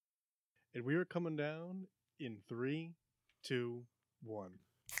And we are coming down in 3, 2, 1.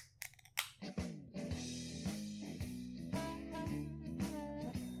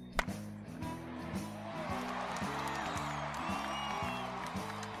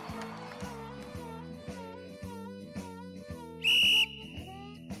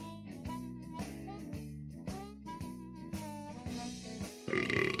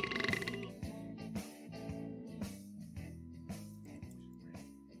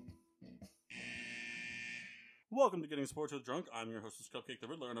 Welcome to Getting Sports with Drunk. I'm your hostess, Cupcake the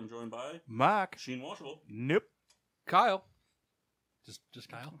Riddler, and I'm joined by Mark. Sheen Washable. Nope. Kyle. Just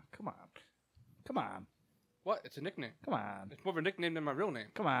Kyle? Come on. Come on. What? It's a nickname. Come on. It's more of a nickname than my real name.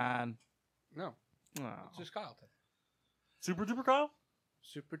 Come on. No, Oh. it's just Kyle. Super Duper Kyle?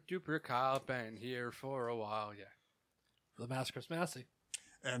 Super duper Kyle, been here for a while, yeah. The Massacre's Massey.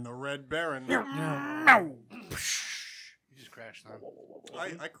 And the Red Baron. No. You just crashed on.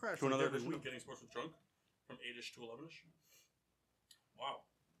 I crashed To another like every edition of week. Getting Sports with Drunk from 8-ish to 11-ish. Wow.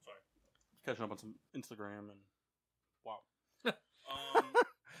 Sorry. Catching up on some Instagram and wow.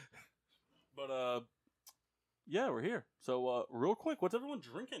 Yeah, we're here. So, real quick, what's everyone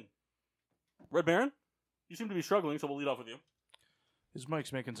drinking? Red Baron? You seem to be struggling, so we'll lead off with you. His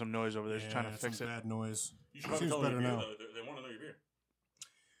mic's making some noise over there. He's trying to fix some it. bad noise. You should probably Seems tell them better your now. beer, though. They want to know your beer.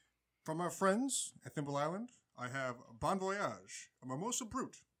 From our friends at Thimble Island, I have Bon Voyage, a Mimosa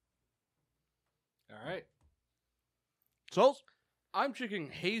Brute. All right. Souls? I'm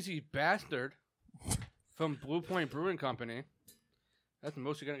drinking Hazy Bastard from Blue Point Brewing Company. That's the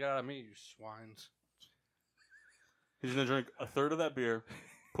most you're going to get out of me, you swines. He's going to drink a third of that beer,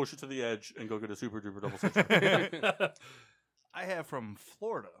 push it to the edge, and go get a Super Duper Double Six. I have from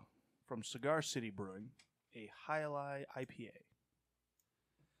Florida, from Cigar City Brewing, a Highlight IPA.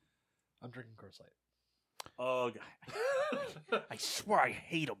 I'm drinking Coors Light. Ugh. I swear I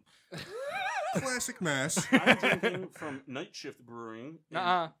hate them. Classic Mass. I'm drinking from Night Shift Brewing.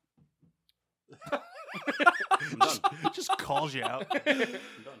 Nuh-uh. I'm done. Just calls you out. I'm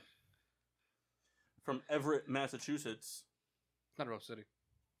done. From Everett, Massachusetts. It's not a real city.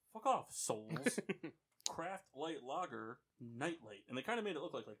 Fuck off, souls. Craft Light Lager, Night Light. And they kind of made it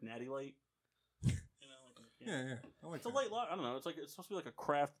look like Natty Light. You know, Yeah. I like It's a that. light lager. I don't know. It's supposed to be like a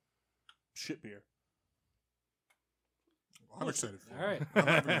craft shit beer. I'm excited for All right. it. I'm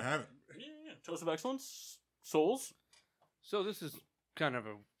never going to have it. Yeah. Toast of Excellence. Souls. So this is kind of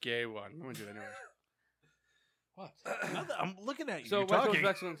a gay one. I'm going to do it anyway. What? I'm looking at you. So You're my Toast talking. of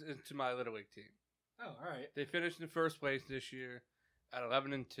Excellence is to my Little League team. Oh, all right. They finished in first place this year at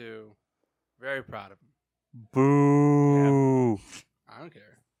 11-2. Very proud of them. Boo. I don't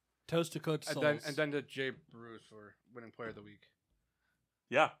care. Toast to Coach And Souls. then to Jay Bruce for winning Player of the Week.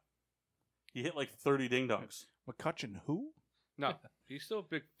 Yeah. He hit like 30 ding dongs. McCutcheon who? No, he's still a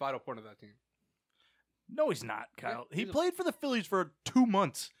big vital point of that team. No, he's not, Kyle. Yeah, he he's a- played for the Phillies for 2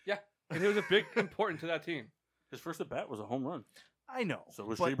 months. Yeah, and he was a big important to that team. His first at bat was a home run. I know. So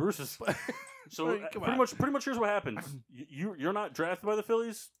was but- Jay Bruce's. So But, come pretty much here's what happens. You're not drafted by the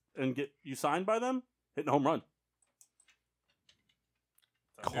Phillies and get you signed by them, hitting a home run.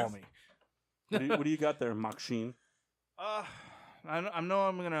 Call me. What do you got there, Maxine? I know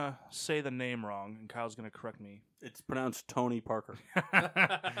I'm going to say the name wrong, and Kyle's going to correct me. It's pronounced Tony Parker.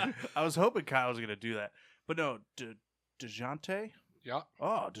 I was hoping Kyle was going to do that. But no, DeJounte? Yeah,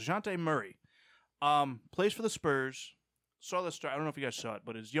 Oh, DeJounte Murray. Plays for the Spurs. Saw the story. I don't know if you guys saw it,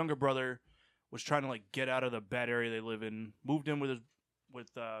 but his younger brother was trying to like get out of the bad area they live in. Moved in with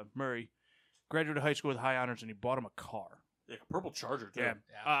Murray. Graduated high school with high honors, and he bought him a car. Like a purple Charger, too.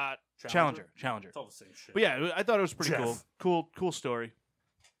 Yeah. Challenger. It's all the same shit. But yeah, I thought it was pretty Jeff. Cool story.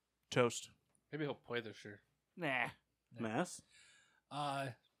 Toast. maybe he'll play this year. Nah. Mass?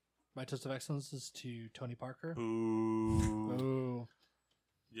 My Toast of Excellence is to Tony Parker. Boo. Oh.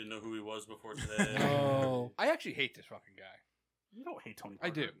 You didn't know who he was before today. No. I actually hate this fucking guy. You don't hate Tony I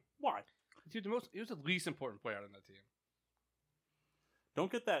Parker. do. Why? Dude, he was the least important player on that team. Don't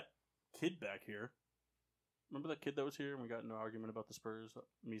get that kid back here. Remember that kid that was here and we got into an argument about the Spurs?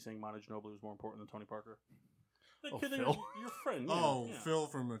 Me saying Monta Ginobili was more important than Tony Parker. That Oh, kid, that Phil? your friend. Yeah, Oh, yeah. Phil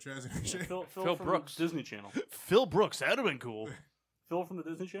from Chazzy Yeah, Phil Phil from Brooks. Disney Channel. Phil Brooks. That would have been cool. Phil from the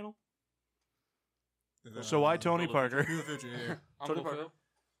Disney Channel? So why Tony Phil- Parker? Phil Fitch, yeah. Uncle Tony Parker.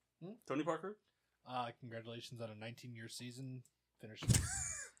 Phil. Tony Parker? Congratulations on a 19-year season. Finished.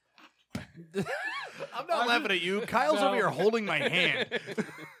 I'm not laughing at you. Kyle's No. over here holding my hand.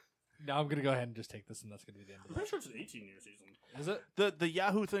 Now I'm going to go ahead and just take this, and that's going to be the end I'm of pretty it. sure it's an 18-year season. Is it? The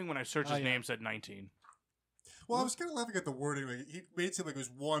Yahoo thing when I searched Oh, his yeah. name said 19. Well, I was kind of laughing at the wording. Like he made it seem like it was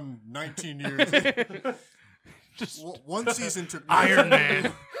 19 years. Just One season took Iron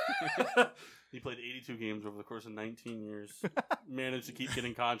Man. games over the course of 19 years. Managed to keep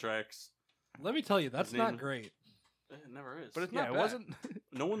getting contracts. Let me tell you, that's His not name- great. It never is. But it's Yeah, not it bad. wasn't.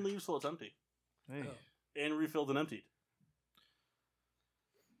 No one leaves till it's empty. Hey, And refilled and emptied.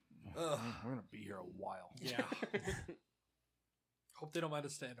 Ugh. we're gonna be here a while. Yeah. Hope they don't mind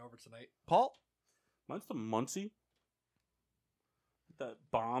us staying over tonight. Paul, Mine's the Muncie. That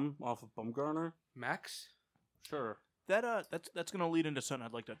bomb off of Bumgarner. Max? Sure. that's gonna lead into something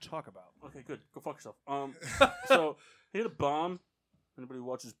I'd like to talk about. Okay, good. Go fuck yourself. So he had a bomb. Anybody who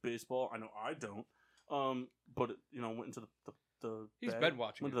watches baseball? I know I don't. But it, went into the He's bay. bed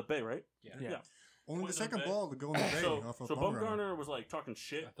watching Went to the bay, right? Yeah. Yeah. Only the Went to the second bay. ball to go in the bay off of So Bumgarner. Bumgarner was like talking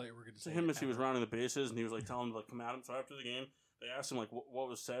shit I thought you were going to to say him as he was ever. rounding the bases, and he was like telling him to like come at him. So after the game, they asked him like what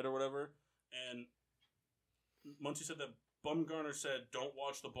was said or whatever, and Muncie said that Bumgarner said, "Don't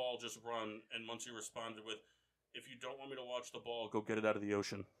watch the ball, just run." And Muncie responded with, "If you don't want me to watch the ball, go get it out of the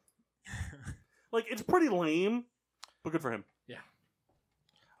ocean." Like it's pretty lame, but good for him.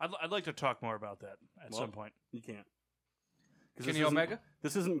 I'd like to talk more about that at Well, some point. You can't. 'Cause Kenny this isn't- Omega?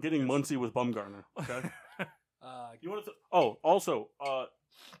 This isn't getting Muncie with Bumgarner. Okay. Uh, You want to? Also,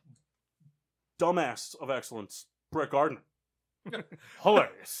 dumbass of excellence, Brett Gardner.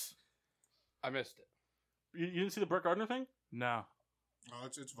 Hilarious. I missed it. You didn't see the Brett Gardner thing? No. Oh,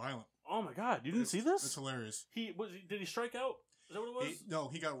 it's violent. Oh my god, you didn't see It's this? hilarious. Did he strike out? Is that what it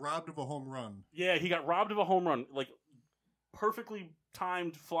was? He got robbed of a home run. Yeah, he got robbed of a home run. Like perfectly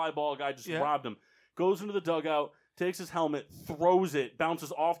timed fly ball guy just Yeah. robbed him. Goes into the dugout, takes his helmet, throws it,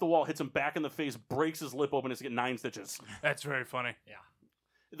 bounces off the wall, hits him back in the face, breaks his lip open, has to get 9 stitches. That's very funny.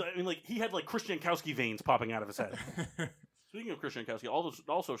 I mean, like he had like Christian Jankowski veins popping out of his head. Speaking of Christian Jankowski,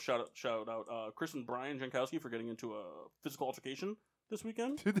 also shout out Chris and Brian Jankowski for getting into a physical altercation this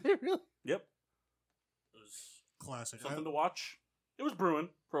weekend. Did they really? Yep, it was Classic. something to watch. It was brewing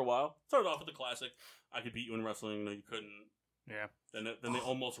for a while. Started off with the classic, "I could beat you in wrestling." No, you couldn't. Yeah. Then they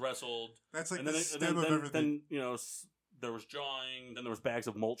almost wrestled. That's like And the then, stem of everything. then there was jawing. Then there was bags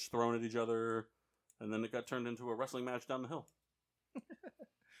of mulch thrown at each other, and then it got turned into a wrestling match down the hill.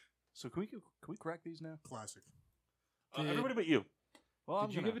 So can we crack these now? Classic. Did- Everybody but you. Well,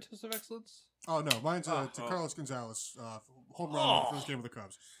 did you give a test of excellence? Oh no, mine's to oh. Carlos Gonzalez. Home run in the first game of the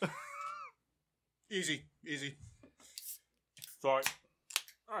Cubs. Easy. Sorry.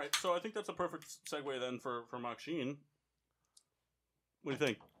 All right, so I think that's a perfect segue then for Mark Sheen. What do you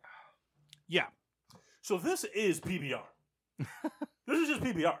think? Yeah. So this is PBR. This is just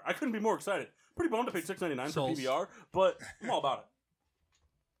PBR. I couldn't be more excited. Pretty bummed to pay $6.99 for Souls. PBR, but I'm all about it.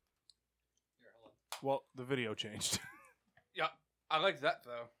 Well, the video changed. Yeah, I like that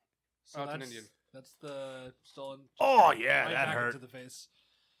though. So Oh, it's an that's, Indian. that's the stolen. Oh yeah, right that back hurt. into the face.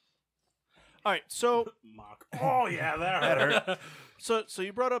 All right, so Mock. Oh yeah, that that hurt. hurt. So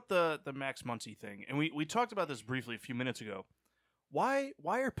you brought up the Max Muncy thing, and we talked about this briefly a few minutes ago. Why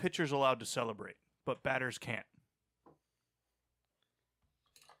are pitchers allowed to celebrate, but batters can't?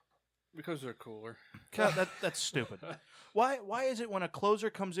 Because they're cooler. That's stupid. Why is it when a closer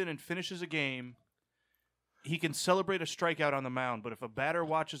comes in and finishes a game, he can celebrate a strikeout on the mound, but if a batter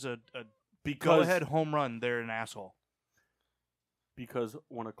watches a go-ahead home run, they're an asshole? Because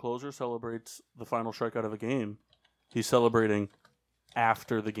when a closer celebrates the final strikeout of a game, he's celebrating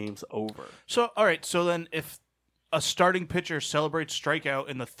after the game's over. So, all right, so then if a starting pitcher celebrates strikeout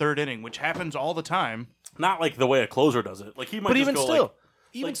in the third inning, which happens all the time, Not like the way a closer does it. Like he might but just even go still,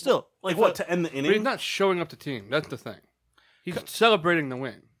 like, like if what a- to end the But he's inning. not showing up the team. That's the thing. He's celebrating the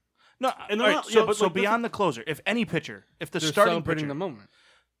win. No, And all they're right, not- so, yeah, but so like, this beyond the closer, if any pitcher, if the They're starting celebrating pitcher, the moment.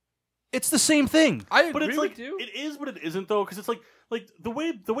 it's the same thing. I agree But it's like with you. it is, but it isn't though, because it's like the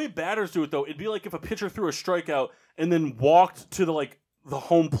way batters do it though. It'd be like if a pitcher threw a strikeout and then walked to the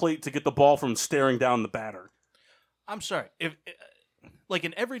home plate to get the ball from staring down the batter. I'm sorry, if like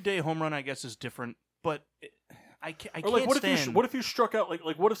an everyday home run, I guess is different, but I can't Or like stand. what if you struck out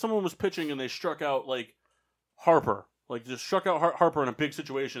like what if someone was pitching and they struck out like Harper, like just struck out Harper in a big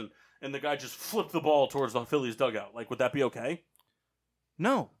situation, and the guy just flipped the ball towards the Phillies dugout? Like, would that be okay?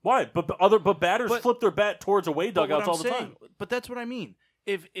 No, Why? But batters But- flip their bat towards away but what dugouts I'm all the saying- time. But that's what I mean.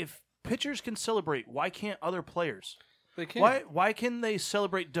 If pitchers can celebrate, why can't other players? They can't. Why can they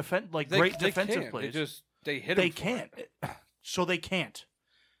celebrate great defensive can't. plays? They hit. They him for can't. it. So they can't.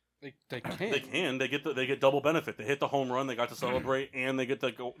 They can't. They can. They get double benefit. They hit the home run. They got to celebrate, and they get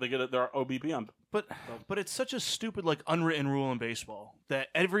their OBP on. But it's such a stupid like unwritten rule in baseball that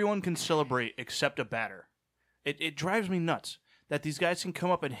everyone can celebrate except a batter. It drives me nuts that these guys can come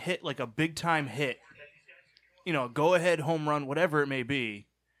up and hit like a big time hit, go ahead home run, whatever it may be,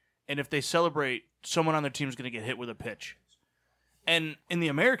 and if they celebrate, someone on their team is going to get hit with a pitch. And in the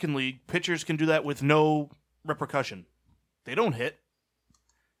American League, pitchers can do that with no repercussion. They don't hit.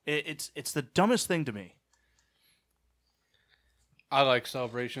 It's the dumbest thing to me. I like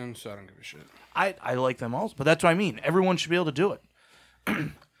celebrations, so I don't give a shit. I like them also, but that's what I mean. Everyone should be able to do it.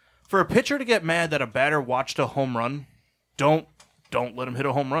 For a pitcher to get mad that a batter watched a home run, don't let him hit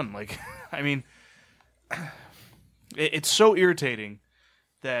a home run. Like, I mean, it's so irritating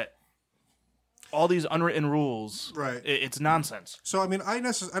that all these unwritten rules, Right. It's nonsense. So I mean, I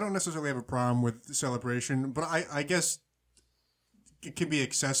don't necessarily have a problem with celebration, but I guess it can be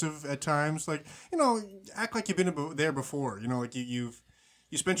excessive at times. Like, act like you've been there before. Like you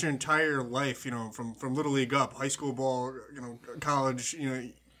spent your entire life, from little league up, high school ball, college.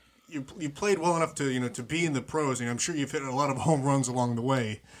 You played well enough to to be in the pros, and I'm sure you've hit a lot of home runs along the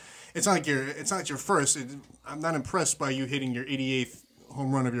way. It's not like your first. I'm not impressed by you hitting your 88th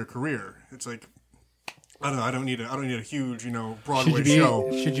home run of your career. It's like, I don't know. I don't need a huge, Broadway show.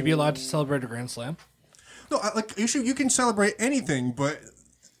 Should you be allowed to celebrate a grand slam? No, you can celebrate anything, but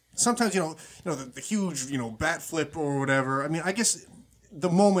sometimes the huge bat flip or whatever. I mean, I guess the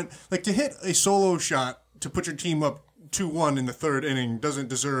moment, like, to hit a solo shot to put your team up 2-1 in the third inning doesn't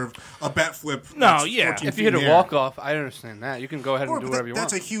deserve a bat flip. No, yeah. 14 If feet you hit in a the air. walk-off, I understand that. You can go ahead and do whatever you want.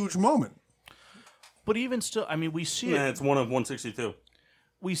 That's a huge moment. But even still, I mean, we see Yeah, it. it's one of 162.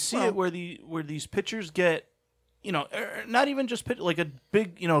 We see it where these pitchers get, not even just like a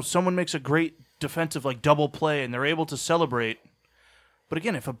big, someone makes a great defensive like double play and they're able to celebrate. But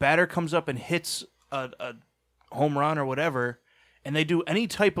again, if a batter comes up and hits a home run or whatever, and they do any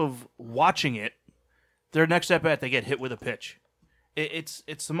type of watching it, their next at bat they get hit with a pitch. It's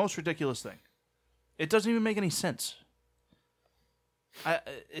the most ridiculous thing. It doesn't even make any sense.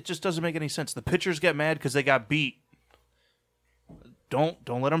 It just doesn't make any sense. The pitchers get mad because they got beat. Don't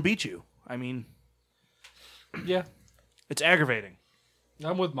let them beat you. I mean, Yeah, it's aggravating.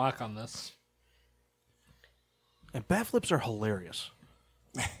 I'm with Mock on this. And bat flips are hilarious.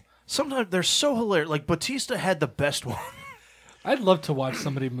 Sometimes they're so hilarious. Like Batista had the best one. I'd love to watch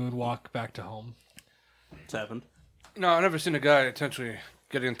somebody moonwalk back to home. It's happened. No, I've never seen a guy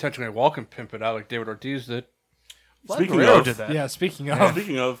intentionally walk and pimp it out like David Ortiz did. Speaking Guerrero of- did that. Yeah, speaking of,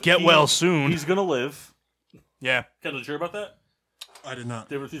 Speaking of, Get well soon. He's gonna live. Yeah, Kendall, did you hear about that? I did not.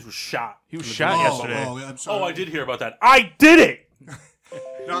 David Ortiz was shot. he was in the shot baseball. yesterday. Oh, I'm sorry. Oh, I did hear about that. I did it.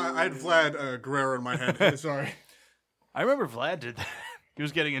 No, I had Vlad Guerrero in my head. Sorry. I remember Vlad did that. He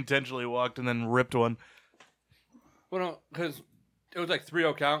was getting intentionally walked and then ripped one. Well, no, because it was like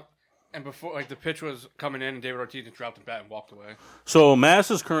 3-0 count, and before the pitch was coming in, and David Ortiz just dropped the bat and walked away. So Mass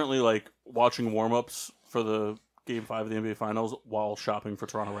is currently watching warm-ups for the Game 5 of the NBA Finals while shopping for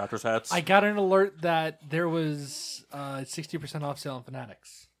Toronto Raptors hats. I got an alert that there was 60% off sale on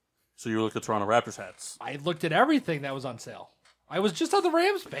Fanatics. So you looked at Toronto Raptors hats. I looked at everything that was on sale. I was just on the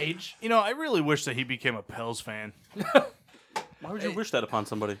Rams page. I really wish that he became a Pels fan. Why would you wish that upon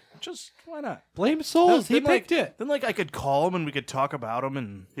somebody? Just why not? Blame Souls. He Then, like- picked it. Then I could call him and we could talk about him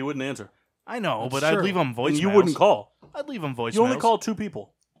and He wouldn't answer. I know, That's but I'd true. leave him voicemails. And you wouldn't call. I'd leave him voicemails. You only call 2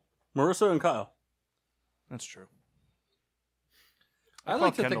 people. Marissa and Kyle. That's true. I call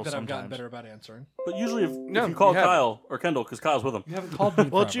like to Kendall think that I've gotten sometimes. better about answering. But usually if No, you call you haven't. Kyle or Kendall, because Kyle's with him. You haven't called me.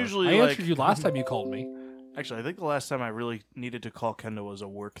 Well, it's forever. usually I like- answered you last time you called me. Actually, I think the last time I really needed to call Kendall was a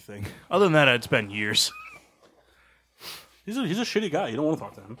work thing. Other than that, it's been years. He's a shitty guy. You don't want to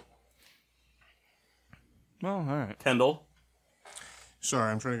talk to him. Well, all right. Kendall.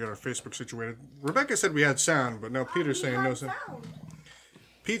 Sorry, I'm trying to get our Facebook situated. Rebecca said we had sound, but now Peter's saying no sound.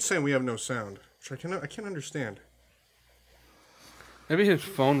 Pete's saying we have no sound, which I can't understand. Maybe his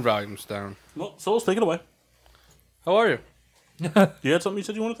phone volume's down. Well, Souls, take it away. How are you? You had something you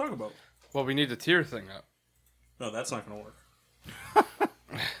said you want to talk about. Well, we need the tier thing up. No, that's not going to work.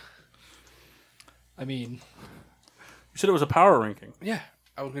 I mean, You said it was a power ranking. Yeah,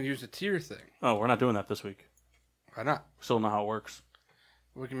 I was going to use the tier thing. Oh, we're not doing that this week. Why not? We still don't know how it works.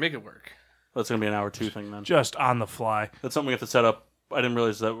 We can make it work. That's going to be an hour 2 thing then. Just on the fly. That's something we have to set up. I didn't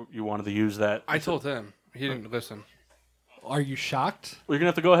realize that you wanted to use that. I told him. He didn't listen. are you shocked? Well, you're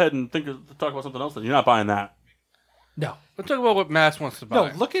going to have to go ahead and talk about something else then. You're not buying that. No. Let's talk about what Mass wants to buy.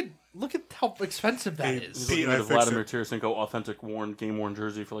 No, look at how expensive that Hey, is. He's Pete, looking I at a fixed Vladimir it. Tarasenko authentic game-worn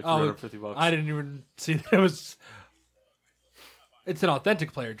jersey for like Oh, $350. I didn't even see that it was. It's an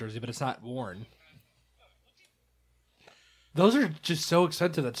authentic player jersey, but it's not worn. Those are just so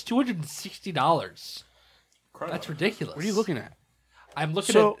expensive. That's $260. That's ridiculous. What are you looking at? I'm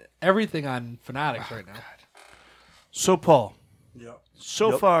looking So- at everything on Fanatics right now. So, Paul, Yep.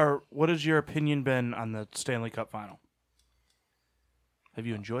 so Yep. far, what has your opinion been on the Stanley Cup final? Have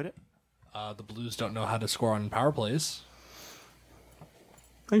you enjoyed it? The Blues don't know how to score on power plays.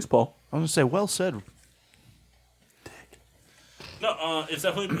 Thanks, Paul. I was gonna say, well said. No,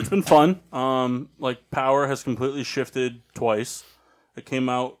 it's been fun. Power has completely shifted twice. It came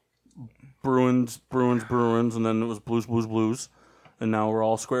out Bruins, and then it was Blues, and now we're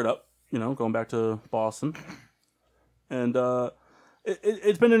all squared up. Going back to Boston, and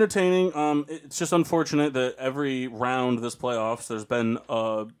it's been entertaining. It's just unfortunate that every round of this playoffs, there's been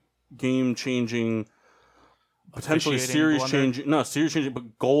a game-changing, potentially series-changing,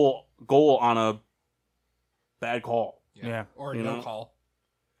 but goal on a bad call. Yeah. Or no call.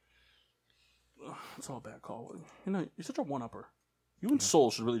 It's all a bad call. You're such a one-upper. You and Soul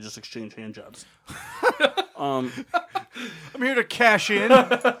should really just exchange hand jobs. I'm here to cash in.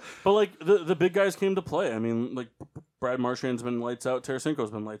 But the big guys came to play. I mean, Brad Marchand's been lights out. Tarasenko's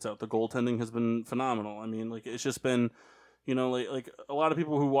been lights out. The goaltending has been phenomenal. I mean, it's just been, a lot of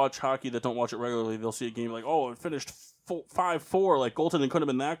people who watch hockey that don't watch it regularly, they'll see a game like, oh, it finished 5-4. Goaltending couldn't have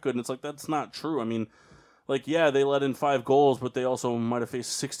been that good. And it's like, that's not true. I mean, they let in 5 goals, but they also might have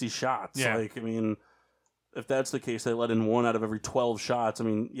faced 60 shots. Yeah. If that's the case, they let in 1 out of every 12 shots. I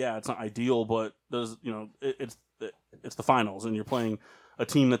mean, yeah, it's not ideal, but it's the finals, and you're playing a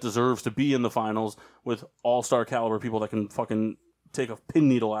team that deserves to be in the finals with all-star caliber people that can fucking take a pin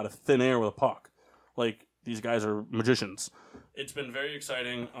needle out of thin air with a puck. These guys are magicians. It's been very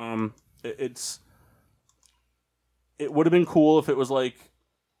exciting. It would have been cool if it was I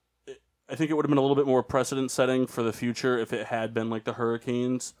think it would have been a little bit more precedent-setting for the future if it had been the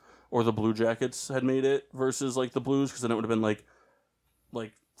Hurricanes or the Blue Jackets had made it versus the Blues, because then it would have been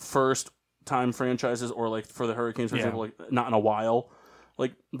first-time franchises, or for the Hurricanes, for example, not in a while.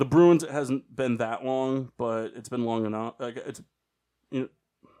 The Bruins, it hasn't been that long, but it's been long enough.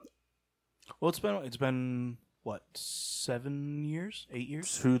 Well, it's been what, 7 years, 8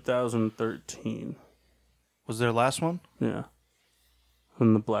 years? 2013. Was their last one? Yeah.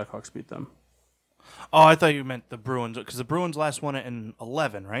 When the Blackhawks beat them. Oh, I thought you meant the Bruins, because the Bruins last won it in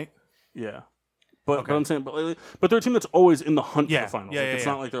 11, right? Yeah. But I'm saying, but they're a team that's always in the hunt for the finals. Yeah, it's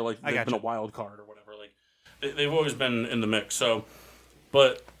not like they're they've been a wild card or whatever. They've always been in the mix. So,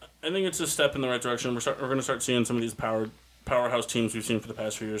 but I think it's a step in the right direction. We're going to start seeing some of these powerhouse teams we've seen for the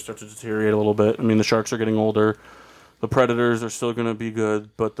past few years start to deteriorate a little bit. I mean, the Sharks are getting older. The Predators are still going to be good,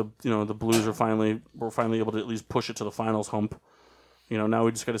 but the Blues we're finally able to at least push it to the finals hump. Now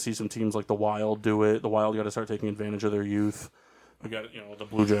we just got to see some teams like the Wild do it. The Wild got to start taking advantage of their youth. We got the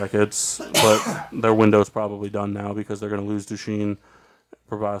Blue Jackets, but their window's probably done now because they're going to lose Duchesne,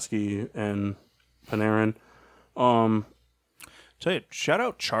 Bobrovsky, and Panarin. Tell you, shout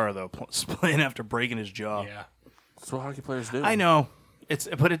out Chara though, playing after breaking his jaw. Yeah. That's what hockey players do. I know. It's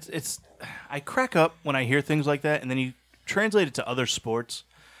I crack up when I hear things like that, and then you translate it to other sports.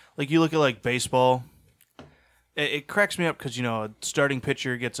 You look at baseball. It cracks me up because a starting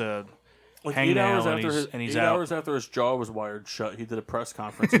pitcher gets a hangnail and he's out. 8 hours after his jaw was wired shut, he did a press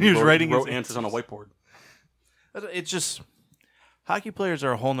conference and He was wrote answers on a whiteboard. It's just hockey players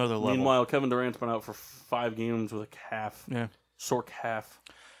are a whole nother level. Meanwhile, Kevin Durant's been out for 5 games with a calf. Yeah. Sore calf.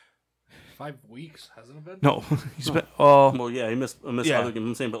 5 weeks, hasn't it been? No, he's been. Well, yeah, he missed other games.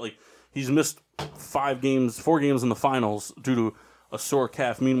 I'm saying, but he's missed 4 games in the finals due to a sore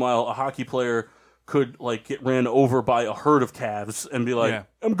calf. Meanwhile, a hockey player could get ran over by a herd of calves and be like,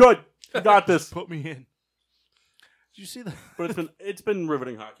 "I'm good, I got this, put me in." Did you see that? But it's been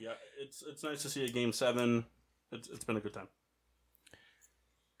riveting hockey. It's nice to see a Game 7. It's been a good time.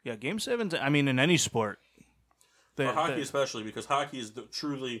 Yeah, Game 7's. I mean, in any sport, for hockey especially, because hockey is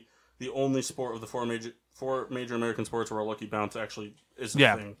truly the only sport of the four major American sports where a lucky bounce actually is a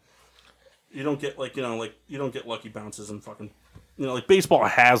thing. You don't get you don't get lucky bounces in fucking baseball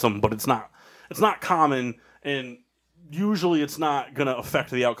has them, but it's not common, and usually it's not gonna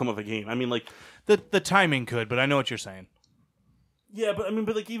affect the outcome of a game. I mean, the timing could, but I know what you're saying. Yeah, but I mean,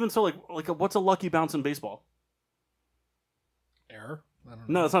 even so, what's a lucky bounce in baseball? Error? I don't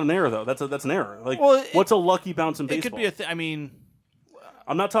know. No, it's not an error though. That's an error. What's a lucky bounce in baseball? It could be I mean,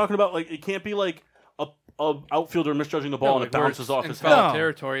 I'm not talking about it can't be a outfielder misjudging the ball and it bounces off his head. Foul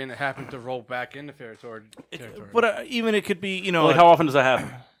territory and it happened to roll back into territory. But even it could be how often does that happen?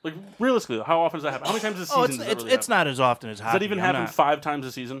 Realistically, how often does that happen? How many times a season does that really happen? It's not as often as hockey. Does that even happen 5 times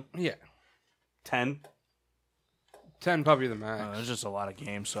a season? Yeah. 10? 10 probably the max. There's just a lot of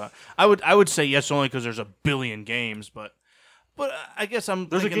games. So I would say yes only because there's a billion games, but I guess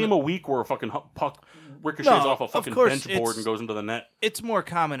there's a game a week where a fucking puck ricochets off a fucking bench board and goes into the net. It's more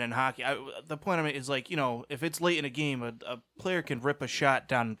common in hockey. The point I mean is if it's late in a game, a player can rip a shot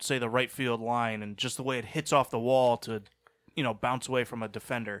down, say, the right field line, and just the way it hits off the wall to bounce away from a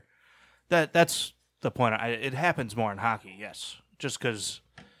defender. That's the point. It happens more in hockey, yes. Just because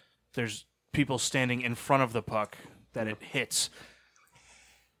there's people standing in front of the puck that it hits.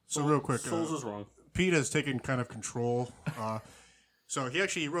 So real quick, Souls is wrong. Pete has taken kind of control. So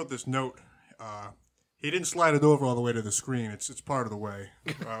he wrote this note. He didn't slide it over all the way to the screen. It's part of the way.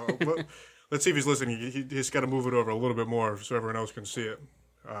 But let's see if he's listening. He's got to move it over a little bit more so everyone else can see it.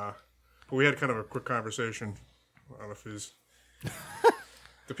 But we had kind of a quick conversation. I don't know if he's...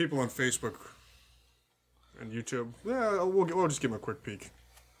 The people on Facebook and YouTube, yeah, we'll just give him a quick peek.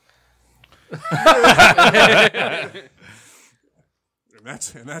 And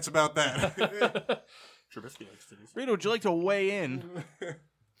that's about that. Trubisky likes titties. Rita, would you like to weigh in?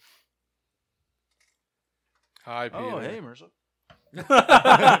 Hi, Peter. Oh, hey, Mercer.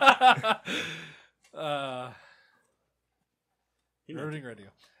 Riveting radio.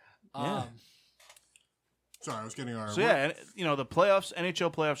 Yeah. Sorry, I was getting our... So yeah, and, the playoffs,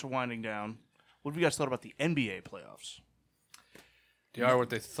 NHL playoffs are winding down. What have you guys thought about the NBA playoffs? They are what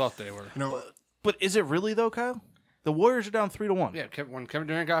they thought they were. But is it really though, Kyle? The Warriors are down 3-1. Yeah, when Kevin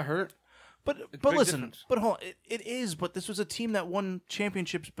Durant got hurt, But big listen, difference. but hold on, it is. But this was a team that won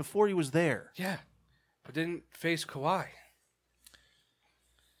championships before he was there. yeah, but didn't face Kawhi.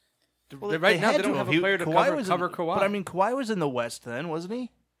 Well, Right now, had they don't to have a He- player to Kawhi was cover in, Kawhi. But I mean, Kawhi was in the West then, wasn't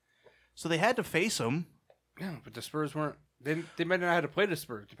he? So they had to face him. yeah, but the Spurs weren't. They might not have had to play the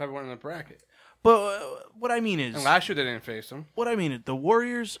Spurs. They probably weren't in the bracket. But what I mean is, And last year they didn't face them. what I mean is, the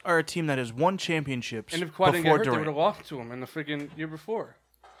Warriors are a team that has won championships And if Kawhi didn't get before hurt, they would Durant. have lost to him in the freaking year before.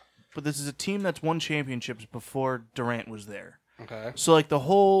 But this is a team that's won championships before Durant was there. Okay. So like the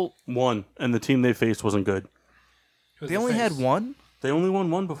whole, One, and the team they faced wasn't good. they only had one. They only won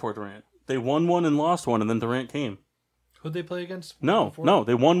one before Durant. They won one and lost one, and then Durant came. Who'd they play against? No, before? no,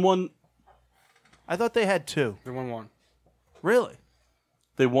 they won one. I thought they had two. They won one. Really?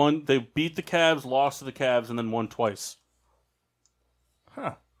 They won. They beat the Cavs, lost to the Cavs, and then won twice.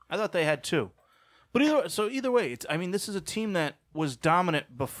 Huh. I thought they had two. But either way, this is a team that was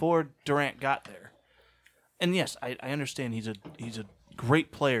dominant before Durant got there. And yes, I understand he's a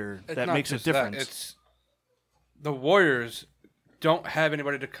great player It's that not makes a just that. difference. It's the Warriors don't have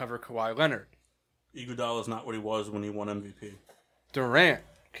anybody to cover Kawhi Leonard. Iguodala is not what he was when he won MVP. Durant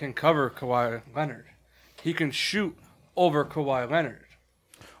can cover Kawhi Leonard. He can shoot over Kawhi Leonard.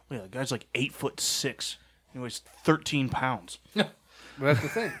 Yeah, the guy's like 8'6". He weighs 13 pounds. But that's the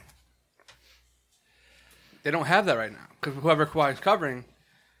thing. They don't have that right now because whoever Kawhi's covering,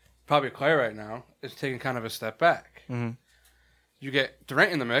 probably Clay right now, is taking kind of a step back. Mm-hmm. You get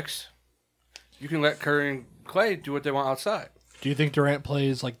Durant in the mix. You can let Curry and Clay do what they want outside. Do you think Durant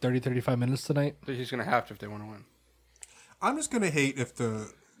plays like 30, 35 minutes tonight? But he's going to have to if they want to win. I'm just going to hate if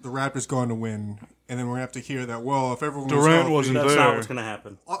the Raptors go on to win, and then we're going to have to hear that, well, if everyone was Durant healthy, wasn't That's there. not what's going to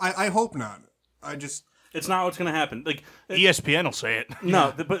happen. I hope not. It's not what's going to happen. Like ESPN will say it.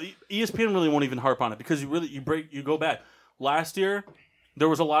 no, but ESPN really won't even harp on it because you go back. Last year, there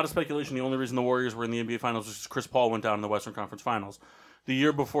was a lot of speculation. The only reason the Warriors were in the NBA Finals was because Chris Paul went down in the Western Conference Finals. The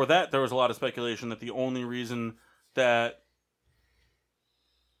year before that, there was a lot of speculation that the only reason that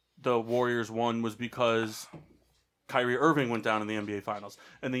the Warriors won was because Kyrie Irving went down in the NBA Finals.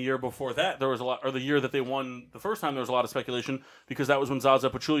 And the year before that, there was a lot, or the year that they won the first time, there was a lot of speculation because that was when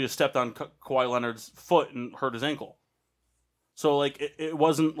Zaza Pachulia stepped on Kawhi Leonard's foot and hurt his ankle. So, like, it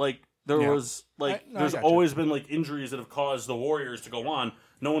wasn't like there was, like, there's always been, like, injuries that have caused the Warriors to go on.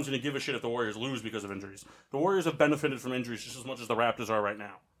 No one's going to give a shit if the Warriors lose because of injuries. The Warriors have benefited from injuries just as much as the Raptors are right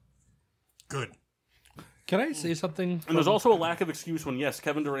now. Good. Can I say something? And there's also a lack of excuse when, yes,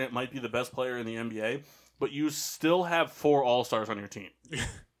 Kevin Durant might be the best player in the NBA, but you still have 4 All-Stars on your team.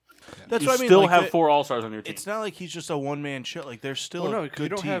 That's You what I mean. still like, have 4 All-Stars on your team. It's not like he's just a one-man show. Like, there's still Well, no, a because you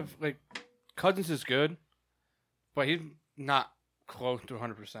good don't team. have, like, Cousins is good, but he's not close to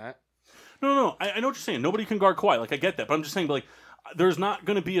 100%. No. I know what you're saying. Nobody can guard Kawhi. Like, I get that. But I'm just saying, like, there's not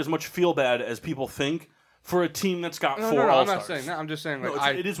going to be as much feel-bad as people think for a team that's got 4 No, I'm All-Stars. not saying that. I'm just saying, like,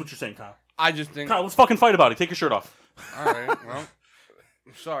 No, it is what you're saying, Kyle. I just think... Kyle, let's fucking fight about it. Take your shirt off. All right, well,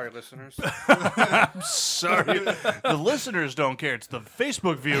 I'm sorry, listeners. Sorry. The listeners don't care. It's the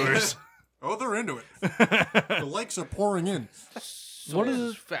Facebook viewers. Oh, they're into it. The likes are pouring in. What is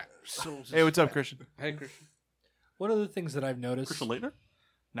Souls fat. Souls Hey, what's up, Christian? Hey, Christian. One of the things that I've noticed, Christian Laettner?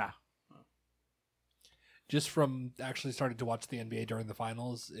 Nah. just from actually starting to watch the NBA during the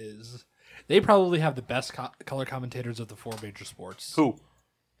finals, is they probably have the best color commentators of the 4 major sports. Who?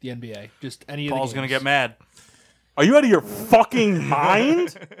 The NBA. Just any Paul's of the going to games. get mad. Are you out of your fucking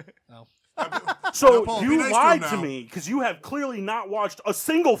mind? No. So Now, Paul, be you nice to lied him to now. me because you have clearly not watched a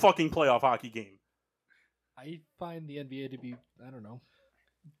single fucking playoff hockey game. I find the NBA to be, I don't know,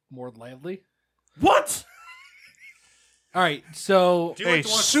 more lively. What? All right, so Do you Hey, like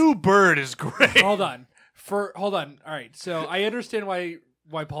to watch- Sue Bird is great. hold on. Hold on. All right, so I understand why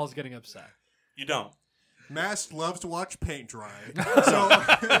Paul's getting upset. You don't. Mass loves to watch paint dry. So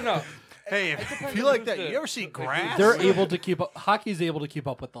No, Hey, if you like that, you ever see grass? They're able to keep up. Hockey's able to keep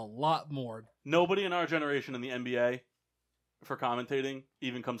up with a lot more. Nobody in our generation in the NBA for commentating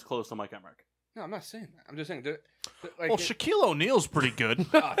even comes close to Mike Emmerich. no, I'm not saying that. I'm just saying that. Like, Well, Shaquille O'Neal's pretty good.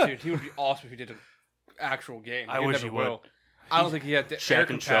 oh, dude, he would be awesome if he did an actual game. I He wish never he would. will. I don't think he had the Shaq air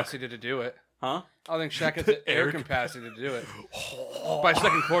and Chuck. capacity to do it. Huh? I don't think Shaq has the air Air capacity to do it. By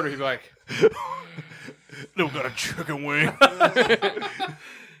second quarter, he'd be like, No, got a chicken wing.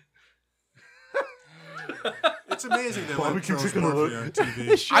 it's amazing that like Barbecue Charles chicken Barkley on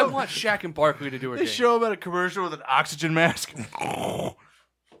TV. I want Shaq and Barkley to do a They game. show him at a commercial with an oxygen mask. I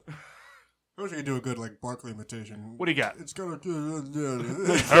wish I could do a good like Barkley imitation. What do you got? It's gonna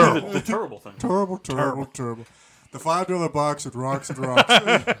The terrible thing. terrible. The $5 box it rocks and rocks.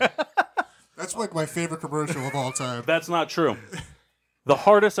 That's like my favorite commercial of all time. That's not true. The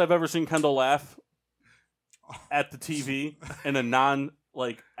hardest I've ever seen Kendall laugh at the TV in a non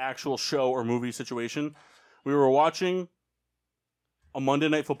like actual show or movie situation. We were watching a Monday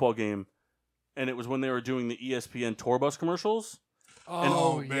Night Football game, and it was when they were doing the ESPN tour bus commercials.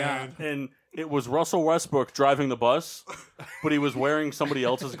 Oh, man. And it was Russell Westbrook driving the bus, but he was wearing somebody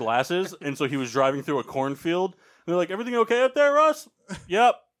else's glasses, and so he was driving through a cornfield. And they're like, "Everything okay up there, Russ?"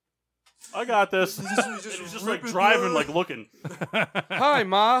 "Yep, I got this." He's He's just like ripping driving, through. like looking. Hi,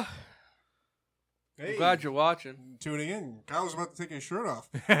 Ma. Hey, I'm glad you're watching. tuning in. Kyle was about to take his shirt off.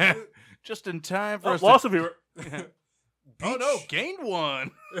 Just in time for Oh, us lost a viewer. Oh no, gained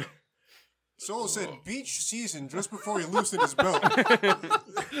one. Solo said beach season just before he loosened his belt.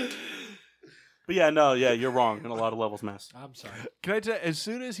 But yeah, no, yeah, you're wrong in a lot of levels, Mass. I'm sorry. Can I tell you, as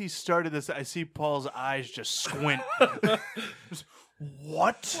soon as he started this, I see Paul's eyes just squint.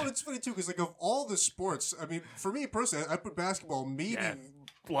 What? Well, it's funny too because like of all the sports, I mean, for me personally, I put basketball maybe Yeah.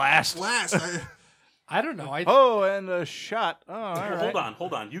 Last. last. I don't know. Oh, and a shot. Oh, all right.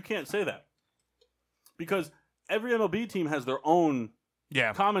 Hold on. You can't say that. Because every MLB team has their own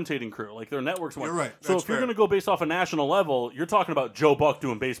Yeah. commentating crew, like their networks. You're right. So That's if you're fair. going to go based off a national level, you're talking about Joe Buck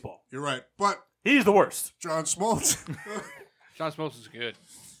doing baseball. You're right, but He's the worst. John Smoltz. John Smoltz is good.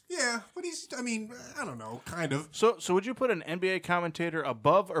 Yeah, but he's. I mean, I don't know, kind of. So would you put an NBA commentator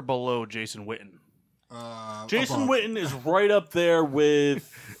above or below Jason Witten? Jason above. Witten is right up there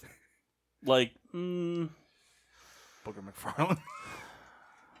with, like, Booger McFarland.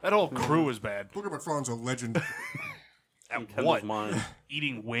 That whole crew is bad. Booger McFarland's a legend. in Kendall's What? mind.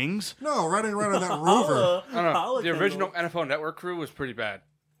 Eating wings? No, riding around on that rover. I don't know. Holla, The original Kendall. NFL Network crew was pretty bad.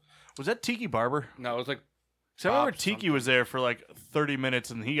 Was that Tiki Barber? No, it was like So I remember Bob Tiki was there for like 30 minutes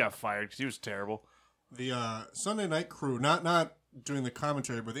and he got fired because he was terrible. The Sunday night crew, not doing the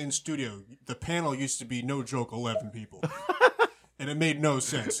commentary, but in studio, the panel used to be no joke 11 people, and it made no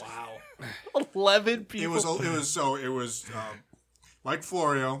sense. Wow. 11 people. It was Mike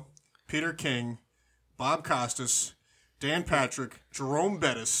Florio, Peter King, Bob Costas, Dan Patrick, Jerome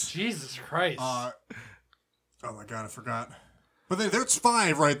Bettis. Jesus Christ. Oh my god, I forgot. But there's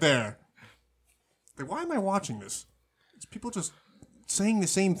 5 right there. Like, why am I watching this? It's people just saying the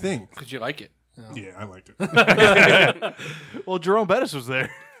same thing. because you like it. Yeah, I liked it. Well, Jerome Bettis was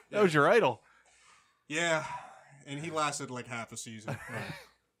there. That was your idol. Yeah, and he lasted like half a season.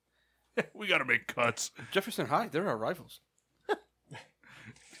 We got to make cuts. Jefferson High, they're our rivals.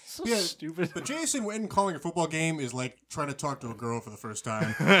 So Yeah, stupid. But Jason Witten calling a football game is like trying to talk to a girl for the first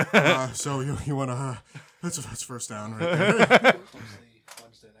time. So you want to... that's first down right there.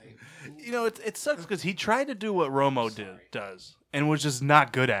 Wednesday night. You know, it sucks because he tried to do what Romo does and was just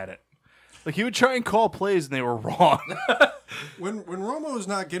not good at it. Like, he would try and call plays and they were wrong. When Romo is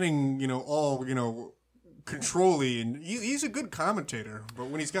not getting, all, control-y, and he's a good commentator, but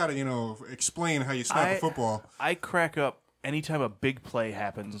when he's got to, explain how you snap a football... I crack up anytime a big play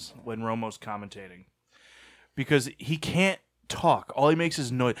happens when Romo's commentating because he can't talk. All he makes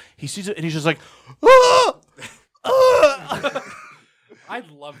is noise. He sees it and he's just like, ah! Ah! I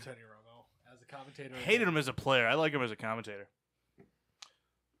love Tony Romo as a commentator. Hated him as a player. I like him as a commentator.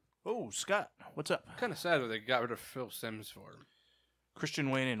 Oh, Scott, what's up? Kind of sad that they got rid of Phil Simms for him. Christian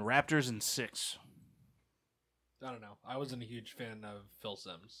Wayne and Raptors in 6. I don't know. I wasn't a huge fan of Phil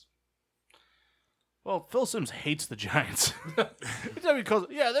Simms. Well, Phil Simms hates the Giants. Every time he calls,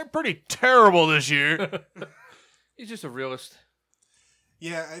 yeah, they're pretty terrible this year. He's just a realist.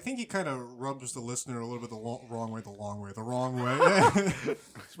 Yeah, I think he kind of rubs the listener a little bit the wrong way.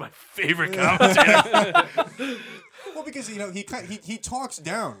 It's my favorite commentator. Well, because, he talks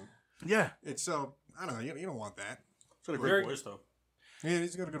down. Yeah. It's so, I don't know, you don't want that. He's got a great Very- voice, though. Yeah,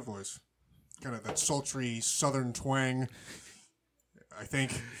 he's got a good voice. Kind of that sultry southern twang. I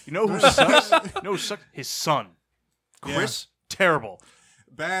think. You know who sucks? You know who sucks? His son, Chris. Terrible.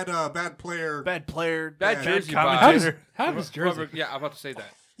 Bad player. Bad player. Bad jersey buy. commentator. How does jersey? Whoever- Yeah, I'm about to say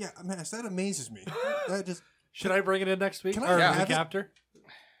that. Yeah, man, that amazes me. That just Should I bring it in next week? Can Or I week have it? after?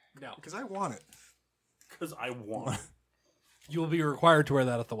 No. because I want it. Because I want. You will be required to wear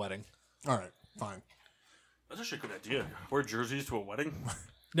that at the wedding. All right, fine. That's actually a good idea. Wear jerseys to a wedding.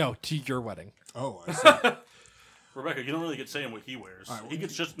 No, to your wedding. Oh, I see. Rebecca, you don't really get say in what he wears. All right, He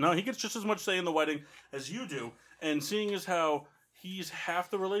gets just as much say in the wedding as you do. And seeing as how he's half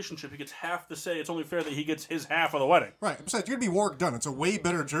the relationship, he gets half the say. It's only fair that he gets his half of the wedding. Right. Besides, you're gonna be Warwick Dunn. It's a way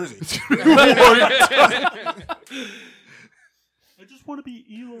better jersey. I just want to be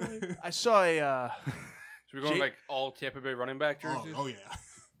Eli. I saw a. So we're going Jake- like all Tampa Bay running back oh, jerseys? oh yeah.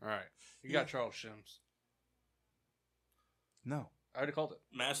 All right. You got Charles Sims. No. I already called it.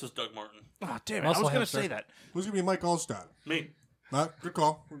 Mass is Doug Martin. Oh, damn it. Muscle I was going to hamster. say that. Who's gonna be Mike Allstott? Me. Good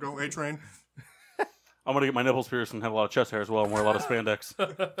call. We'll go A Train. I'm going to get my nipples pierced and have a lot of chest hair as well and wear a lot of spandex.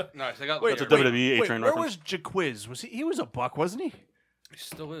 Nice. I got That's a Larry. WWE Wait, A-Train where reference. was Jaquiz? Was he was a buck, wasn't he? He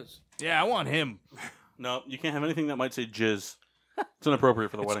still is. Yeah, I want him. No, you can't have anything that might say jizz. It's inappropriate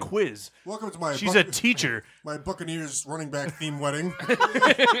for the It's wedding. Quiz. Welcome to my She's a teacher. my Buccaneers running back theme wedding. I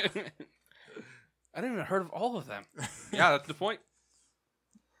didn't even heard of all of them. Yeah, that's the point.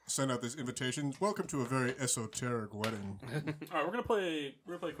 Send out this invitation. Welcome to a very esoteric wedding. All right, we're gonna play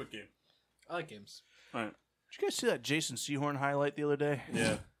a quick game. I like games. All right. Did you guys see that Jason Sehorn highlight the other day?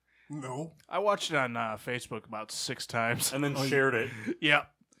 Yeah. No. I watched it on Facebook about 6 times. And then shared it. Yeah.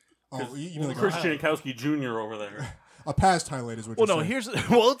 Oh, you mean like Chris Jankowski Jr. over there. a past highlight is what Well, you're no, saying. here's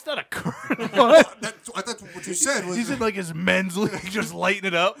well, it's not a current one. That's what you said. Was He's in like his men's league, just lighting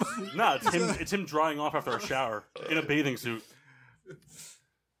it up. Nah, it's him drying off after a shower in a bathing suit.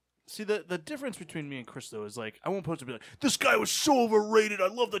 See, the difference between me and Chris though is like I won't post to be like this guy was so overrated. I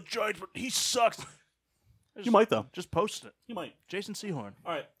love the Giants, but he sucks. You might though. Just post it. You might. Jason Sehorn.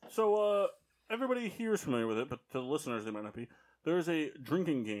 All right. So everybody here is familiar with it, but to the listeners they might not be. There is a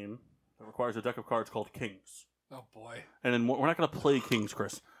drinking game that requires a deck of cards called Kings. Oh boy. And then we're not going to play Kings,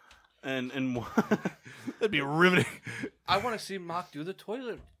 Chris. And That'd be riveting. I want to see Mock do the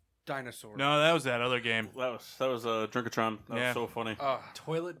toilet dinosaur. No, that was that other game. that was a Drinkatron. That Yeah. was so funny.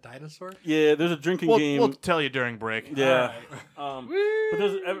 Toilet dinosaur? Yeah, there's a drinking game. We'll tell you during break. Yeah. Alright. But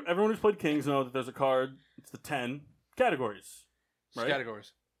there's everyone who's played Kings know that there's a card. It's the 10 categories, right?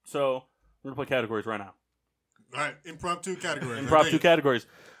 Categories. So we're gonna play categories right now. All right, impromptu category. Impromptu categories.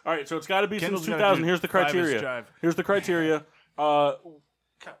 All right, so it's got to be since Kendall's gotta 2000. do Here's the 5 as criteria. jive. Here's the criteria.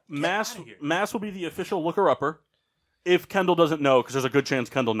 Mass will be the official looker upper. If Kendall doesn't know, because there's a good chance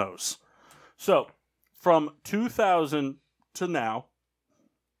Kendall knows. So from 2000 to now,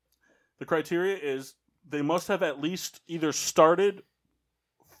 the criteria is they must have at least either started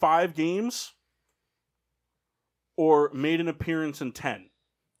 5 games or made an appearance in 10.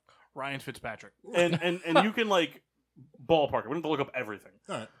 Ryan Fitzpatrick. And you can like ballpark it. We don't have to look up everything.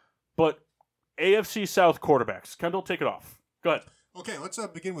 All right. But AFC South quarterbacks. Kendall, take it off. Go ahead. Okay, let's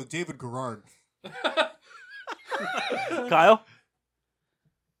begin with David Garrard. Kyle?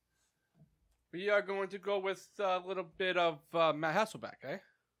 We are going to go with a little bit of Matt Hasselbeck, eh?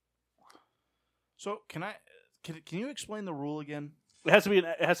 So can you explain the rule again? It has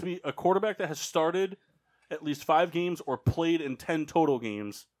to be a quarterback that has started at least 5 games or played in 10 total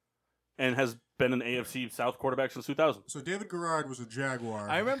games and has been an AFC South quarterback since 2000. So David Garrard was a Jaguar.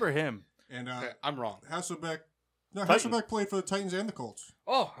 I remember him. And Okay, I'm wrong. Hasselbeck. No, Titans. Hasselbeck played for the Titans and the Colts.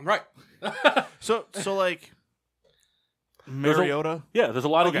 Oh, I'm right. So like Mariota. Yeah, there's a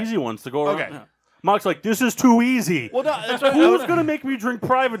lot Okay. of easy ones to go around. Okay. Yeah. Mock's like, this is too easy. Well, no, that's what Who's going to make me drink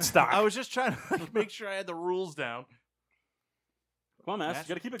private stock? I was just trying to like, make sure I had the rules down. Come on, Mass. Mass?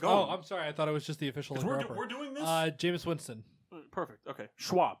 You got to keep it Oh, going. I'm sorry. I thought it was just the official 'Cause looker upper. we're doing this? Jameis Winston. Perfect. Okay.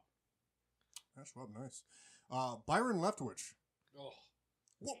 Schwab. That's well nice. Byron Leftwich. Oh.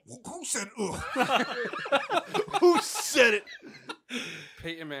 Who said ugh? Who said it?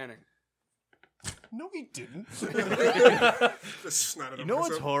 Peyton Manning. No, he didn't. Just snotted You up know what's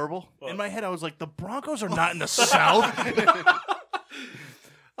myself. horrible? What? In my head, I was like, the Broncos are not in the South.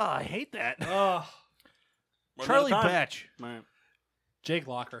 Oh, I hate that. Oh. One Charlie at a time. Batch. Right. Jake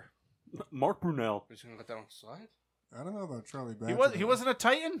Locker. Mark Brunell. We're just going to let that on the slide? I don't know about Charlie Batch. He wasn't a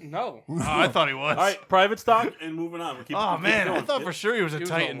Titan. No. Oh, I thought he was. All right, private stock and moving on. We keep, Oh we keep man, it I going. thought for sure he was a He was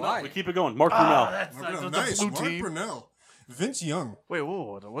Titan. a lion. We keep it going. Mark Oh, Brunell. that's Mark Brunell. a Nice. blue Mark team. Brunell. Vince Young. Wait,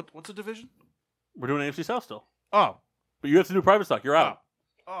 whoa, what's the division? We're doing AFC South still. Oh, But you have to do private stock. You're out.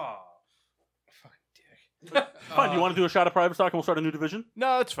 oh. Fucking dick. Fine. You want to do a shot of private stock and we'll start a new division?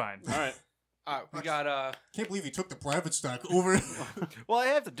 No, it's fine. All right. We got Can't believe he took the private stock over. Well, I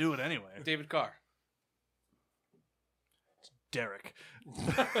have to do it anyway. David Carr. Derek.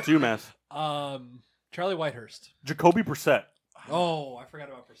 It's UMass. Charlie Whitehurst. Jacoby Brissett. Oh, I forgot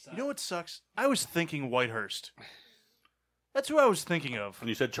about Brissett. You know what sucks? I was thinking Whitehurst. That's who I was thinking of. And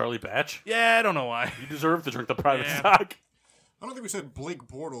you said Charlie Batch? Yeah, I don't know why. You deserve to drink the private Yeah. stock. I don't think we said Blake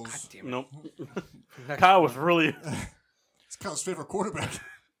Bortles. Damn it. Nope. Kyle was really... It's Kyle's favorite quarterback.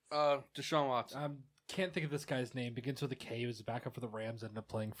 Deshaun Watson. Can't think of this guy's name. Begins with a K. He was a backup for the Rams. Ended up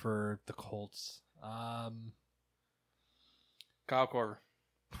playing for the Colts. Kyle Korver.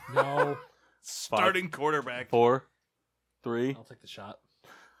 No, Starting quarterback. 4, 3. I'll take the shot.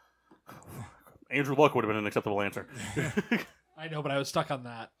 Andrew Luck would have been an acceptable answer. I know, but I was stuck on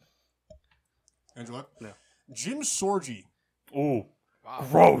that. Angela? Yeah. Jim Sorgi. Ooh. Wow.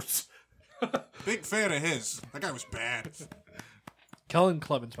 Gross. Big fan of his. That guy was bad. Kellen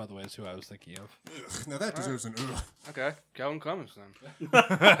Clemens, by the way, is who I was thinking of. Ugh, now that deserves an ugh. Okay. Calvin Clemens then.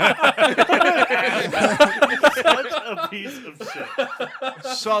 Such a piece of shit.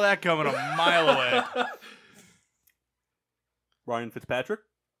 Saw that coming a mile away. Ryan Fitzpatrick?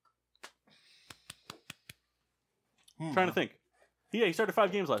 Trying to think. He started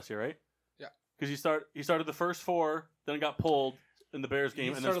 5 games last year, right? Yeah. Because he started the first 4, then got pulled in the Bears game,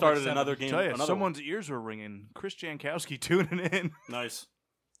 He and then started like started 7. another game. Tell you, another someone's ears were ringing. Chris Jankowski tuning in. one. Nice.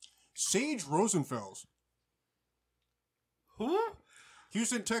 Sage Rosenfels. Who?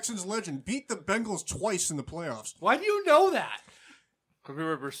 Houston Texans legend. Beat the Bengals twice in the playoffs. Why do you know that? Because we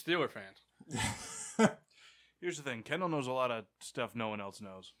were Steeler fans. Here's the thing. Kendall knows a lot of stuff no one else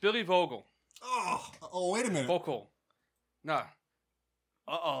knows. Billy Vogel. Oh, wait a minute. Vocal. Nah.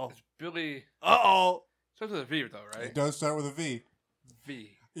 Uh-oh. It's Billy. Uh-oh. Starts with a V, though, It right? does start with a V.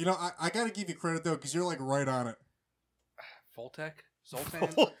 V. You know, I got to give you credit, though, because you're, like, right on it. Voltec? Zoltan?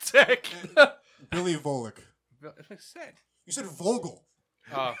 Tech. Billy Volek. That's what I said. You said Vogel.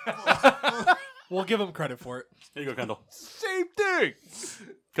 We'll give him credit for it. Here you go, Kendall. Same thing.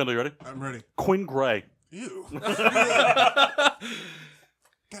 Kendall, you ready? I'm ready. Quinn Gray. Ew. God,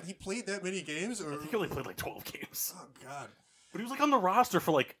 he played that many games? Or... I think he only played like 12 games. Oh, God. But he was like on the roster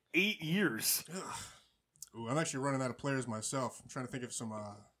for like 8 years. Ugh. Ooh, I'm actually running out of players myself. I'm trying to think of some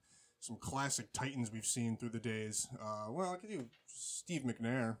classic Titans we've seen through the days. Well, I could do Steve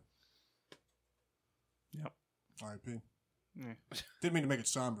McNair. Yep. R.I.P. Yeah. Didn't mean to make it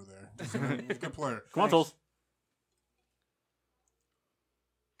somber there. He's a good player. Come on, Toles.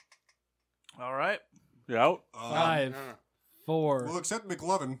 All right. You out? 5, 4, We'll accept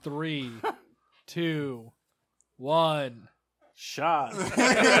McLovin. 3, 2, 1. Shot.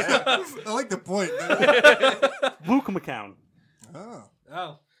 I like the point. Luke McCown. Oh.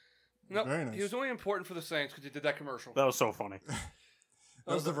 Oh. No, Very nice. he was only important for the Saints because he did that commercial. That was so funny.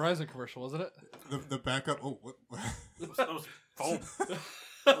 That was the Verizon commercial, wasn't it? The backup. Oh, what? That was foam.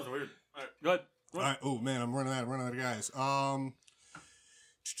 That was weird. All right, go ahead. All right. Oh man, I'm running out of guys.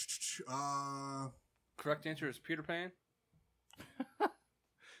 Correct answer is Peter Pan.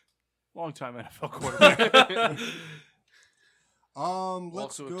 Long-time NFL quarterback. Let's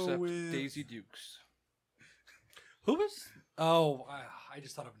also go accept with Daisy Dukes. Who was? Oh, I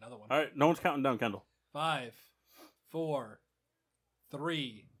just thought of another one. All right, no one's counting down, Kendall. 5, 4,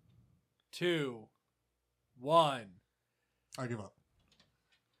 3, 2, 1. I give up.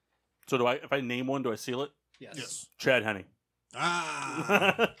 So if I name one, do I seal it? Yes. Chad Henne.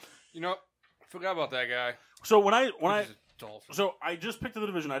 Ah. You know, I forgot about that guy. So when I He's a Dolphin. so I just picked the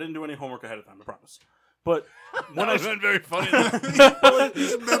division. I didn't do any homework ahead of time. I promise. But when That I was been very funny.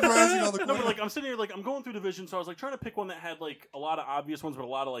 He's memorizing all the no, but questions. like I'm sitting here, like I'm going through division, so I was like trying to pick one that had like a lot of obvious ones, but a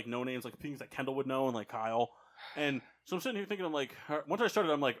lot of like no names, like things that Kendall would know and like Kyle. And so I'm sitting here thinking, I'm like, all right, once I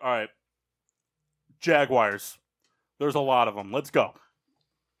started, I'm like, all right, Jaguars. There's a lot of them. Let's go.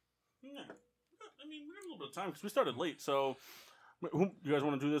 Yeah. I mean, we have a little bit of time because we started late. So, who you guys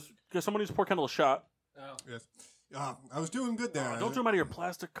want to do this? Because someone needs to pour Kendall a shot. Oh. Yes. I was doing good there. Don't do them out of your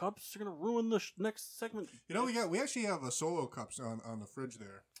plastic cups. You're gonna ruin the next segment. You know, we actually have a solo cups on the fridge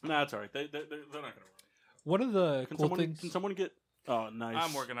there. Nah, that's all right. They're not gonna ruin it. One of the Can cool someone things. can someone get? Oh, nice.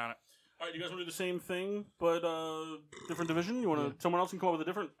 I'm working on it. All right, you guys want to do the same thing, but different division? You want to? Someone else can come up with a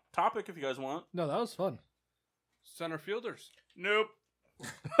different topic if you guys want. No, that was fun. Center fielders. Nope.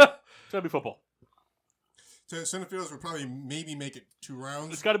 It's gotta be football. So center fielders would probably maybe make it 2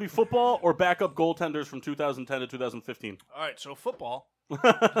 rounds. It's got to be football or backup goaltenders from 2010 to 2015. All right, so football.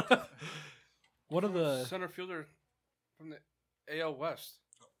 One of the Center fielder from the AL West.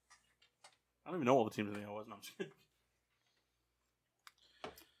 I don't even know all the teams in the AL West. No, I'm just kidding.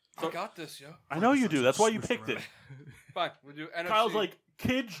 I got this, yo. I know you do. That's why you Switched picked it. around. Fine, we'll do NFC. Kyle's like,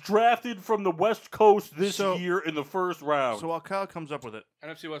 kids drafted from the West Coast this So- year in the first round. So while Kyle comes up with it,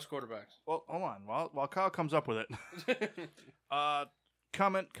 NFC West quarterbacks. well, hold on. While Kyle comes up with it,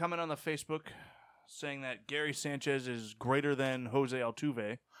 comment on the Facebook saying that Gary Sanchez is greater than Jose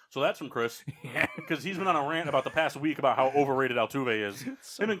Altuve. So that's from Chris. Yeah. Because he's been on a rant about the past week about how overrated Altuve is.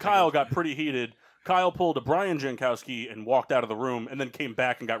 So Him and Kyle got pretty heated. Kyle pulled a Brian Jankowski and walked out of the room and then came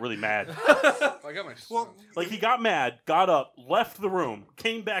back and got really mad. I got my. Well, Like, he got mad, got up, left the room,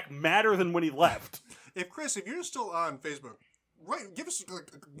 came back madder than when he left. if you're still on Facebook, give us like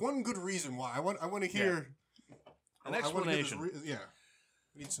one good reason why. I want to hear An I wanna hear this explanation. yeah.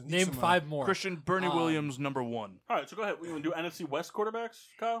 Need Name some, 5 more. Christian Bernie Um, Williams, number 1. All right, so go ahead. We want to do NFC West quarterbacks,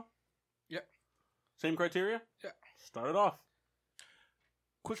 Kyle? Yep. Same criteria? Yeah. Start it off.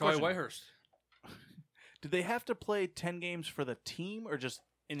 Quick Charlie question. Whitehurst. Did they have to play 10 games for the team or just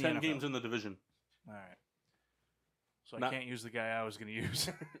in the 10 NFL? games in the division. All right. So Not- I can't use the guy I was going to use.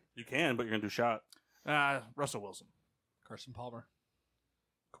 You can, but you're going to do shot. Russell Wilson. Carson Palmer.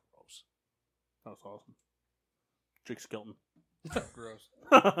 Gross. That was awesome. Jake Skelton. Gross.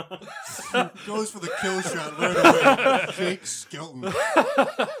 goes for the kill shot right away. Jake Skelton.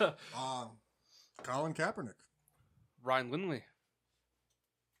 Colin Kaepernick. Ryan Lindley.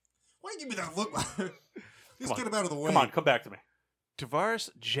 Why you give me that look? Just Come on. get him out of the way. Come on, come back to me. Tavares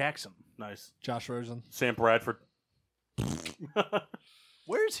Jackson. Nice. Josh Rosen. Sam Bradford.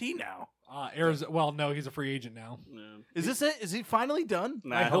 Where is he now? Arizona. Well, no, he's a free agent now. Yeah. Is this it? Is he finally done?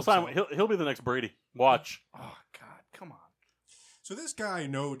 Nah, I he'll hope sign. so. He'll be the next Brady. Watch. Oh, God. Come on. So this guy I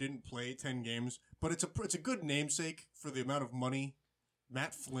know didn't play 10 games, but it's a good namesake for the amount of money.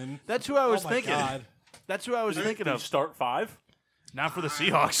 Matt Flynn. That's who I was Oh my thinking. God. That's who I was thinking Did he of. start 5? Not for the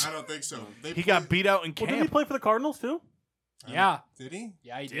Seahawks. I don't think so. He got beat out in Well, did he camp. play for the Cardinals too? Yeah. Did he?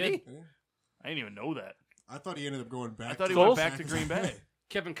 Yeah, he Did did. he? Did he? I didn't even know that. I thought he ended up going back. I thought he Souls? went back to Green Bay.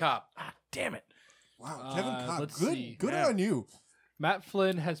 Kevin Cobb. Ah, damn it. Wow, Kevin Cobb. let's Good, see. good Yeah. on you. Matt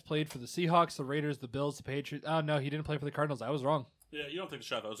Flynn has played for the Seahawks, the Raiders, the Bills, the Patriots. Oh, no, he didn't play for the Cardinals. I was wrong. Yeah, you don't take the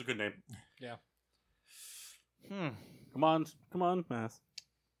shot. That was a good name. Yeah. Come on, Mass.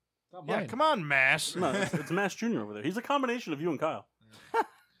 Not Yeah, mine. come on, Mass. No, it's Mass Jr. over there. He's a combination of you and Kyle.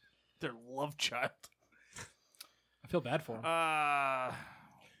 Their love child. I feel bad for him.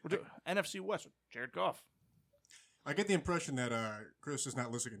 We're doing NFC West. Jared Goff. I get the impression that Chris is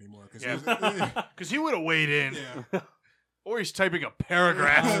not listening anymore. Cause Yeah. yeah. Because he would have weighed in. yeah. Or he's typing a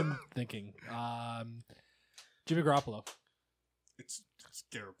paragraph. I'm thinking. Jimmy Garoppolo. It's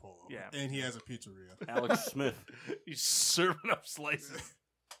Garoppolo. Yeah. And he has a pizzeria Alex Smith. He's serving up slices.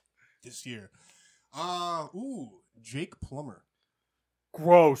 this year. Jake Plummer.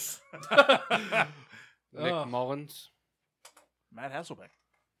 Gross. Nick Ugh. Mullins. Matt Hasselbeck.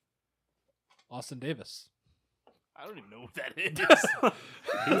 Austin Davis. I don't even know what that is.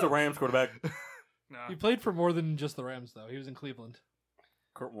 He was a Rams quarterback. No. He played for more than just the Rams, though. He was in Cleveland.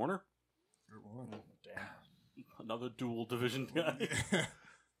 Kurt Warner. Another dual division guy.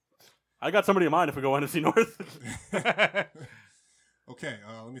 I got somebody in mind if we go NFC North. Okay,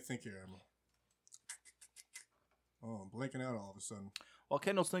 let me think here. I'm blanking out all of a sudden. While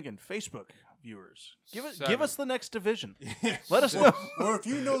Kendall's thinking, Facebook viewers, give Seven. us the next division. Let us know. Or if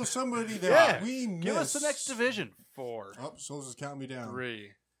you know somebody that Yeah, we missed. Give us the next division. 4, Oh, Souls is counting me down.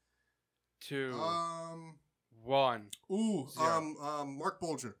 3, 2, Um. 1. Mark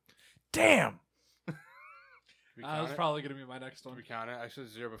Bolger. Damn. We That count was it? probably going to be my next one. We count it. I said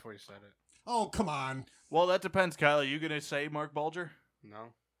 0 before you said it. Oh, come on. Well, that depends, Kyle. Are you going to say Mark Bulger? No.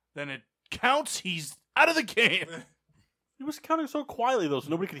 Then it counts. He's out of the game. He was counting so quietly though, so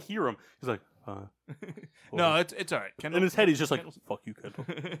nobody could hear him. He's like, No, it's all right. Kendall, in his head, he's just like, Kendall's- "Fuck you, Kendall.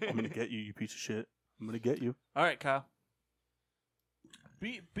 I'm gonna get you, you piece of shit. I'm gonna get you." All right, Kyle.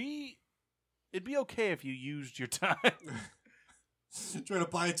 It'd be okay if you used your time. Trying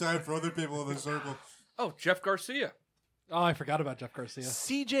to buy time for other people in the circle. Oh, Jeff Garcia. Oh, I forgot about Jeff Garcia.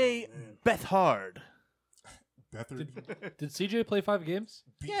 CJ Bethard. Bethard. Did CJ play 5 games?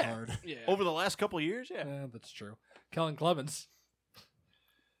 Beat Yeah. hard. Yeah. Over the last couple of years, yeah. Yeah, that's true. Kellen Clemens.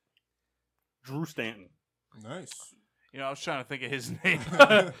 Drew Stanton. Nice. You know, I was trying to think of his name.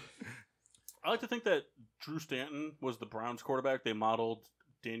 I like to think that Drew Stanton was the Browns quarterback they modeled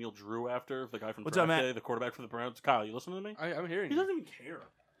Daniel Drew after, the guy from What's Draft up, Matt? Day, the quarterback for the Browns. Kyle, you listening to me? I'm hearing He you. doesn't even care.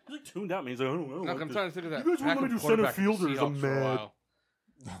 He's like tuned out. Man. He's like, I don't know. Look, like I'm this. trying to think of that. You guys won't let me backup do center quarterback for the fielders. I'm Seahawks for a mad. while.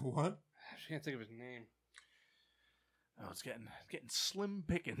 What? I can't think of his name. Oh, it's getting slim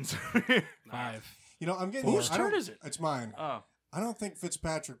pickings. 5. You know, I'm getting. Whose I turn don't- is it? It's mine. Oh, I don't think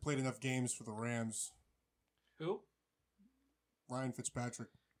Fitzpatrick played enough games for the Rams. Who? Ryan Fitzpatrick.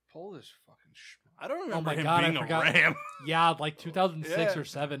 Polish fucking schmuck. I don't remember my him God, I being a forgot. Ram. Yeah, like 2006 Yeah. or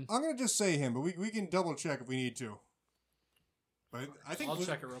 7. I'm gonna just say him, but we can double check if we need to. But I think I'll was,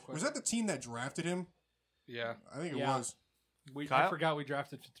 check it real quick. was that the team that drafted him? Yeah. I think it Yeah. was. I Kyle? forgot we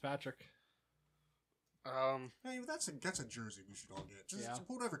drafted Fitzpatrick. Hey, that's a jersey we should all get. Just Yeah.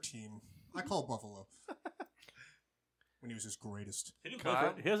 whatever team. I call Buffalo when he was his greatest. He didn't play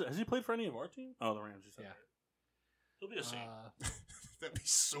Kyle? for, has he played for any of our team? Oh, the Rams. You said Yeah. that. He'll be a Saint. That'd be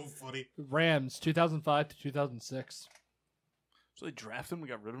so funny. Rams 2005 to 2006. So they drafted him and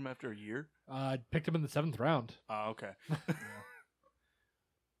got rid of him after a year? Picked him in the 7th round. Oh, okay.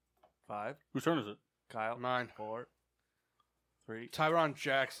 5. Whose turn is it? Kyle. Mine. 4. 3. Tyron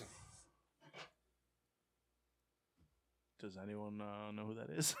Jackson. Does anyone know who that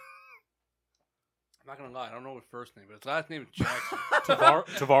is? I'm not gonna lie, I don't know his first name, but his last name is Jackson.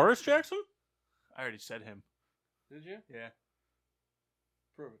 Tavares Jackson? I already said him. Did you? Yeah.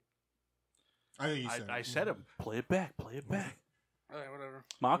 Prove it. I think he said. I said him. Play it back. Play it back. Alright, whatever.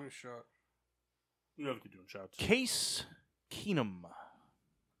 Mock? Give me a shot. You have to keep doing shots. Case Keenum.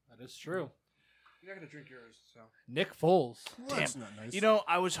 That is true. You're not gonna drink yours, so. Nick Foles. Well, that's not nice. You know,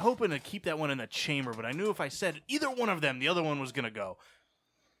 I was hoping to keep that one in the chamber, but I knew if I said either one of them, the other one was going to go.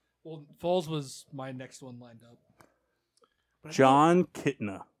 Well, Foles was my next one lined up. But John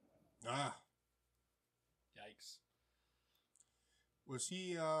Kitna. Ah, Yikes. was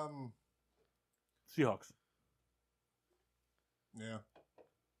he? Seahawks. Yeah,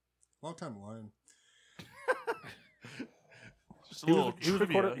 long time Lion. Just a He little was,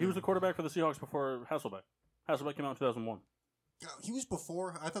 trivia. he was the quarterback for the Seahawks before Hasselbeck. Hasselbeck came out in 2001. He was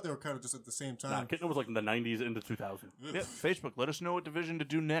before. I thought they were kind of just at the same Nah, time. Kitna was like in the 90s into 2000. Ugh. Yeah, Facebook, let us know what division to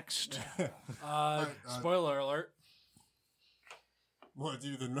do next. Spoiler alert. What?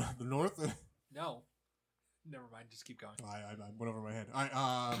 Do the North? No. Never mind. Just keep going. I went over my head.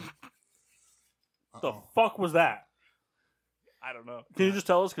 I The fuck was that? I don't know. Can you just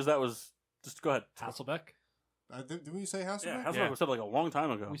tell us? Because that was... Just go ahead. Hasselbeck. Did we say Hasselbeck? Yeah, Hasselbeck Yeah. was said like a long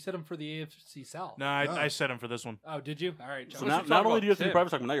time ago. We set him for the AFC South. No, I set him for this one. Oh, did you? All right. So John. now, talking not only about do you have to do Tim? private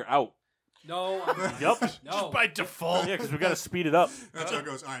talk, but now you're out. No. Yep. No. Just by default. Yeah, because we got to speed it up. That's how it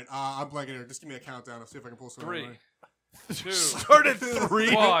goes. All right, I'm blanking here. Just give me a countdown. I'll see if I can pull something. 3, right. 2, Start at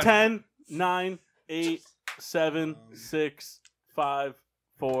 3. 1. 10, 9, 8, 7, 6, 5,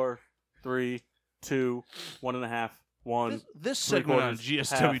 4, 3, 2, 1.5, 1. This segment on Three-quarters,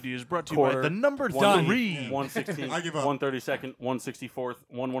 GSWD is brought to you by quarter, the number one 3. 1/16th, I give up. 1/32nd, 1/64th,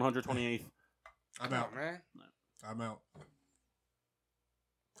 1/128th. I'm out. man. I'm out.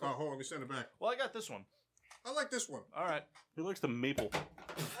 Oh, hold on. Let me send it back. Well, I got this one. I like this one. All right. He likes the maple.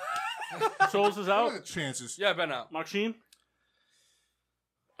 Souls is What out. are the chances? Yeah, Ben out. Maxine?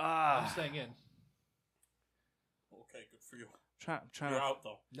 I'm staying in. Okay, good for you. Trying You're to, out,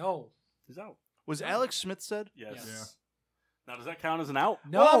 though. No. He's out. was Alex Smith said? Yes. Yes. Now, does that count as an out?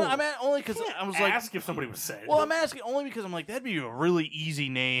 No. Well, I'm at only because I was like, Ask if somebody was saying. well, I'm asking only because I'm like, that'd be a really easy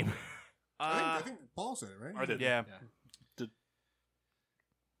name. I think Paul said it, right? I did. Yeah. Yeah.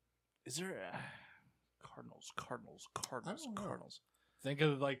 Is there Cardinals? I don't know. Think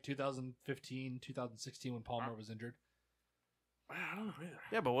of like 2015, 2016 when Palmer was injured. I don't know either.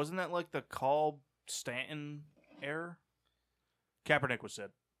 Yeah, but wasn't that like the Call Stanton error? Kaepernick was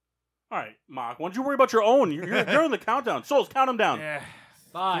said. All right, Mock. Why don't you worry about your own? You're in the countdown. Souls, count them down. Yeah.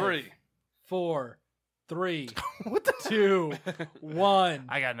 5, 3. 4, 3, What the? 2, 1.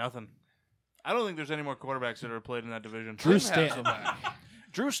 I got nothing. I don't think there's any more quarterbacks that are played in that division. Drew Tim Stanton. Hasselbeck.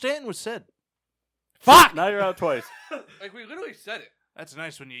 Drew Stanton was said. Fuck! Now you're out twice. Like, we literally said it. That's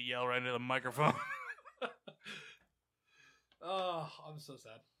nice when you yell right into the microphone. Oh, I'm so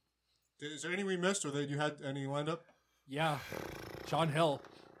sad. Is there any we missed, or that you had any lined up? Yeah. Sean Hill.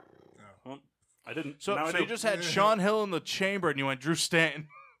 Well, I didn't. So, now I so do. you just had Sean Hill in the chamber and you went Drew Stanton.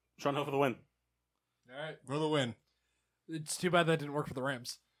 Sean Hill for the win. All right. For the win. It's too bad that didn't work for the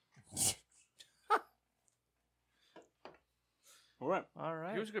Rams. All right. All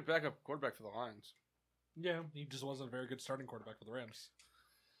right. He was a good backup quarterback for the Lions. Yeah, he just wasn't a very good starting quarterback for the Rams.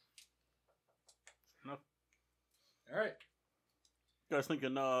 Enough. All right. You guys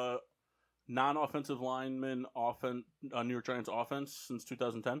thinking non-offensive lineman New York Giants offense since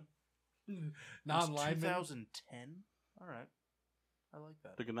 2010? Non-lineman. 2010. All right. I like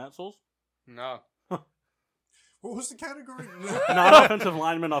that. Thinking that, Souls? No. What was the category? Non-offensive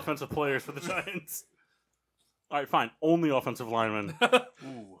lineman, offensive players for the Giants. All right, fine. Only offensive linemen.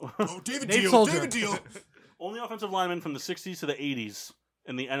 Ooh. Oh, David Nate Deal. Soldier. David Deal. Only offensive linemen from the 60s to the 80s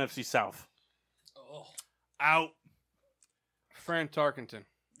in the NFC South. Oh. Out. Fran Tarkenton.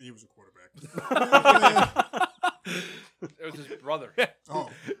 He was a quarterback. It was his brother. Oh,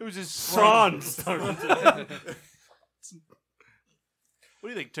 It was his Son. son. What do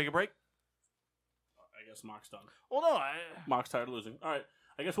you think? Take a break? I guess Mock's done. Well, no. Mock's tired of losing. All right.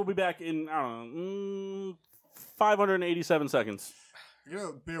 I guess we'll be back in, I don't know, 587 seconds. you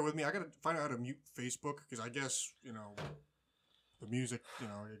gotta bear with me. I gotta find out how to mute Facebook because I guess the music,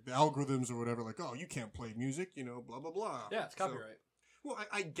 the algorithms or whatever. Like, oh, you can't play music, blah blah blah. Yeah, it's So- copyright. well,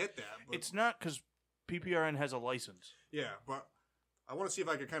 I get that. But It's not because PPRN has a license. yeah, but I want to see if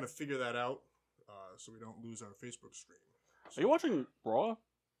I can kind of figure that out so we don't lose our Facebook stream. Are you watching Raw?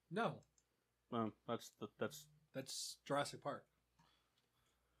 No, That's Jurassic Park.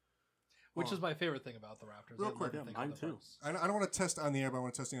 Which Oh. is my favorite thing about the Raptors. Real I love quick, the yeah, thing mine about the too. Bucks. I don't want to test on the air, but I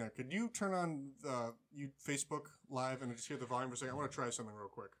want to test the air. Could you turn on you Facebook Live and just hear the volume for a second? I want to try something real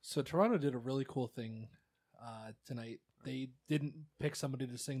quick. So Toronto did a really cool thing tonight. They didn't pick somebody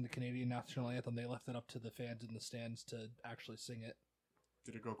to sing the Canadian national anthem. They left it up to the fans in the stands to actually sing it.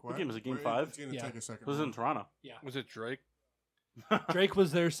 Did it go quiet? game? Was it game Wait, 5? It's going to Yeah. take a second. This is in Toronto. Was it Drake? Drake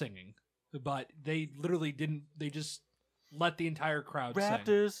was there singing, but they literally didn't. They just let the entire crowd sing,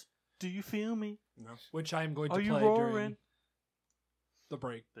 Raptors, do you feel me? No. which I'm going to Are you play roaring? during the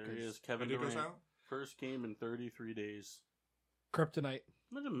break. There 'cause he is, Kevin When it goes Durant. out? First game in 33 days. Kryptonite.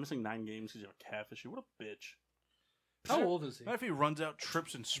 Imagine missing 9 games because you have a calf issue. What a bitch. How old is he? What if he runs out,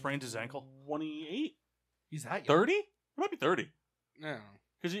 trips, and sprains his ankle? 28? He's that young. 30? It might be 30. No.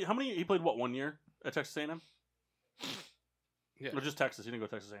 Because he played, 1 year at Texas A&M? Yeah. Or just Texas. He didn't go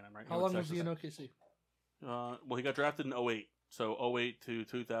to Texas A&M, right? How went long to was he in Texas. OKC? Well, he got drafted in 08. So 08 to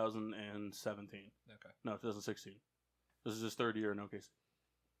 2017. Okay. No, 2016. This is his 3rd year in OKC.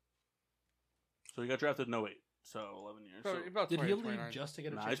 So he got drafted in 08. So 11 years. Probably So, about Did 20, he leave 29. just to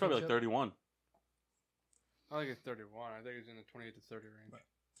get a nah, he's probably like championship? 31. I think it's 31. I think he's in the 28 to 30 range.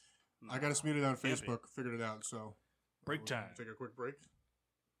 I got us muted on Can't be. Facebook. Figured it out. So Break we'll time. Take a quick break.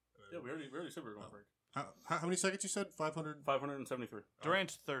 Yeah, we already said we were going to break. How many seconds you said? 500. 573.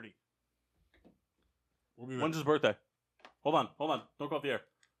 Durant's 30. We'll be back. When's his birthday? Hold on. Don't go off the air.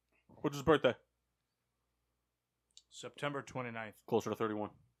 When's his birthday? September 29th. Closer to 31.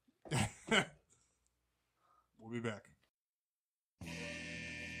 We'll be back.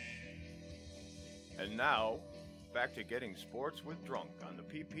 And now, back to getting sports with Drunk on the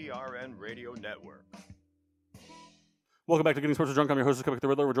PPRN Radio Network. Welcome back to Getting Sports with Drunk. I'm your host, Quebec the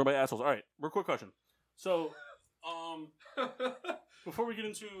Riddler. We're joined by assholes. All right, real quick question. So, before we get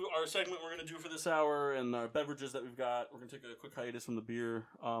into our segment we're going to do for this hour and our beverages that we've got, we're going to take a quick hiatus from the beer.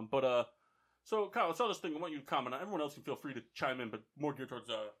 So Kyle, I saw this thing. I want you to comment on it. Everyone else can feel free to chime in, but more geared towards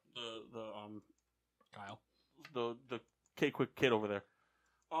Kyle. the K-Quick kid over there.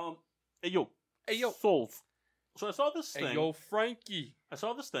 Hey yo, Hey, yo. Souls. So I saw this thing. Hey, yo, Frankie. I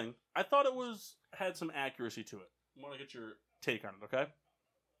saw this thing. I thought it had some accuracy to it. I want to get your take on it, okay?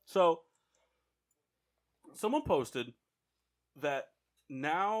 So, someone posted that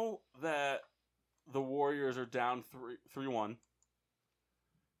now that the Warriors are down 3-1,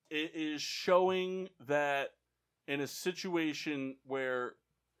 it is showing that in a situation where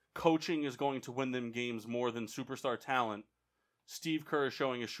coaching is going to win them games more than superstar talent, Steve Kerr is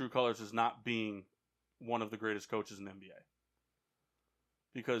showing his true colors as not being one of the greatest coaches in the NBA.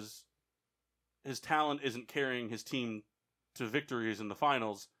 Because his talent isn't carrying his team to victories in the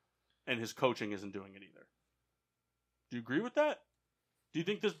finals, and his coaching isn't doing it either. Do you agree with that? Do you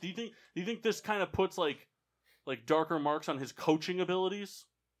think this kind of puts like darker marks on his coaching abilities?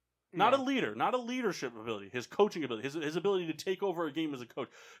 Not a leader, not a leadership ability. His coaching ability, his ability to take over a game as a coach.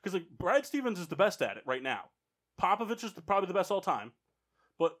 Because Brad Stevens is the best at it right now. Popovich is probably the best all time,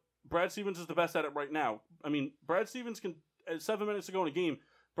 but Brad Stevens is the best at it right now. I mean, Brad Stevens can, at 7 minutes to go in a game,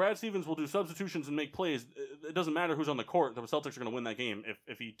 Brad Stevens will do substitutions and make plays. It doesn't matter who's on the court. The Celtics are going to win that game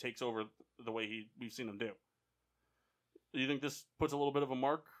if he takes over the way we've seen him do. Do you think this puts a little bit of a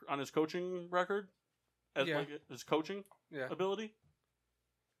mark on his coaching record? Yeah. His coaching Yeah. ability?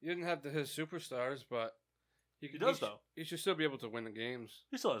 You didn't have his superstars, but He does, though. He should still be able to win the games.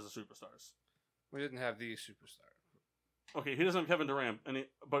 He still has the superstars. We didn't have these superstars. Okay, he doesn't have Kevin Durant, and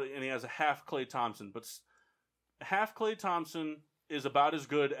he has a half Klay Thompson. But half Klay Thompson is about as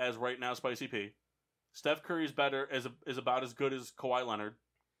good as right now Spicy P. Steph Curry's better is about as good as Kawhi Leonard,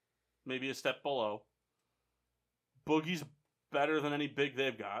 maybe a step below. Boogie's better than any big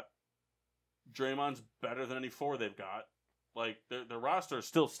they've got. Draymond's better than any 4 they've got. Like their roster is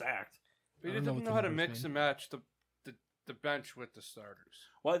still stacked. But I he don't know doesn't what know the how to numbers mix mean. and match the bench with the starters.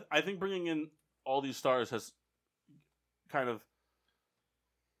 Well, I think bringing in all these stars has kind of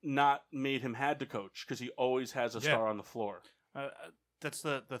not made him had to coach because he always has a Yeah. star on the floor. that's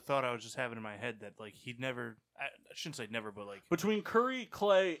the thought I was just having in my head that like he'd never. I shouldn't say never, but like Between Curry,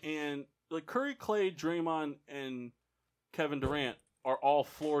 Clay, and Curry, Clay, Draymond, and Kevin Durant are all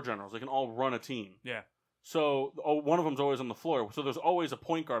floor generals. They can all run a team. yeah. So one of them's always on the floor. So there's always a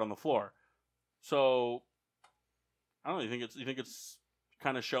point guard on the floor. So I don't know. You think it's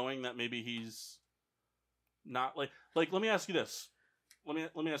kind of showing that maybe he's not like. Let me ask you this. Let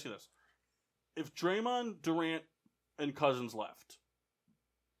me ask you this. If Draymond, Durant, and Cousins left,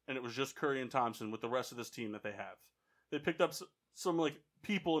 and it was just Curry and Thompson with the rest of this team that they have, they picked up some like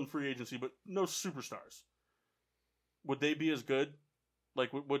people in free agency, but no superstars. Would they be as good? Like,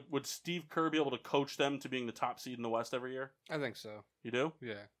 would Steve Kerr be able to coach them to being the top seed in the West every year? I think so. You do?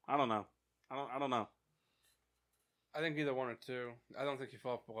 Yeah. I don't know. I don't know. I think either one or two. I don't think he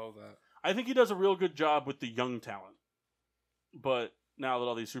falls below that. I think he does a real good job with the young talent. But now that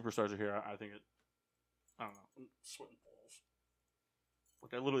all these superstars are here, I think it. I don't know. I'm sweating balls.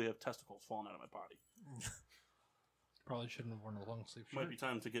 Like I literally have testicles falling out of my body. Probably shouldn't have worn a long sleeve shirt. Might be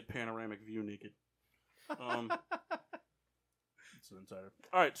time to get panoramic view naked. It's an insider.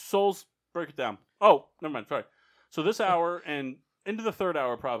 All right, Souls, break it down. Oh, never mind. Sorry. So this hour and into the third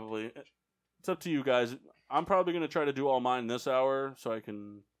hour, probably. It's up to you guys. I'm probably going to try to do all mine this hour so I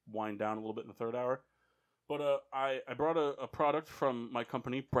can wind down a little bit in the third hour. But I brought a product from my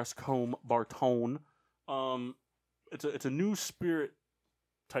company, Brestcombe Bartone. It's a new spirit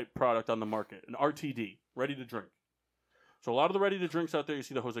type product on the market, an RTD, ready to drink. So a lot of the ready to drinks out there, you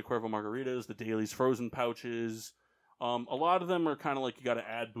see the Jose Cuervo margaritas, the Dailies frozen pouches. A lot of them are kind of like you got to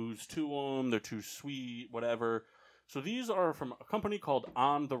add booze to them. They're too sweet, whatever. So these are from a company called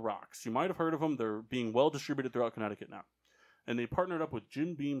On the Rocks. You might have heard of them. They're being well distributed throughout Connecticut now. And they partnered up with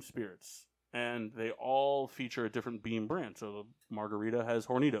Jim Beam Spirits. And they all feature a different Beam brand. So the margarita has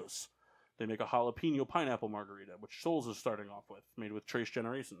Hornitos. They make a jalapeno pineapple margarita, which Souls is starting off with, made with Trace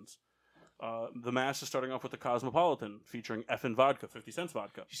Generations. The Mass is starting off with the Cosmopolitan, featuring Effin' Vodka, 50 cents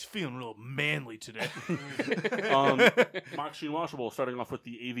vodka. He's feeling a little manly today. Machine Washable starting off with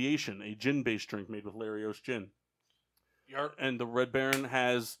the Aviation, a gin-based drink made with Larios gin. And the Red Baron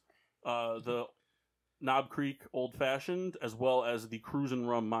has the Knob Creek Old Fashioned, as well as the Cruisin'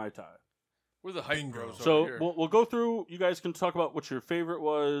 Rum Mai Tai. We're the hype Bingo. bros over So here. we'll go through. You guys can talk about what your favorite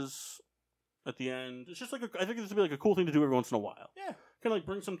was at the end. It's just like I think this would be like a cool thing to do every once in a while. Yeah. Kind of like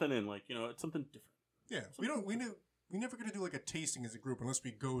bring something in, like it's something different. Yeah, we never gonna do like a tasting as a group unless we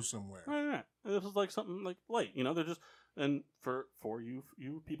go somewhere. Right. This is like something like light. They're just and for you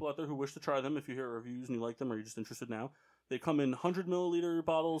people out there who wish to try them, if you hear reviews and you like them or you're just interested now, they come in 100 milliliter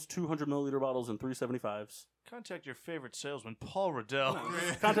bottles, 200 milliliter bottles, and 375s. Contact your favorite salesman, Paul Riddell.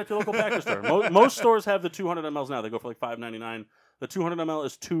 Contact your local package store. Most stores have the 200 mLs now. They go for like $5.99. The 200 ml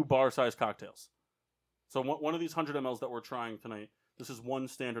is 2 bar-sized cocktails. So one of these 100 mLs that we're trying tonight, this is one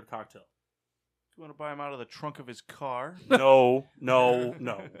standard cocktail. You want to buy him out of the trunk of his car? No.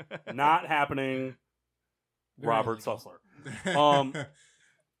 Not happening. Very Robert illegal. Sussler.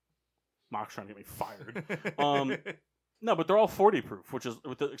 Mock's trying to get me fired. No, but they're all 40 proof, which is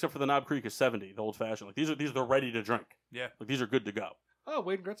except for the Knob Creek is 70, the old fashioned. Like these are ready to drink. Yeah. Like these are good to go. Oh,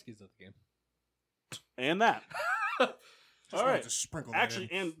 Wayne Gretzky's at the game. And that. Just all wanted right. to sprinkle that Actually,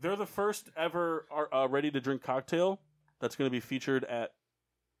 in. and they're the first ever ready to drink cocktail that's going to be featured at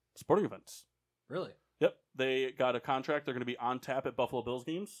sporting events. Really? Yep, they got a contract. They're going to be on tap at Buffalo Bills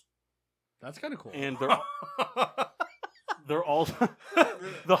games, That's kind of cool. and they're all the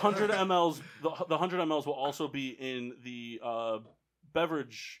 100 mLs. The 100 mLs will also be in the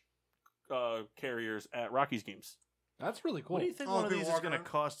beverage carriers at Rockies games. That's really cool. What do you think Oh, one of people these is walking going to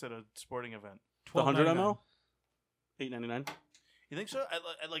around? cost at a sporting event? The 100 $12.99. ml, $8.99. You think so?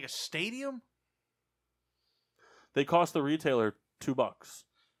 At like a stadium? They cost the retailer $2.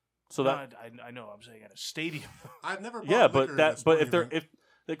 So No, that I know. I'm saying at a stadium. I've never bought yeah, liquor but at a sporting if they're event. if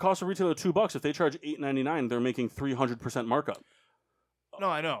they cost a retailer $2, if they charge $8.99, they're making 300% markup. No,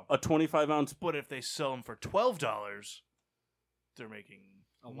 I know. A 25 ounce. But if they sell them for $12, they're making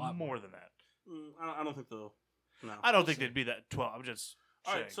A lot more than that. I don't think they'll. No. I don't think they'd be that 12. I'm just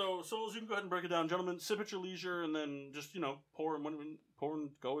All saying. right, so Souls, you can go ahead and break it down, gentlemen. Sip at your leisure, and then just pour and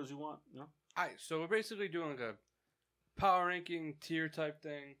go as you want. All right, so we're basically doing like a power ranking tier type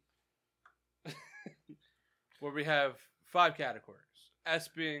thing where we have 5 categories. S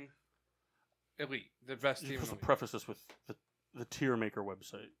being elite, the best team You're in the supposed to league. preface this with the Tier Maker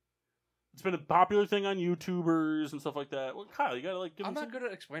website. It's been a popular thing on YouTubers and stuff like that. Well, Kyle, you gotta give I'm them not good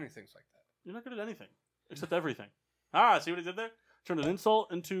at explaining things like that. You're not good at anything except everything. See what he did there? Turned an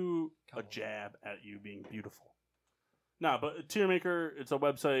insult into a jab at you being beautiful. No, but Tier Maker, it's a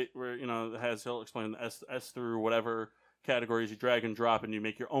website where he'll explain the S through whatever categories, you drag and drop, and you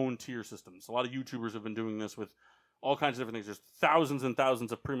make your own tier systems. A lot of YouTubers have been doing this with all kinds of different things. There's thousands and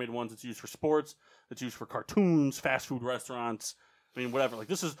thousands of pre-made ones. It's used for sports. It's used for cartoons, fast food restaurants. I mean, whatever. Like,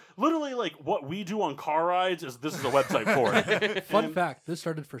 this is literally like what we do on car rides. This is a website for it. Fun fact: this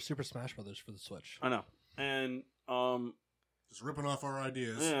started for Super Smash Brothers for the Switch. I know. And Just ripping off our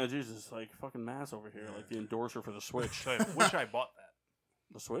ideas. yeah, Jesus, like fucking Mass over here, like the endorser for the Switch. I wish I bought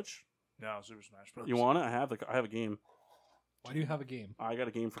that. The Switch? No, Super Smash Bros. You want it? I have a game. Why do you have a game? I got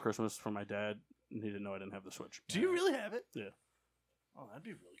a game for Christmas from my dad, and he didn't know I didn't have the Switch. Do you really have it? Yeah. Oh, that'd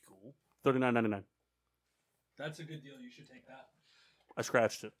be really cool. $39.99. That's a good deal. You should take that. I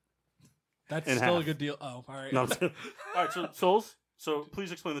scratched it. That's In still half. a good deal. Oh, all right. No, all right. So Souls. So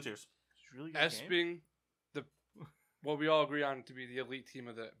please explain the tiers. It's a really good S game. being the what we all agree on to be the elite team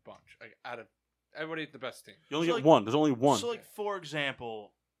of the bunch. Like out of everybody, the best team. You only So, get like- one. There's only one. So, like, for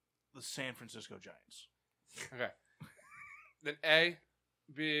example, the San Francisco Giants. Okay. Then A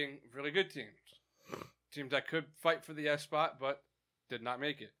being really good teams. Teams that could fight for the S spot but did not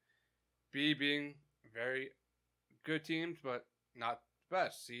make it. B being very good teams but not the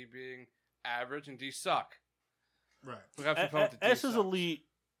best. C being average and D suck. Right. We have to come to D S is sucks. elite.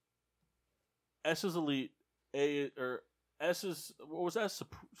 S is elite. A or S is what was S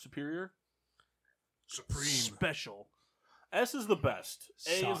superior? Supreme. Special. S is the best.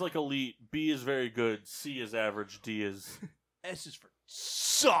 A Suck. is like elite. B is very good. C is average. D is S is for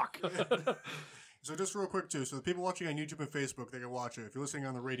suck. So just real quick too, so the people watching on YouTube and Facebook, they can watch it. If you're listening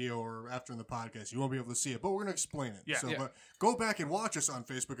on the radio or after in the podcast, you won't be able to see it, but we're going to explain it. Yeah. So, Yeah. But go back and watch us on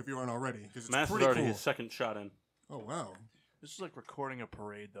Facebook if you aren't already, because it's Mass is pretty already cool. his second shot in. Oh wow! This is like recording a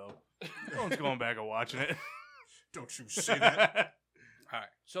parade, though. No one's going back and watching it. Don't you say that? All right.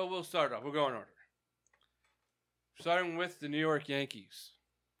 So we'll start off. We'll go in order. Starting with the New York Yankees.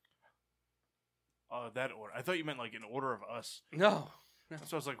 Oh, that order. I thought you meant like in order of us. No.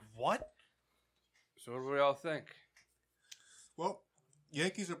 So I was like, what? So what do we all think? Well,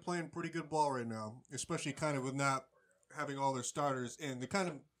 Yankees are playing pretty good ball right now, especially kind of with not having all their starters in. They're kind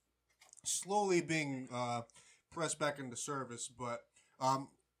of slowly being pressed back into service, but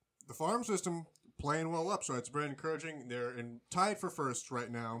the farm system playing well up, so it's very encouraging. They're tied for first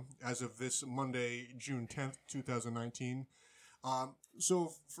right now as of this Monday, June 10th, 2019.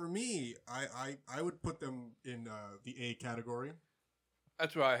 So for me, I would put them in the A category.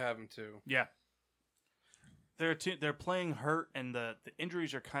 That's where I have them too. Yeah. They're playing hurt, and the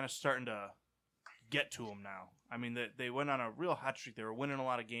injuries are kind of starting to get to them now. I mean, they went on a real hot streak. They were winning a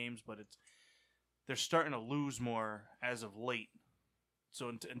lot of games, but they're starting to lose more as of late.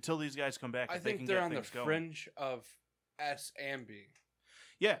 So until these guys come back, I if they think can they're get on the things going. fringe of S and B.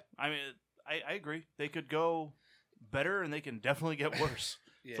 Yeah, I mean, I agree. They could go better, and they can definitely get worse.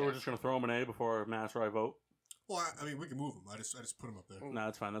 Yeah. So we're just gonna throw them an A before Mass or I vote. Well, I mean, we can move them. I just put them up there. No,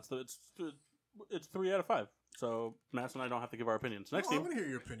 that's fine. It's 3 out of 5. So Mass and I don't have to give our opinions. Next Well, I'm team. going to hear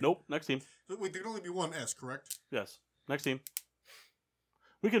your opinion. Nope. Next team. But wait, there can only be one S, correct? Yes. Next team.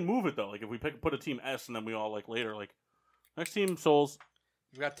 We can move it though. Like if we put a team S and then we all like later like next team Souls.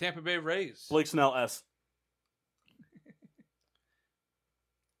 We've got Tampa Bay Rays. Blake Snell S.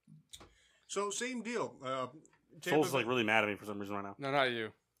 So same deal. Souls is like really mad at me for some reason right now. No, not you.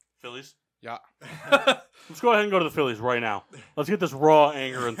 Phillies. Yeah. Let's go ahead and go to the Phillies right now. Let's get this raw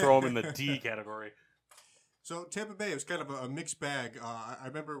anger and throw them in the D category. So Tampa Bay was kind of a mixed bag. I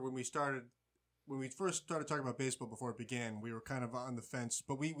remember when we first started talking about baseball before it began, we were kind of on the fence,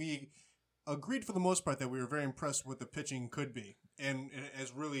 but we agreed for the most part that we were very impressed with what the pitching could be, and it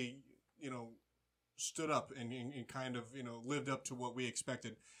has really, stood up and kind of, lived up to what we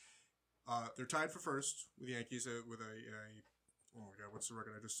expected. They're tied for first with the Yankees with a oh my God, what's the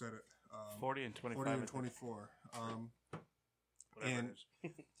record? I just said it. 40 and 25. 40 and 24. Whatever and it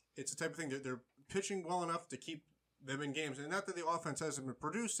is. it's the type of thing that they're pitching well enough to keep them in games. And not that the offense hasn't been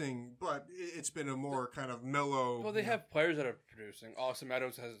producing, but it's been a more kind of mellow. Well, they have players that are producing. Austin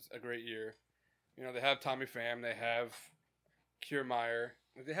Meadows has a great year. They have Tommy Pham. They have Kiermaier.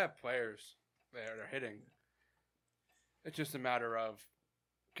 They have players that are hitting. It's just a matter of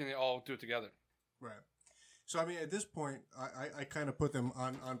can they all do it together? Right. So, I mean, at this point, I kind of put them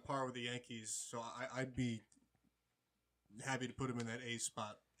on par with the Yankees. So I'd be happy to put them in that A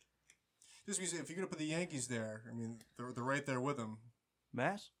spot. Just because if you're going to put the Yankees there, I mean, they're right there with them.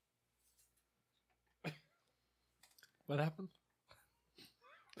 Mass? What happened?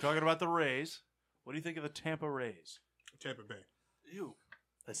 Talking about the Rays. What do you think of the Tampa Rays? Tampa Bay. Ew.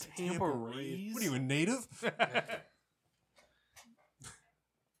 The Tampa Rays. What are you, a native?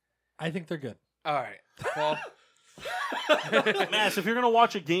 I think they're good. All right. Well, Mass, if you're gonna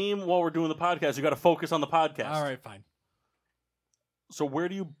watch a game while we're doing the podcast, you got to focus on the podcast. All right, fine. So where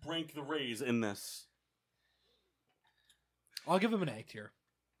do you rank the Rays in this? I'll give him an A tier.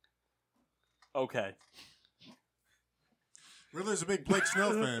 Okay. Riddler's a big Blake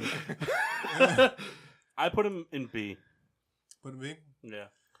Snell fan. I put him in B. Put him in? Yeah.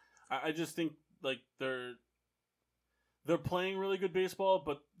 I just think like they're playing really good baseball,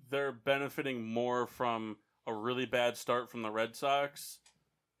 but they're benefiting more from a really bad start from the Red Sox,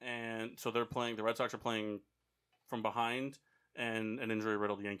 and so the Red Sox are playing from behind and an injury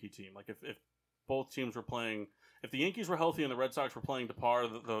riddled Yankee team. Like if both teams were playing, if the Yankees were healthy and the Red Sox were playing to par,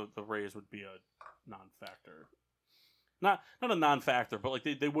 the Rays would be a non-factor. Not a non-factor, but like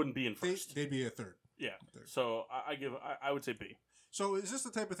they wouldn't be in first. They'd be a third. Yeah. Third. So I would say B. So is this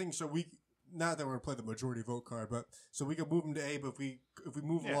the type of thing? So we, not that we're gonna play the majority vote card, but so we could move them to A. But if we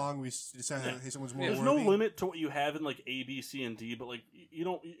move along, we decide that hey, someone's more. There's worthy. no limit to what you have in like A, B, C, and D. But like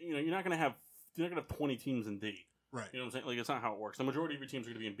you're not gonna have 20 teams in D. Right. You know what I'm saying? Like it's not how it works. The majority of your teams are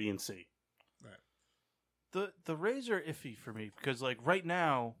gonna be in B and C. Right. The Rays are iffy for me because like right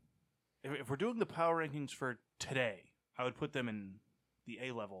now, if we're doing the power rankings for today, I would put them in the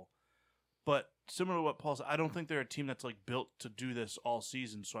A level. But similar to what Paul said, I don't think they're a team that's like built to do this all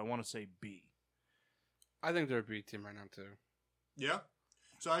season. So I want to say B. I think they're a B team right now too. Yeah.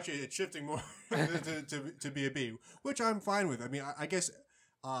 So actually, it's shifting more to be a B, which I'm fine with. I mean, I guess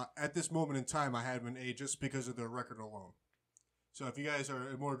at this moment in time, I had them in A just because of their record alone. So if you guys are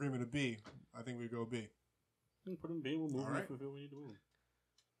in more agreement of B, I think we go B. Put them in B. We'll move them right. if we feel we need to move.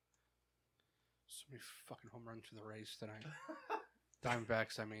 So many fucking home runs for the Rays tonight.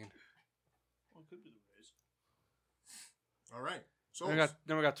 Diamondbacks, I mean. Well, it could be the Rays. All right. So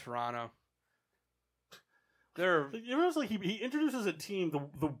Then we got Toronto. They're It was like he introduces a team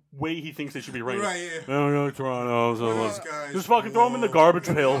the way he thinks they should be ranked. right. Yeah. Oh no, Toronto. So Those guys. just fucking throw them in the garbage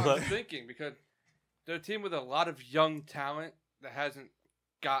pail. I'm thinking because they're a team with a lot of young talent that hasn't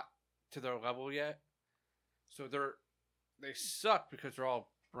got to their level yet. So they suck because they're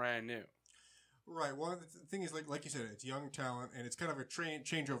all brand new. Right. Well, the thing is, like you said, it's young talent, and it's kind of a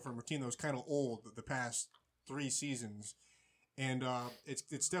changeover from a team that was kind of old the past 3 seasons, and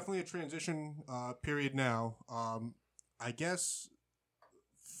it's definitely a transition period now. I guess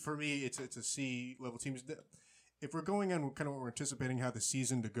for me, it's a C level team. If we're going on kind of what we're anticipating how the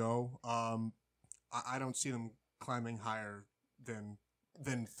season to go, I don't see them climbing higher than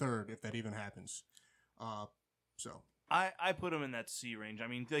third if that even happens. So. I put them in that C range. I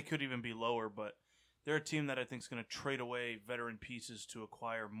mean, they could even be lower, but they're a team that I think is going to trade away veteran pieces to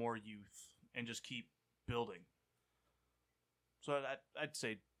acquire more youth and just keep building. So I'd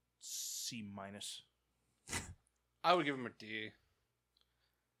say C minus. I would give them a D.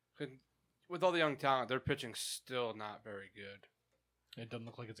 'Cause with all the young talent, their pitching's still not very good. It doesn't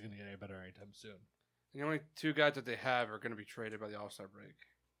look like it's going to get any better anytime soon. The only 2 guys that they have are going to be traded by the All-Star break.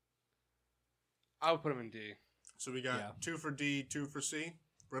 I would put them in D. So we got 2 for D, 2 for C.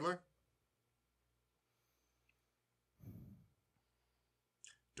 Riddler?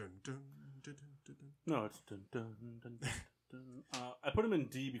 Dun, dun, dun, dun, dun, dun. No, it's dun, dun, dun, dun, dun. I put them in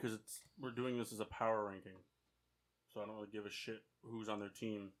D because we're doing this as a power ranking, so I don't really give a shit who's on their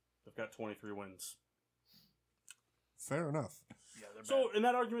team. They've got 23 wins. Fair enough. Yeah, they're So bad. in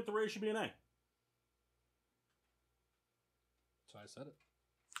that argument, the Rays should be an A. So I said it.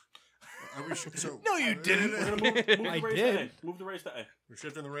 Are we so, No, you didn't. We're gonna move the I Rays did. to A. Move the Rays to A. We're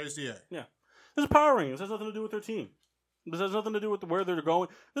shifting the Rays to A. This is power rankings. This has nothing to do with their team. This has nothing to do with where they're going.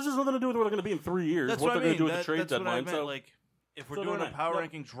 This has nothing to do with where they're going to be in 3 years. That's what what they're I mean. going to do with the trade That's what I deadline. meant. So Like, if we're So doing they're the an A. power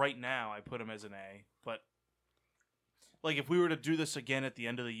Yep. rankings right now, I put them as an A. But like, if we were to do this again at the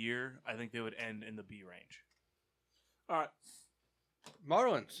end of the year, I think they would end in the B range. all right,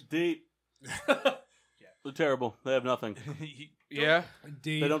 Marlins. D. They're terrible. They have nothing. Yeah.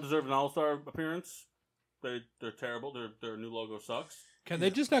 D. They don't deserve an All-Star appearance. They're terrible. Their new logo sucks. Can they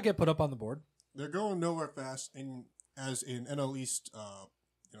just not get put up on the board? They're going nowhere fast. And as in NL East,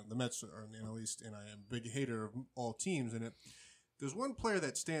 the Mets are in the NL East, and I am a big hater of all teams in it. There's one player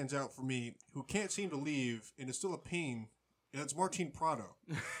that stands out for me who can't seem to leave and is still a pain, and it's Martin Prado.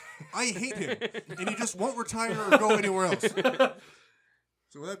 I hate him, and he just won't retire or go anywhere else.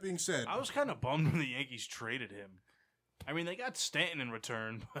 So with that being said, I was kind of bummed when the Yankees traded him. I mean, they got Stanton in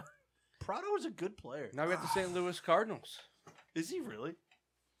return, but Prado is a good player. Now we have the St. Louis Cardinals. Is he really?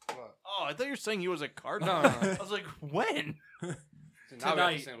 What? Oh, I thought you were saying he was a Cardinal. No. I was like, when? So now we have the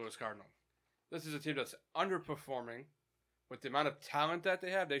Tonight. St. Louis Cardinals. This is a team that's underperforming. With the amount of talent that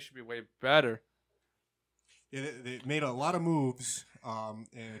they have, they should be way better. yeah, they made a lot of moves, and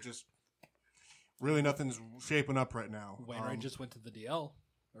it just really nothing's shaping up right now. Wainwright just went to the DL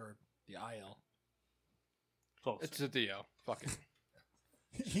or the IL. Close. It's a DL. Fuck it.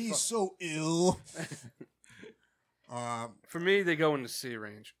 He's so ill. For me, they go in the C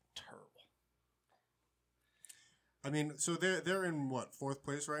range. Terrible. I mean, so they're in what, 4th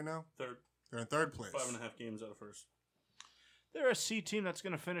place right now? Third, They're in 3rd place. 5.5 games out of first. They're a C team that's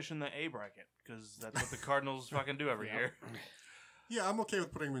going to finish in the A bracket because that's what the Cardinals fucking do every year. Yeah, I'm okay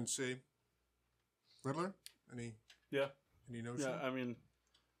with putting them in C. Riddler, any notion? Yeah, I mean,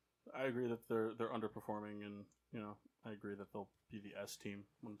 I agree that they're underperforming, and I agree that they'll be the S team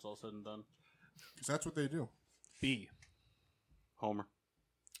when it's all said and done. Because that's what they do. B. Homer,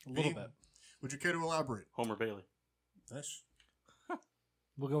 A little B? bit. Would you care to elaborate? Homer Bailey. Nice.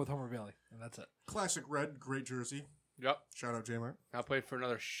 We'll go with Homer Bailey, and that's it. Classic red, great jersey. Yep. Shout out J-Mart. Now played for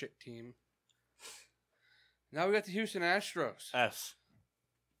another shit team. Now we got the Houston Astros. S.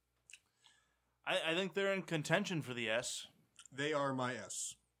 I think they're in contention for the S. They are my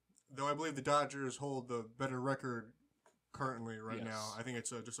S. Though I believe the Dodgers hold the better record currently right now. I think it's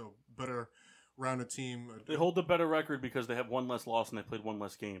just a better rounded team. They hold the better record because they have one less loss and they played one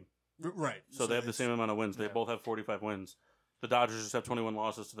less game. Right. So they have the it's- same amount of wins. They both have 45 wins. The Dodgers just have 21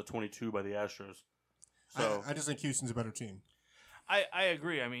 losses to the 22 by the Astros. So I just think Houston's a better team. I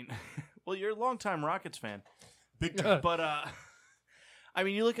agree. I mean, well, you're a longtime Rockets fan. Big time. But, I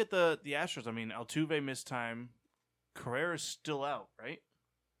mean, you look at the Astros. I mean, Altuve missed time. Carrera's still out, right?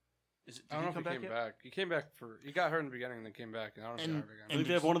 Did I don't know he come if he came yet? back. He came back he got hurt in the beginning and then came back. And I don't see And- how I again. think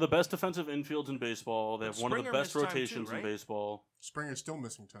they have one of the best defensive infields in baseball. They have one of the Springer best missed time too, rotations right? in baseball. Springer's still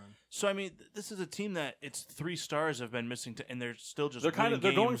missing time. So, I mean, this is a team that its 3 stars have been missing, and they're still just They're winning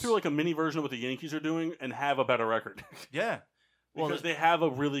going games. through like a mini version of what the Yankees are doing and have a better record Yeah. Well, because they have a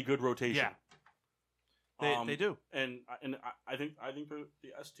really good rotation. Yeah. They do. And I think they're the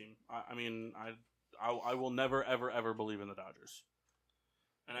S team. I mean, I will never ever believe in the Dodgers.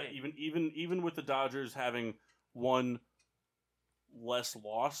 And even with the Dodgers having one less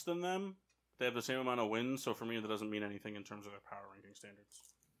loss than them, they have the same amount of wins. So for me, that doesn't mean anything in terms of their power ranking standards.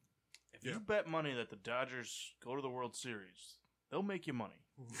 If you bet money that the Dodgers go to the World Series, they'll make you money.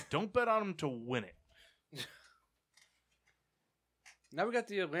 Don't bet on them to win it. Now we got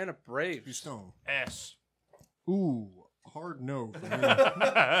the Atlanta Be Braves. Stone. S. Ooh, hard no for me.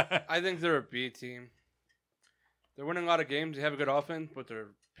 I think they're a B team. They're winning a lot of games. They have a good offense, but their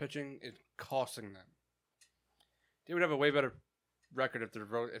pitching is costing them. They would have a way better record if their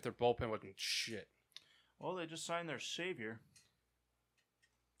bullpen wasn't shit. Well, they just signed their savior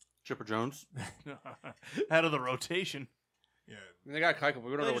Chipper Jones. out of the rotation. Yeah. I mean, they got Keuchel, but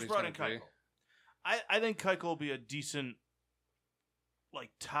we don't They know what just he's brought going in to be. Keuchel. I think Keuchel will be a decent, like,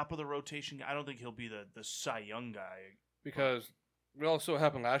 top of the rotation guy. I don't think he'll be the Cy Young guy. Because we all saw what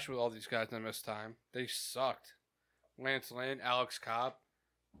happened last year with all these guys that missed time. They sucked. Lance Lynn, Alex Cobb,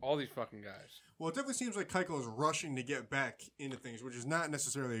 all these fucking guys. Well, it definitely seems like Keuchel is rushing to get back into things, which is not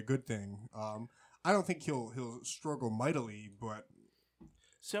necessarily a good thing. I don't think he'll struggle mightily, but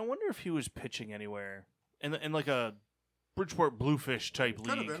See, I wonder if he was pitching anywhere in like a Bridgeport Bluefish type could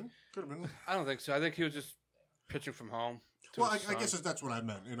have league. been. Could have been. I don't think so. I think he was just pitching from home. to Well, his I guess son. that's what I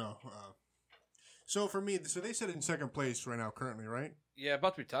meant. So for me, they sit in second place right now, currently, right? Yeah,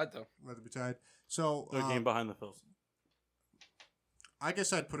 about to be tied, though. About to be tied. So They're a game behind the Phils. I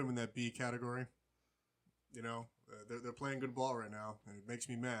guess I'd put them in that B category. They're playing good ball right now, and it makes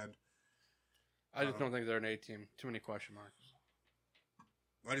me mad. I just don't think they're an A team. Too many question marks.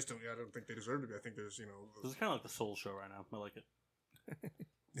 I don't think they deserve to be. I think there's, This is kind of like the Soul Show right now. I like it.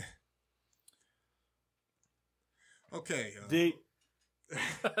 okay. They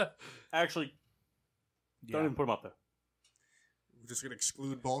actually Yeah. don't even put them up there. We're just gonna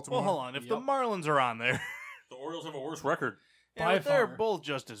exclude Baltimore. Well, hold on. If the Marlins are on there, The Orioles have a worse record. By they're far. both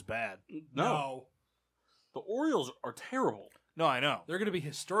just as bad. No, the Orioles are terrible. No, I know. They're going to be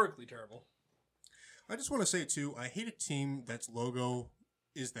historically terrible. I just want to say too, I hate a team that's logo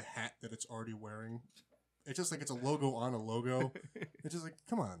is the hat that it's already wearing. It's just like it's a logo on a logo. It's just like,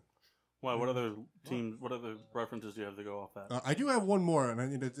 come on. Why? What other teams? What other references do you have to go off that? I do have one more,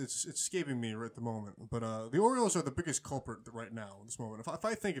 and it's escaping me right at the moment. But the Orioles are the biggest culprit right now at this moment. If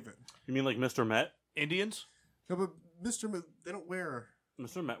I think of it, You mean like Mr. Met? Indians? no, but they don't wear.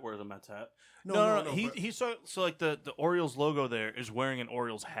 Mr. Met wears a Mets hat. No. but- He so like the Orioles logo there is wearing an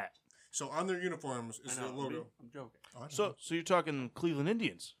Orioles hat. so on their uniforms is I their know, logo. I'm joking. Oh, I don't So know. you're talking Cleveland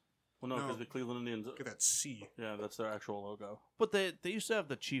Indians, Well, no, No. because the Cleveland Indians. Look at that C. Yeah, that's their actual logo. but they used to have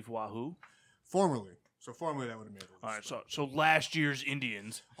the Chief Wahoo. Formerly that would have made it. All right, so last year's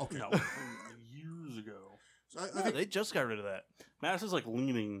Indians. Okay. No, years ago. So I No, think they just got rid of that. Mass is like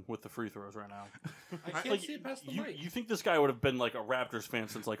leaning with the free throws right now. I can't Like, see past the you, mic. you think this guy would have been like a Raptors fan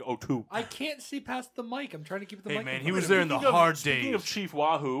since like 02? I can't see past the mic. I'm trying to keep the Hey, mic. man, in he was front there of in me. the hard Speaking of days. Chief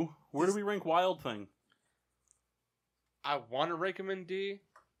Wahoo, where do we rank Wild Thing? I want to rank them in D,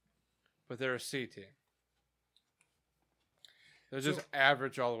 but they're a C team. They're just So-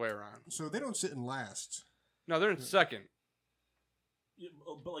 average all the way around. so. They don't sit in last. No, they're in second. Yeah,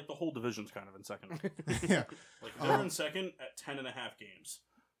 but like the whole division's kind of in second. Yeah, Like they're in second at 10.5 games.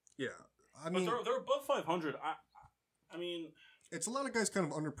 yeah. I But mean, they're above 500. I mean, it's a lot of guys kind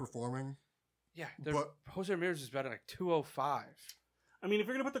of underperforming. Yeah, But- Jose Ramirez is batting like 205. if you're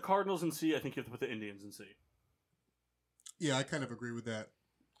gonna put the Cardinals in C, I think you have to put the Indians in C. Yeah, I kind of agree with that.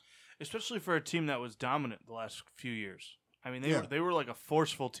 Especially for a team that was dominant the last few years. I mean, Yeah. they were like a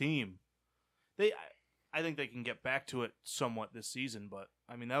forceful team. I think they can get back to it somewhat this season, but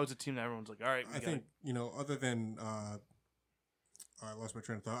I mean, that was a team that everyone's like, all right, I think other than I lost my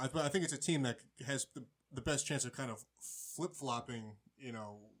train of thought. I think it's a team that has the best chance of kind of flip flopping,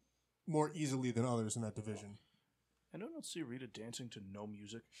 more easily than others in that division. I don't see Rita dancing to no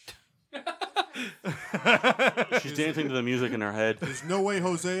music. She's dancing to the music in her head. There's no way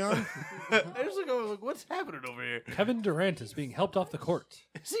Jose on. I was like, what's happening over here? Kevin Durant is being helped off the court.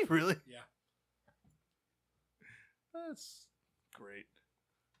 Is he really? Yeah. That's great.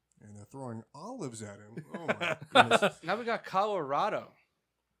 And they're throwing olives at him. Oh my goodness. Now we got Colorado.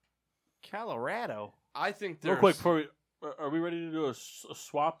 Colorado. I think they're Real quick, before are we ready to do a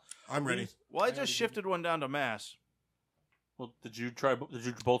swap? I'm ready. Well, I just shifted one down to Mass. Well, did you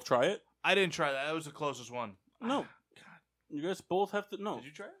both try it? I didn't try that. That was the closest one. No. You guys both have to. No. Did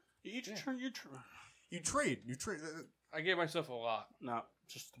you try it? You each Yeah. turn. You trade. I gave myself a lot. Nah,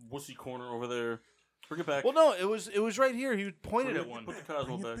 just wussy corner over there. Bring it back. Well, no, it was right here. He pointed Bring at one. Put the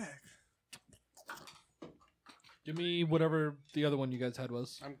Cosmo Bring it back. back. Give me whatever the other one you guys had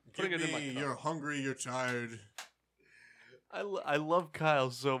was. I'm putting Give it in my me, cup. you're hungry, you're tired. I love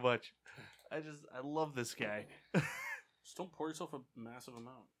Kyle so much. I love this guy. Just don't pour yourself a massive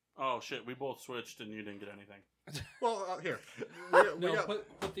amount. Oh shit, we both switched and you didn't get anything. Well, here. We No, got,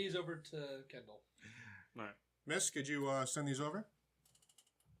 put these over to Kendall. All right. Miss, could you send these over?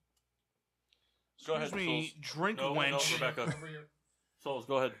 Go ahead, Excuse me, Souls. drink No, wench. Rebecca. Over here. Souls,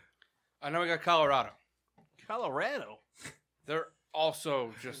 go ahead. I know we got Colorado. Colorado. They're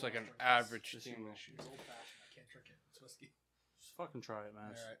also just like an average Just team a this year. It's old fashioned. I can't drink it. It's whiskey. Just fucking try it, man. All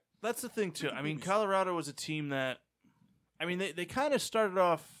right. That's the thing too. I mean, Colorado was a team that, I mean, they kind of started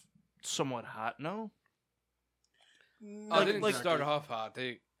off somewhat hot. No, Oh, they didn't like- start off hot.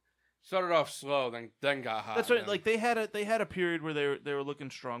 They started off slow, then got hot. that's and right. then Like they had a period where they were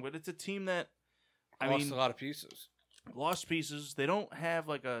looking strong, but it's a team that, I lost mean, a lot of pieces. lost pieces. They don't have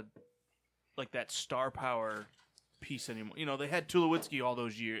like that star power piece anymore. You know, they had Tulowitzki all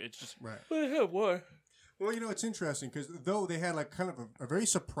those years. It's just Right. They have what? Well, it's interesting because though they had like kind of a very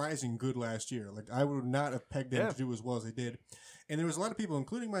surprising good last year, like I would not have pegged them Yeah. to do as well as they did, and there was a lot of people,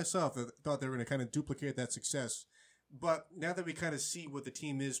 including myself, that thought they were going to kind of duplicate that success. But now that we kind of see what the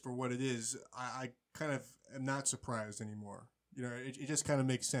team is for what it is, I kind of am not surprised anymore. It just kind of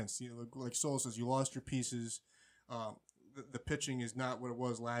makes sense. Like Soul says, you lost your pieces. The pitching is not what it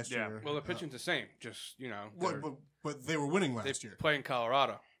was last Yeah. year. Well, the pitching's the same. Just But they were winning they last year, play in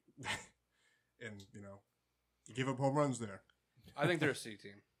Colorado. and you give up home runs there. I think they're a C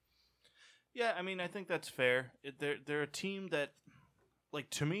team. yeah. I mean, I think that's fair. They're a team that, like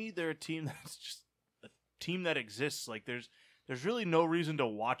to me, they're a team that's just a team that exists. Like there's really no reason to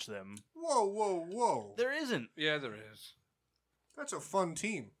watch them. Whoa! There isn't. Yeah, there is. That's a fun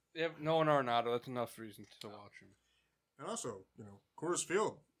team. They have Nolan Arenado. That's enough reason to watch him. And also, Coors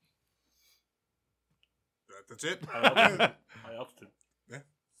Field. That's it. High altitude.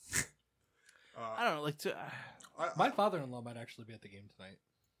 I don't know. Like My father-in-law might actually be at the game tonight.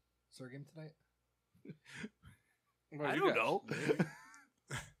 Is there a game tonight? What I you don't guys? know.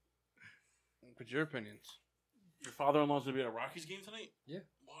 What's your opinions? Your father-in-law's gonna be at a Rockies game tonight? Yeah.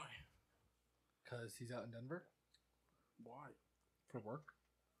 Why? Because he's out in Denver Why? for work.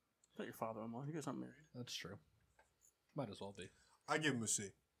 It's not your father-in-law. You guys aren't married. That's true. Might as well be. I give him a C.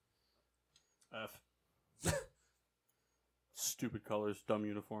 F. Stupid colors, dumb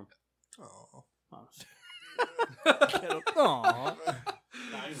uniform. Oh. Honestly. Aww.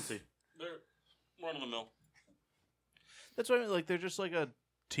 Nah, you can see. They're run of the mill. That's why I mean, like they're just like a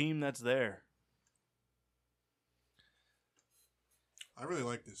team that's there. I really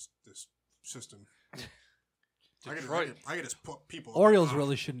like this system. I Detroit. get to put people. Orioles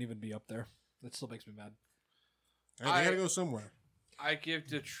really shouldn't even be up there. That still makes me mad. Hey, they got to go somewhere. I give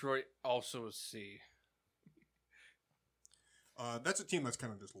Detroit also a C. That's a team that's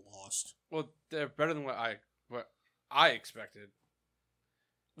kind of just lost. Well, they're better than what I expected.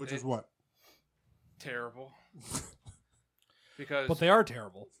 Which is what? Terrible. Because But they are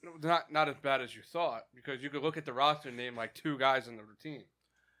terrible. not as bad as you thought. Because you could look at the roster and name like 2 guys in the routine.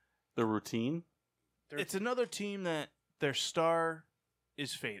 The routine? It's another team that their star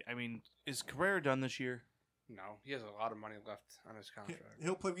is faded. I mean, is Carrera done this year? No, he has a lot of money left on his contract.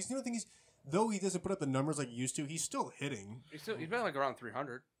 He'll play because the thing is, though he doesn't put up the numbers like he used to, he's still hitting. He's been like around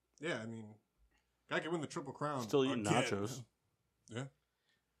 300. Yeah, I mean, guy could win the Triple Crown. Still eating again. nachos. Yeah.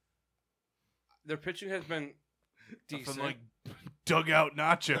 Their pitching has been decent. Nothing like dugout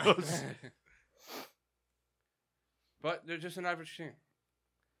nachos. But they're just an average team.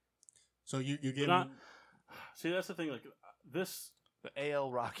 So you gave Not- him. See, that's the thing. Like this, The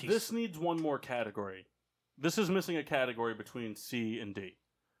AL Rockies. this needs one more category. This is missing a category between C and D.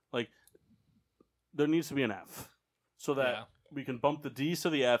 Like, there needs to be an F, so that Yeah. we can bump the D's to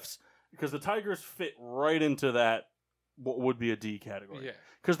the F's, because the Tigers fit right into that what would be a D category. Yeah.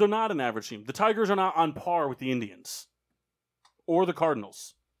 Because they're not an average team. The Tigers are not on par with the Indians or the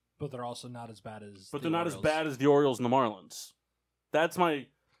Cardinals, But they're also not as bad as. but the they're not as Orioles. bad as the Orioles and the Marlins. That's my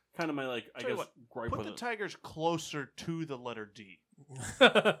I Tell guess you what, gripe Put with the it. Tigers closer to the letter D.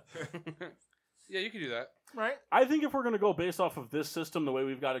 Yeah, you can do that. Right? I think if we're going to go based off of this system, the way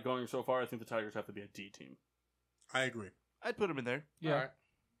we've got it going so far, I think the Tigers have to be a D team. I agree. I'd put them in there. Yeah. All right.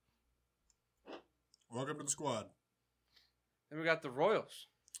 Welcome to the squad. Then we got the Royals.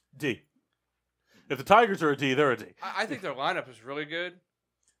 D. If the Tigers are a D, they're a D. I think their lineup is really good.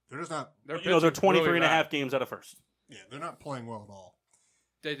 They're just not. They're pitching's 23 really and a bad. half games out of first. Yeah, they're not playing well at all.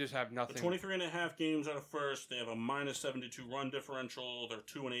 They just have They're nothing. 23 and a half games out of first. They have a minus 72 run differential. They're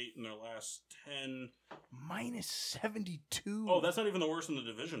 2-8 in their last 10. Minus 72. Oh, that's not even the worst in the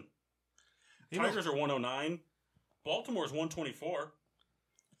division. You know- Tigers are 109. Baltimore's 124.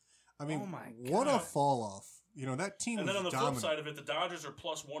 I mean, Oh my what a God. fall off. You know, that team And was then on the dominant. flip side of it, the Dodgers are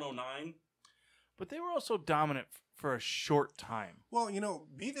plus 109. But they were also dominant for a short time. Well, you know,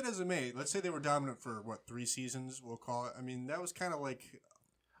 be that as it may, let's say they were dominant for, 3 seasons, we'll call it. I mean, that was kind of like...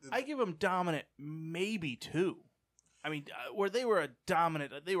 I give them dominant maybe 2. I mean, where they were a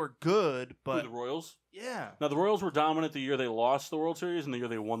dominant, they were good, but the Royals. yeah. Now, the Royals were dominant the year they lost the World Series and the year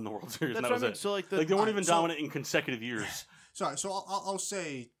they won the World Series. That's and that what I was mean. it. So like the Like, they weren't even so- dominant in consecutive years. Sorry, so I'll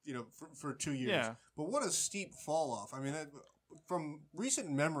say, you know, for 2 years. Yeah. But what a steep fall off. I mean, from recent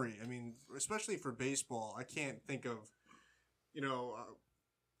memory, I mean, especially for baseball, I can't think of, you know,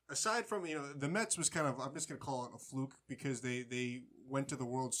 aside from, you know, the Mets was kind of, I'm just going to call it a fluke because they went to the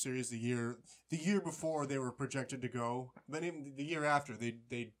World Series the year before they were projected to go. But even the year after, they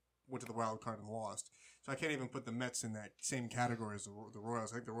went to the wild card and lost. So I can't even put the Mets in that same category as the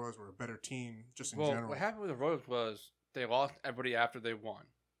Royals. I think the Royals were a better team just in Well, general. what happened with the Royals was they lost everybody after they won.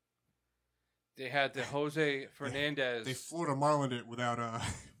 They had the Jose Fernandez. They Florida Marlined it without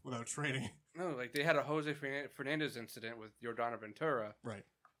trading. No, like they had a Jose Fernandez incident with Yordano Ventura. Right.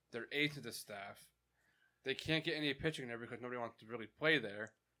 They're eighth of the staff. They can't get any pitching there because nobody wants to really play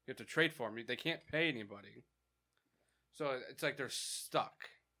there. You have to trade for them. They can't pay anybody. So it's like they're stuck.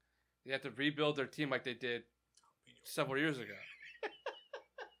 They have to rebuild their team like they did several years ago.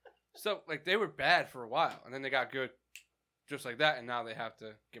 So, like, they were bad for a while, and then they got good just like that, and now they have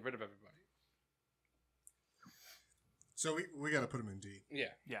to get rid of everybody. So we got to put them in D.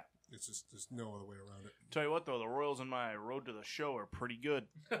 Yeah. It's just there's no other way around it. Tell you what though, the Royals in my road to the show are pretty good.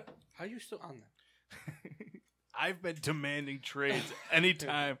 How are you still on that? I've been demanding trades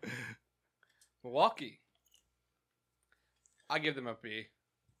anytime. Milwaukee. I give them a B.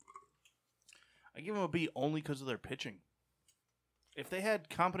 I give them a B only because of their pitching. If they had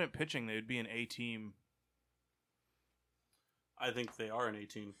competent pitching, they would be an A team. I think they are an A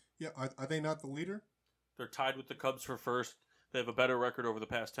team. Yeah, are they not the leader? They're tied with the Cubs for first. They have a better record over the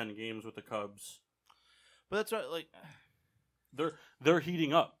past 10 games with the Cubs. But that's right. Like, They're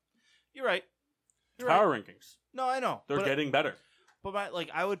heating up. you're right. You're Power right. rankings. No, I know. They're but, getting better. But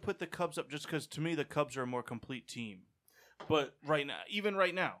I would put the Cubs up just because to me the Cubs are a more complete team. But Right now, even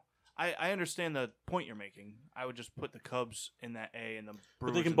right now, I understand the point you're making. I would just put the Cubs in that A and the Brewers.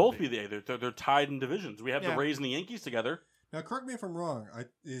 but they can in both B. be the A. They're tied in divisions. We have Yeah. the Rays and the Yankees together. Now, correct me if I'm wrong.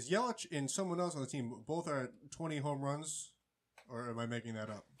 Is Yelich and someone else on the team both are at 20 home runs, or am I making that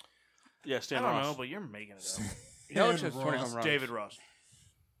up? Yeah, I Stan don't Ross. know, but you're making it up. Yelich And has 20 Ross. home runs. David Ross.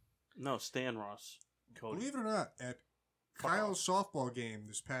 No, Stan Ross. Cody. Believe it or not, at Kyle's softball game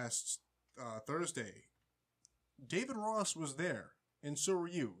this past Thursday, David Ross was there, and so were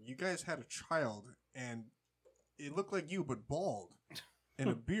you. You guys had a child, and it looked like you, but bald and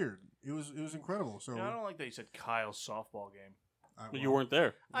a beard. It was incredible. So You know, I don't like that you said Kyle's softball game. You weren't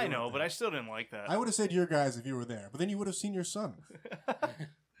there. I know, but I still didn't like that. I would have said your guys if you were there, but then you would have seen your son.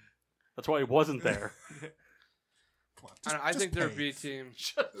 That's why he wasn't there. Come on, I think they're a pay. B team.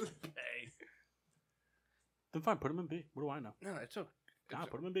 Hey. Then fine, put him in B. What do I know? No, it's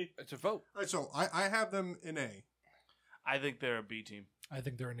Put him in B. it's a vote. All right, so I have them in A. I think they're a B team. I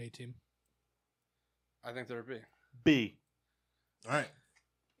think they're an A team. I think they're a B. B. All right.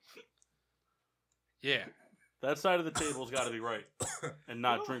 Yeah. That side of the table's got to be right, and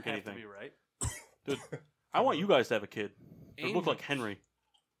not drink have anything. To be right. Dude, I want you guys to have a kid. They look Angels. like Henry.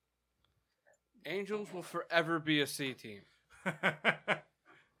 Angels will forever be a C team.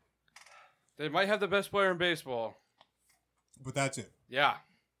 They might have the best player in baseball. But that's it. Yeah.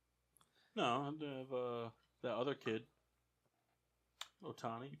 No, I have that other kid,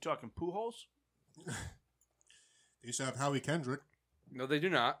 Otani. You talking Pujols? They used to have Howie Kendrick. No, they do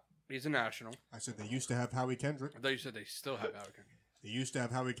not. He's a national. I said they used to have Howie Kendrick. I thought you said they still have Alec. They used to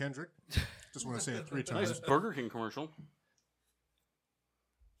have Howie Kendrick. Just want to say it 3 Nice times. Burger King commercial.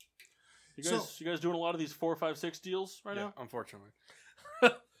 You guys doing a lot of these 4, 5, 6 deals right now? Unfortunately.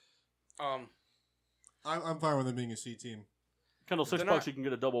 I'm fine with them being a C team. Kendall, $6 They're not- you can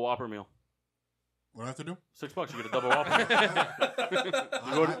get a double Whopper meal. What do I have to do? $6 you get a double Whopper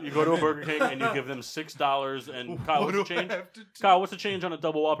meal. You go to a Burger King and you give them $6 and Kyle, what's the change? Kyle, what's the change on a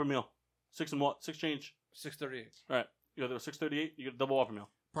double Whopper meal? 6 and what? 6 change. 638. All right. You go to $6.38, you get a double Whopper meal.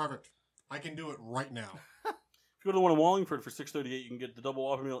 Perfect. I can do it right now. If you go to the one in Wallingford for $6.38, you can get the double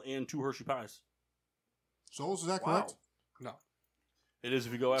Whopper meal and 2 Hershey pies. Souls, is that Wow. correct? No. It is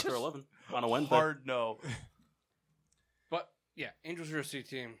if you go after 11 on a Wednesday. Hard no. But, yeah, Angels are a C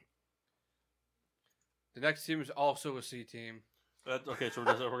team. The next team is also a C team. Okay, so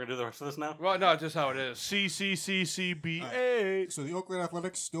we're going to do the rest of this now? Well, no, just how it is. CCCCBA. So the Oakland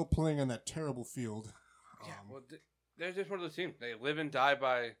Athletics still playing on that terrible field. Yeah, well, they're just one of those teams. They live and die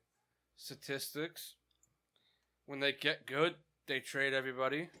by statistics. When they get good, they trade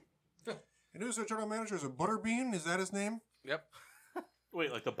everybody. And who's their general manager? Is it Butterbean? Is that his name? Yep.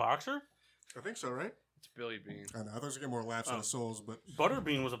 Wait, like the boxer? I think so, right? It's Billy Bean. I know. I thought I was getting more laughs out of Souls, but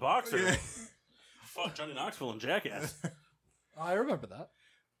Butterbean was a boxer. yeah. Fuck Johnny Knoxville and Jackass. I remember that.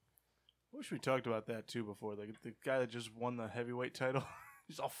 I wish we talked about that too before. The guy that just won the heavyweight title.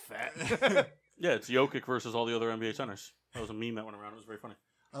 He's all fat. Yeah, it's Jokic versus all the other NBA centers. That was a meme that went around. It was very funny.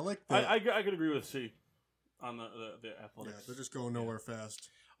 I like that. I could agree with C on the Yeah, Athletics. they're just going nowhere fast.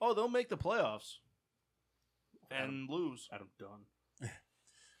 Oh, they'll make the playoffs and lose. Adam Dunn.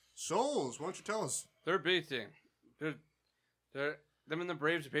 Souls, why don't you tell us? They're a B team. They're them and the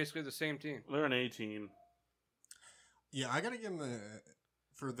Braves are basically the same team. They're an A team. Yeah, I gotta give them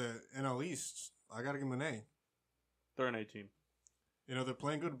for the NL East. I gotta give them an A. They're an A team. You know, they're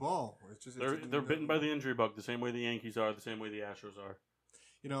playing good ball. It's just They're bitten by the injury bug the same way the Yankees are, the same way the Astros are.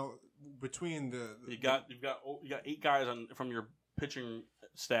 You know, between the You got 8 guys from your pitching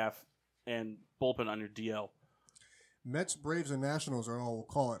staff and bullpen on your DL. Mets, Braves, and Nationals are all, we'll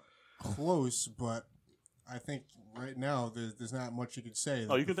call it close, but I think right now there's not much you could say.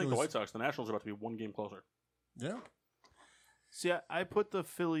 Oh, you can thank the White Sox. The Nationals are about to be 1 game closer. Yeah. See, I put the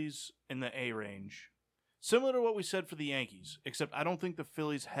Phillies in the A range. Similar to what we said for the Yankees, except I don't think the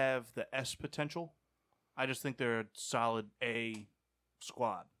Phillies have the S potential. I just think they're a solid A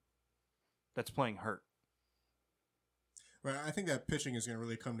squad that's playing hurt. Right, I think that pitching is going to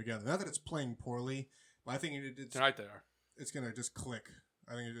really come together. Not that it's playing poorly, but I think it's Tonight they are. it's going to just click.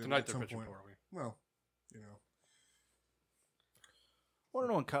 I think Tonight at they're some pitching point. poorly. Well, you know. I want to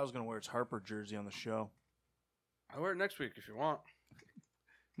know when Kyle's going to wear his Harper jersey on the show. I'll wear it next week if you want.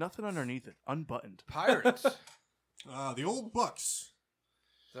 Nothing underneath it, unbuttoned. Pirates. The old Bucks.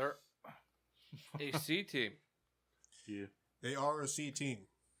 They're a C team. Yeah. They are a C team.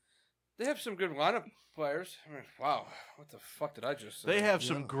 They have some good lineup players. I mean, wow, what the fuck did I just say? They have Yeah.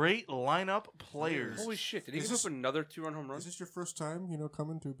 some great lineup players. Holy shit! Did he Is give this- up another 2-run home run? Is this your first time,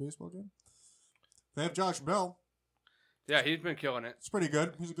 coming to a baseball game? They have Josh Bell. Yeah, he's been killing it. It's pretty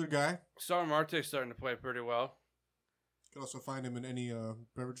good. He's a good guy. Star Marte's starting to play pretty well. You can also find him in any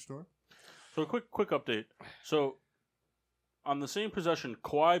beverage store. So a quick update. So on the same possession,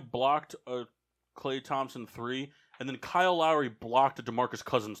 Kawhi blocked a Klay Thompson 3, and then Kyle Lowry blocked a DeMarcus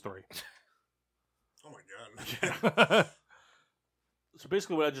Cousins 3. Oh my god. So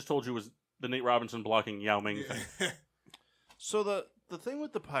basically, what I just told you was the Nate Robinson blocking Yao Ming thing. So the thing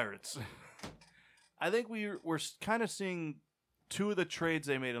with the Pirates, I think we're kind of seeing 2 of the trades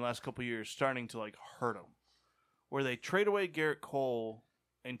they made in the last couple of years starting to hurt them, where they trade away Garrett Cole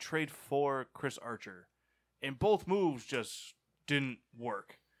and trade for Chris Archer, and both moves just didn't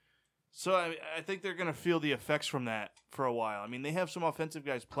work. So I think they're going to feel the effects from that for a while. I mean, they have some offensive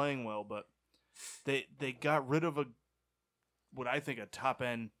guys playing well, but they got rid of what I think a top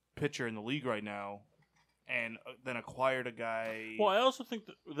end pitcher in the league right now, and then acquired a guy. Well, I also think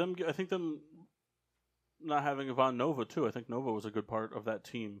them not having Ivan Nova too. I think Nova was a good part of that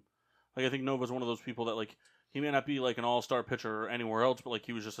team. Like I think Nova's one of those people that like he may not be like an all-star pitcher anywhere else, but like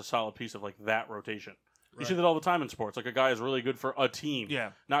he was just a solid piece of like that rotation. You see that all the time in sports. Like a guy is really good for a team.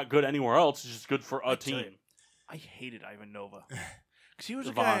 Yeah. Not good anywhere else. He's just good for a team. I hated Ivan Nova. Because he was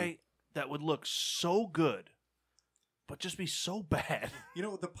a guy that would look so good, but just be so bad. You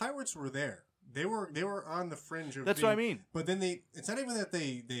know, the Pirates were there. They were on the fringe of That's what I mean. But then it's not even that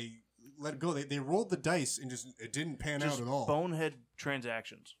they let it go. They rolled the dice and just it didn't pan out at all. Bonehead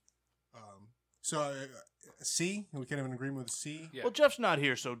transactions. So C, we can't have an agreement with C. Yeah. Well, Jeff's not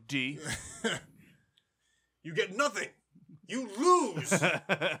here, so D. You get nothing. You lose.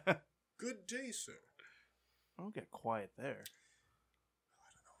 Good day, sir. Don't get quiet there.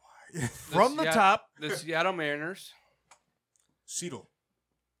 Why? From the top. The Seattle Mariners. Seattle.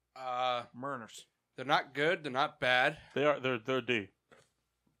 Mariners. They're not good. They're not bad. They're D.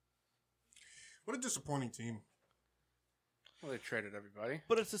 What a disappointing team. Well, they traded everybody.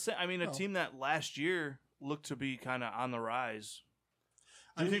 But it's the same. I mean, a team that last year looked to be kind of on the rise.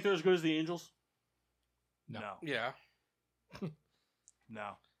 Do you think they're as good as the Angels? No. Yeah.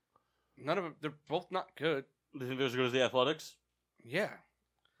 No. None of them. They're both not good. Do you think they're as good as the Athletics? Yeah.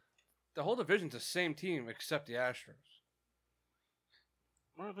 The whole division's the same team except the Astros.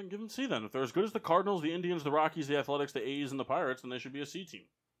 Well, then give them C then. If they're as good as the Cardinals, the Indians, the Rockies, the Athletics, the A's, and the Pirates, then they should be a C team.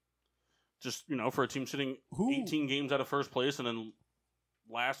 Just, for a team sitting 18 games out of first place and then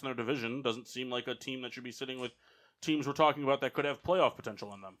last in their division doesn't seem like a team that should be sitting with teams we're talking about that could have playoff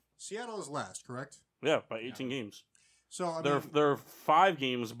potential in them. Seattle is last, correct? Yeah, by 18 games. So they're 5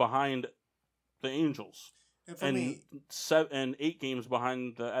 games behind the Angels and 8 games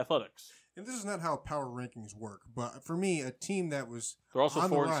behind the Athletics. And this is not how power rankings work, but for me, a team that was they're also on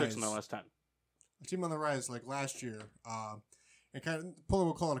 4 the and 6 rise, in their last 10. A team on the rise like last year, and kind of Pullen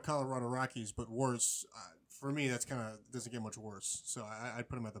will call it a Colorado Rockies, but worse. For me, that's kind of doesn't get much worse. So I'd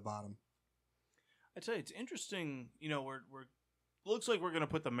put them at the bottom. I tell you, it's interesting. We're looks like we're going to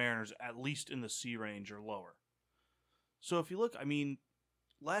put the Mariners at least in the C range or lower. So if you look, I mean,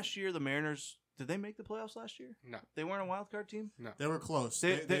 last year the Mariners, did they make the playoffs last year? No. They weren't a wild card team? No. They were close.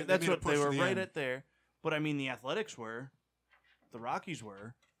 That's made what a push they were to the right end. at there. But I mean, the Athletics were, the Rockies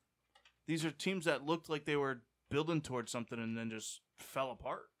were. These are teams that looked like they were building towards something and then just fell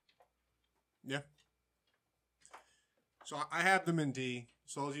apart. Yeah. So I have them in D.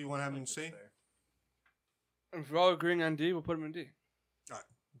 So do you want to have them in C? If we're all agreeing on D, we'll put them in D. All right,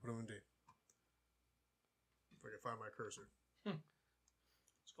 we'll put them in D. If I can find my cursor.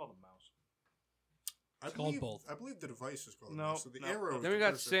 It's called a mouse. It's called both. I believe the device is called. No, So the no. arrow. is Then we the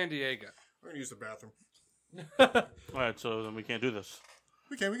got cursor. San Diego. We're gonna use the bathroom. All right, so then we can't do this.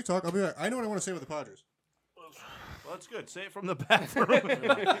 We can talk. I'll be right. I know what I want to say with the Padres. Well, that's good. Say it from the bathroom.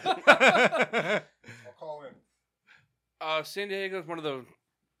 I'll call in. San Diego is one of the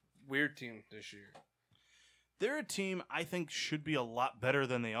weird teams this year. They're a team I think should be a lot better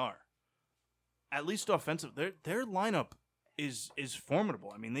than they are. At least offensive. Their lineup is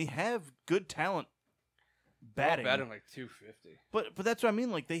formidable. I mean, they have good talent batting. Batting like 250. But that's what I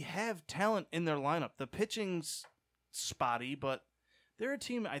mean. Like, they have talent in their lineup. The pitching's spotty, but they're a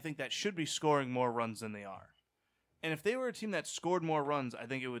team I think that should be scoring more runs than they are. And if they were a team that scored more runs, I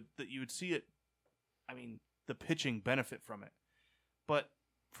think you would see it. I mean, the pitching benefit from it. But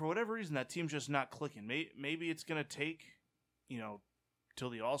for whatever reason, that team's just not clicking. Maybe it's going to take, till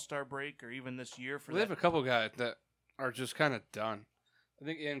the All-Star break or even this year for They that. have a couple guys that are just kind of done. I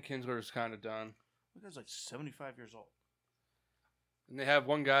think Ian Kinsler is kind of done. That guy's like 75 years old. And they have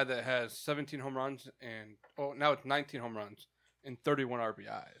one guy that has 17 home runs now it's 19 home runs and 31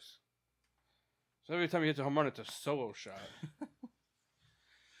 RBIs. So every time he hits a home run, it's a solo shot.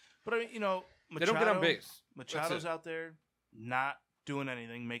 But I mean, Machado, They don't get on base. Machado's That's it. out there not doing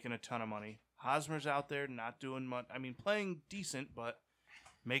anything, making a ton of money. Hosmer's out there not doing much. I mean, playing decent, but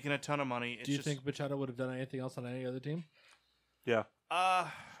making a ton of money. It's Do you just, think Machado would have done anything else on any other team? Yeah, Uh,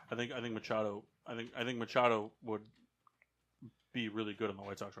 I think Machado. I think Machado would be really good on the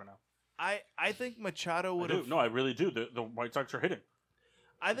White Sox right now. I think Machado I would do. have. No, I really do. The White Sox are hitting.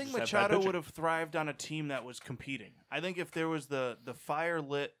 I think Just have bad Machado pitching. would have thrived on a team that was competing. I think if there was the fire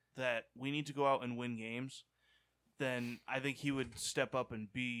lit that we need to go out and win games, then I think he would step up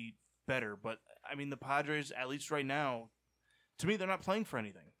and be better. But I mean, the Padres, at least right now, to me, they're not playing for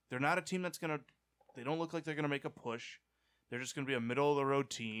anything. They're not a team that's gonna. They don't look like they're gonna make a push. they're just going to be a middle of the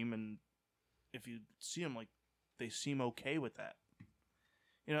road team, and if you see them, like, they seem okay with that.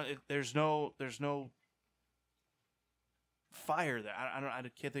 You know, there's no fire there. I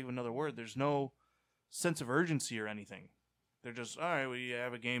can't think of another word. There's no sense of urgency or anything. They're just, all right, we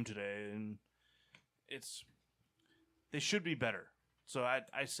have a game today, and they should be better. So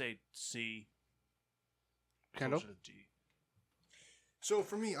I say C. Kendall? Closer to D. So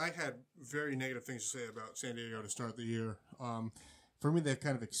for me, I had very negative things to say about San Diego to start the year. For me, they've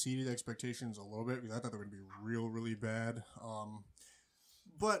kind of exceeded expectations a little bit because I thought they were going to be really bad.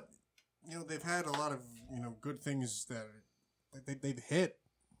 But you know, they've had a lot of good things that they've hit,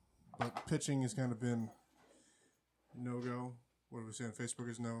 but pitching has kind of been no go. What are we saying? Facebook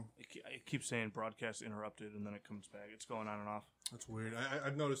is no. It keeps saying broadcast interrupted, and then it comes back. It's going on and off. That's weird.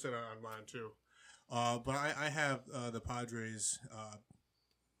 I've noticed that on mine too. But I have the Padres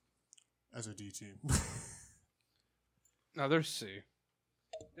as a D team. No, they're C.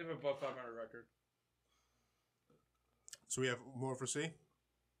 They have above 500 record. So we have more for C?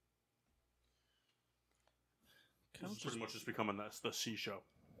 This is pretty much just becoming the C show.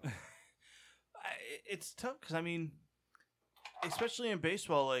 It's tough because, I mean, especially in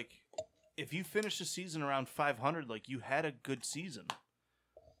baseball, like, if you finish the season around 500, like, you had a good season.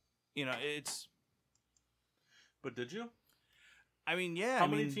 You know, it's... But did you? I mean, yeah. How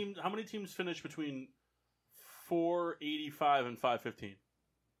many teams finished between 485 and 515?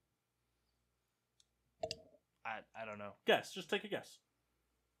 I don't know. Guess. Just take a guess.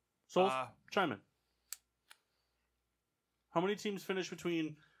 Souls, chime in. How many teams finished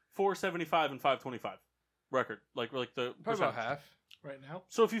between 475 and 525 record? Like the Probably about percentage. half. Right now,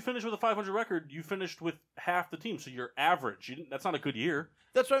 So if you finish with a 500 record, you finished with half the team. So you're average. That's not a good year.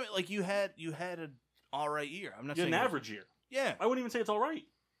 That's what I mean. Like, you had an all right year. I'm not You had saying an it was- average year. Yeah. I wouldn't even say it's all right.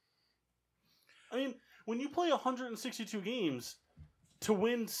 I mean, when you play 162 games, to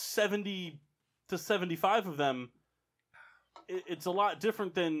win 70 to 75 of them, it's a lot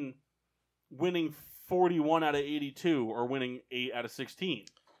different than winning 41 out of 82 or winning 8 out of 16.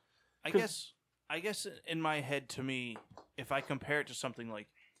 I guess in my head, to me, if I compare it to something like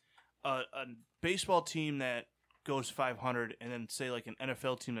a baseball team that goes 500 and then say like an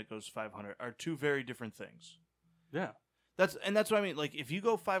NFL team that goes 500 are two very different things. Yeah. That's what I mean. Like, if you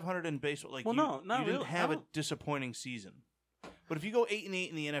go 500 in baseball, like, Well, you not didn't really. have No. a disappointing season. But if you go 8-8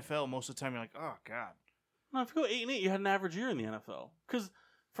 in the NFL, most of the time you're like, oh god. No, if you go 8-8, you had an average year in the NFL. Because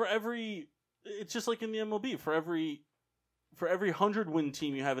it's just like in the MLB. For every 100-win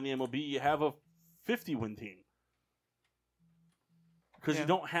team you have in the MLB, you have a 50-win team. Because Yeah. you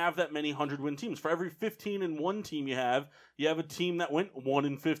don't have that many 100-win teams. For every 15-1 team you have a team that went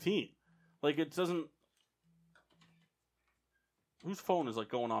 1-15. Like, it doesn't. Whose phone is like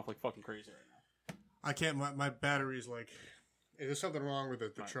going off like fucking crazy right now? I can't. My battery's like. There's something wrong with the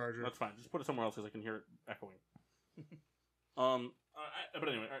Fine. charger. That's fine. Just put it somewhere else because I can hear it echoing. But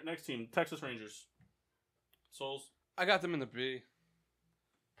anyway, all right, next team, Texas Rangers. Souls. I got them in the B.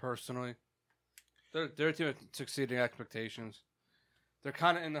 Personally, they're a team that's exceeding expectations. They're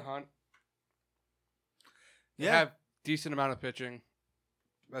kind of in the hunt. They have decent amount of pitching.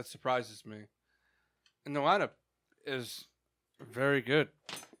 That surprises me. And the lineup is very good.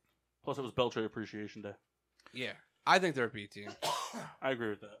 Plus, it was Beltray Appreciation Day. Yeah, I think they're a B team. I agree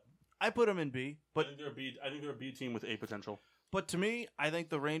with that. I put them in B, But but I think they're a B team with A potential. But to me, I think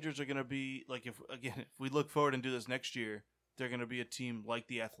the Rangers are going to be like, if we look forward and do this next year, they're going to be a team like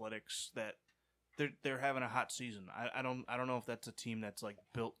the Athletics that they're having a hot season. I don't know if that's a team that's like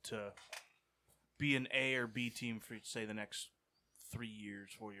built to be an A or B team for say the next 3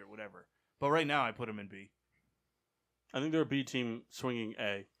 years, 4 years, whatever. But right now, I put them in B. I think they're a B team swinging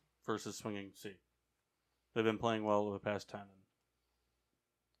A versus swinging C. They've been playing well over the past 10.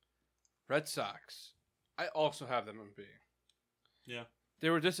 Red Sox. I also have them in B. Yeah. They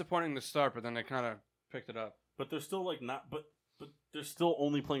were disappointing to start, but then they kind of picked it up. But they're still like not. But they're still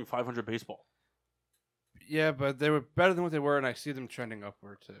only playing 500 baseball. Yeah, but they were better than what they were, and I see them trending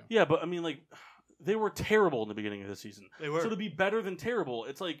upward too. Yeah, but I mean, like, they were terrible in the beginning of the season. They were. So to be better than terrible,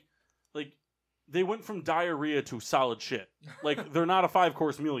 it's like they went from diarrhea to solid shit. Like, they're not a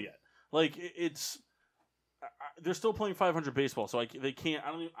 5-course meal yet. Like, they're still playing 500 baseball, so they can't.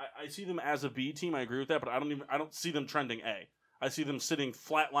 I see them as a B team. I agree with that, but I don't see them trending A. I see them sitting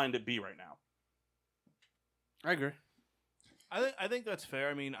flatlined at B right now. I agree. I think that's fair.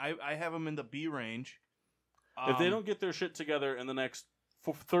 I mean, I have them in the B range. If they don't get their shit together in the next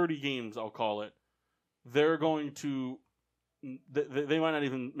 30 games, I'll call it, they're going to. They might not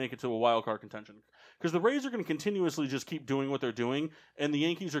even make it to a wild card contention because the Rays are going to continuously just keep doing what they're doing, and the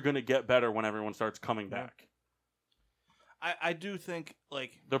Yankees are going to get better when everyone starts coming back. I do think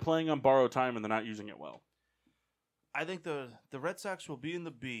like They're playing on borrowed time and they're not using it well. I think the Red Sox will be in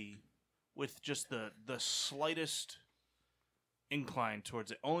the B with just the slightest incline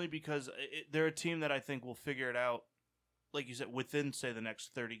towards it, only because they're a team that I think will figure it out, like you said, within say the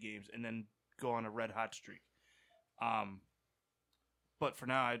next 30 games, and then go on a red hot streak. But for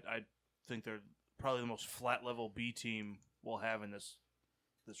now, I think they're probably the most flat level B team we'll have in this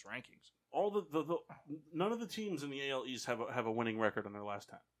rankings. All none of the teams in the AL East have a winning record in their last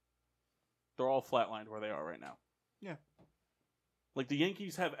 10. They're all flatlined where they are right now. Yeah. Like the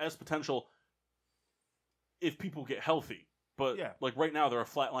Yankees have S potential if people get healthy. But Yeah. like right now they're a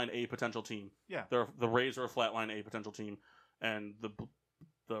flatline A potential team. Yeah. The Rays are a flatline A potential team and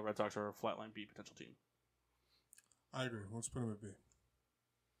the Red Sox are a flatline B potential team. I agree. Let's put them at B.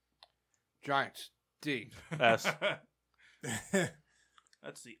 Giants, D. S.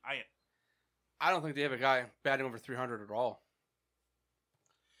 That's the I don't think they have a guy batting over 300 at all.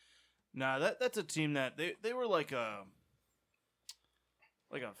 Nah, that's a team that they were like a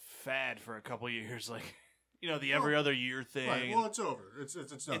fad for a couple years, like the every other year thing. Right. Well, it's over. It's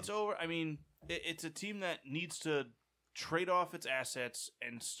done. It's over. I mean, it's a team that needs to trade off its assets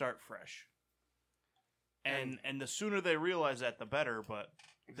and start fresh. And the sooner they realize that, the better. But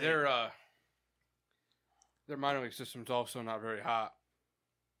Their minor league system's also not very hot.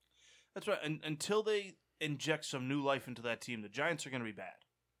 that's right. And until they inject some new life into that team, the Giants are going to be bad.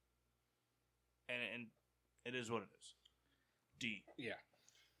 And it is what it is. D. Yeah.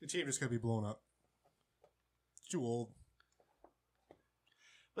 The team just got to be blown up. It's too old.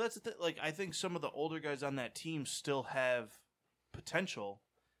 But that's the thing. Like, I think some of the older guys on that team still have potential.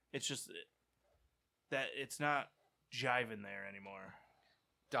 It's just that it's not jiving there anymore.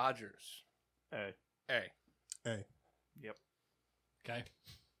 Dodgers, A. A. Hey. Yep. Okay.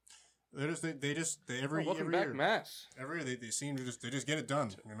 They just every Welcome every back, year. Mass. Every year they seem to just get it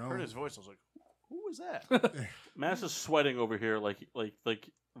done. You know. I heard his voice. I was like, who was that? Mass is sweating over here like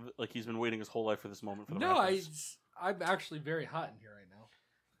he's been waiting his whole life for this moment for the No, Raptors. I'm actually very hot in here right now.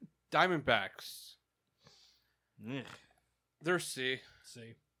 Diamondbacks, Ugh. they're C.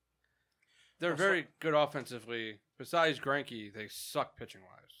 See. They're very good offensively. Besides Greinke, they suck pitching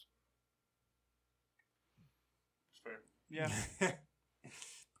wise. Yeah.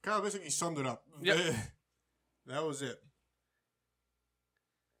 Kyle basically summed it up. Yep. That was it.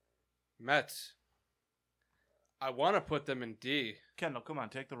 Mets, I want to put them in D. Kendall, come on,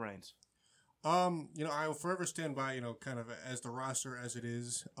 take the reins. I will forever stand by, kind of as the roster as it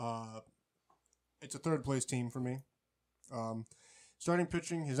is. It's a third place team for me. Starting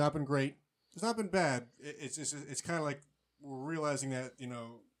pitching has not been great. It's not been bad. It's kind of like we're realizing that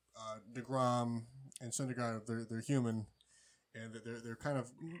DeGrom and Syndergaard they're human, and that they're kind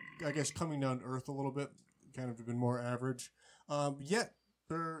of, I guess, coming down to earth a little bit. Kind of been more average. Yet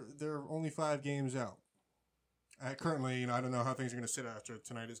they're only 5 games out. Currently, I don't know how things are going to sit after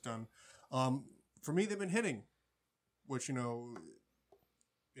tonight is done. For me, they've been hitting, which they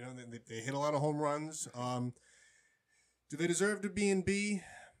hit a lot of home runs. Do they deserve to be in B?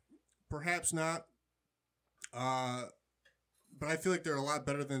 Perhaps not. But I feel like they're a lot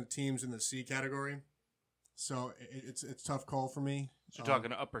better than the teams in the C category. So it's a tough call for me. So you're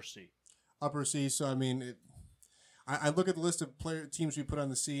talking upper C. Upper C. So I mean, I look at the list of teams we put on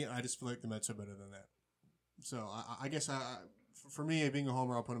the C, and I just feel like the Mets are better than that. So I guess for me, being a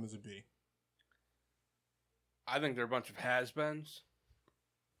homer, I'll put them as a B. I think they're a bunch of has-beens.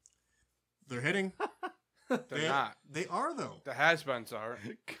 They're hitting. They're not. They are though. The has-beens are.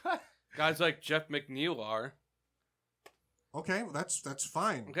 Guys like Jeff McNeil are. Okay, well that's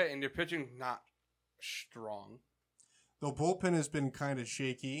fine. Okay, and your pitching not strong. The bullpen has been kind of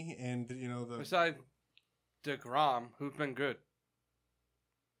shaky, and Besides DeGrom, who's been good.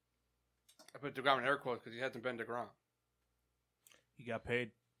 I put DeGrom in air quotes because he hasn't been DeGrom. He got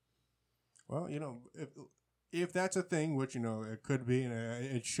paid. Well, if that's a thing, which it could be, and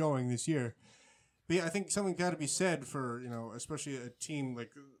it's showing this year. But yeah, I think something got to be said for especially a team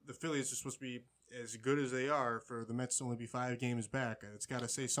like the Phillies are supposed to be as good as they are, for the Mets to only be 5 games back. It's got to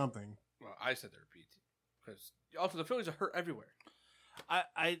say something. Well, I said they're a B team because also the Phillies are hurt everywhere.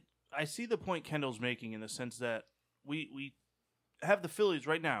 I see the point Kendall's making in the sense that we have the Phillies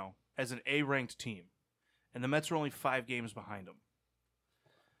right now as an A-ranked team, and the Mets are only 5 games behind them.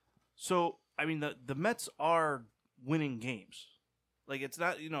 So, I mean, the Mets are winning games. Like, it's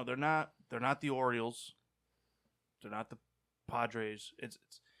not, they're not the Orioles. They're not the Padres. It's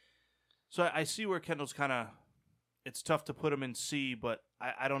so I see where Kendall's kind of, it's tough to put them in C, but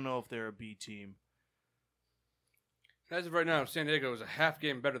I don't know if they're a B team. As of right now, San Diego is a half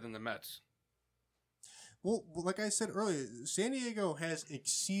game better than the Mets. Well, like I said earlier, San Diego has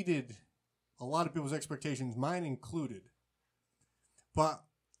exceeded a lot of people's expectations, mine included. But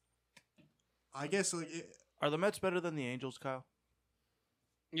I guess Are the Mets better than the Angels, Kyle?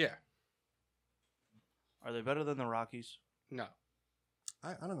 Yeah. Are they better than the Rockies? No.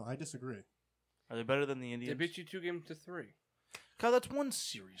 I don't know. I disagree. Are they better than the They Indians? beat you 2-3. Kyle, that's one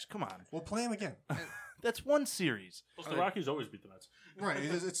series. Come on. We'll play them again. That's one series. Plus, the Rockies always beat the Mets. Right.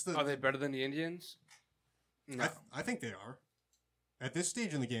 It's the. Are they better than the Indians? No. I think they are. At this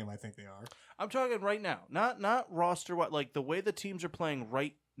stage in the game, I think they are. I'm talking right now. Not roster what like the way the teams are playing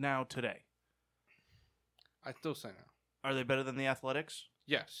right now today. I still say no. Are they better than the Athletics?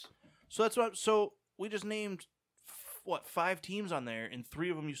 Yes. So that's what. So we just named 5 teams on there, and 3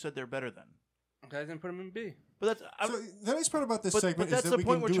 of them you said they're better than. Okay, I didn't put them in B. But that's So the nice part about this but segment that's is the that we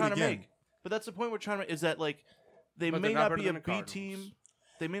point can we're do trying it to again. make. But that's the point we're trying to make is that like they But may they're not not better be a than the B Cardinals. team,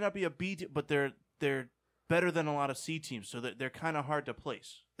 they may not be a B, but they're better than a lot of C teams, so that they're kind of hard to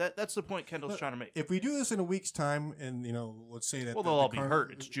place. That's the point Kendall's Look, trying to make. If we do this in a week's time, and let's say that Well, they'll all be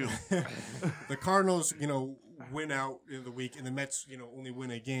hurt. It's June. the Cardinals, win out in the week, and the Mets, only win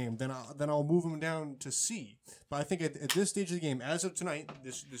a game, then I'll move them down to C. But I think at this stage of the game, as of tonight,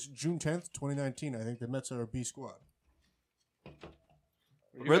 this June 10th, 2019, I think the Mets are a B squad. What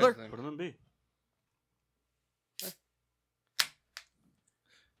do you Riddler? guys think? Put them in B.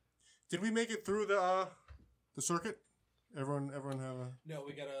 Did we make it through the circuit? Everyone have a. No,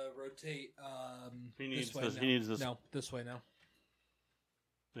 we gotta rotate. He needs this way this. now. He needs this. No, this way now.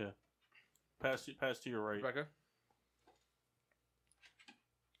 Yeah. Pass to your right. Rebecca?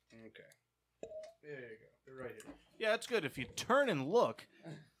 Okay. There you go. They're right here. Yeah, that's good. If you turn and look,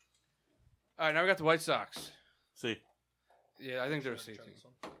 All right, now we got the White Sox. C. Yeah, I think they're a C team.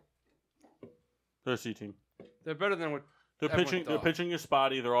 They're a C team. They're better than what Their everyone pitching. Their thought. pitching is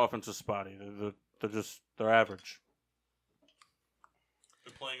spotty. Their offense is spotty. They're average.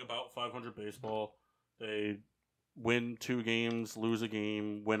 They're playing about 500 baseball. They win 2 games, lose a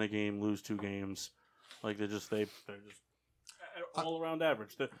game, win a game, lose 2 games. Like they're just all around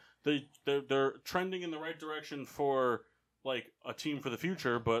average. They're trending in the right direction for like a team for the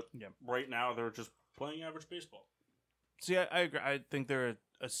future, but right now they're just playing average baseball. see, I agree. I think they're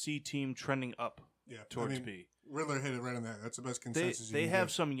a C team trending up Yeah, towards B. Riddler hit it right on that. That's the best They consensus. they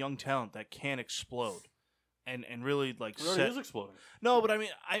have some young talent that can explode, and really like It already is exploding. No, but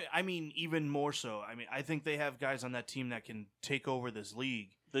I mean even more so. I mean, I think they have guys on that team that can take over this league.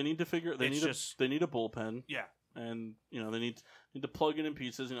 They need to figure. They It's need a bullpen. Yeah, And they need to plug it in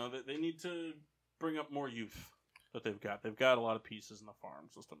pieces. They need to bring up more youth that they've got. They've got a lot of pieces in the farm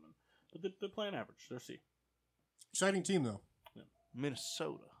system, but they're playing average. They're C. Exciting team though.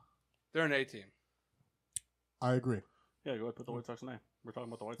 Minnesota. they're an A team. I agree. Yeah, go ahead, put the White Sox in A. We're talking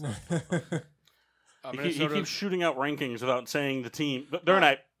about the White Sox. He Minnesota. keeps shooting out rankings without saying the team. They're an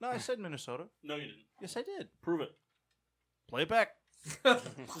A. No, I said Minnesota. No, you didn't. Yes, I did. Prove it. Play it back.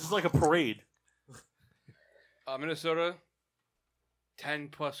 This is like a parade. Minnesota,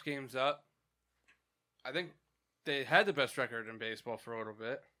 10+ games up. I think they had the best record in baseball for a little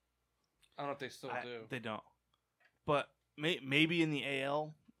bit. I don't know if they still do. They don't. But maybe in the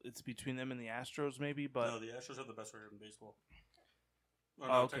AL, it's between them and the Astros, maybe. But No, the Astros have the best record in baseball. Or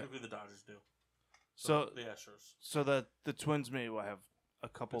Oh, no, okay. technically the Dodgers do. so The Astros. so the Twins maybe will have a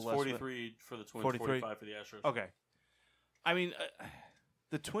couple It's less. 43 for the Twins, 43. 45 for the Astros. Okay. I mean,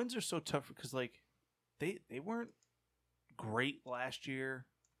 the Twins are so tough because like they weren't great last year.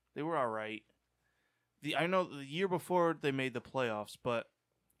 They were all right. I know the year before they made the playoffs, but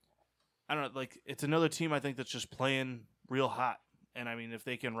I don't know. Like it's another team I think that's just playing real hot. And I mean, if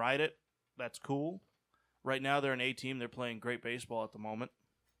they can ride it, that's cool. Right now they're an A team. They're playing great baseball at the moment.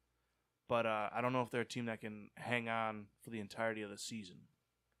 But I don't know if they're a team that can hang on for the entirety of the season.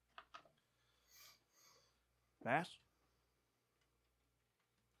 Mass?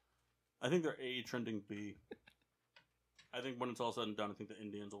 I think they're A trending B. I think when it's all said and done, I think the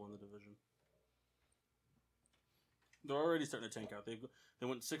Indians will win the division. They're already starting to tank out. They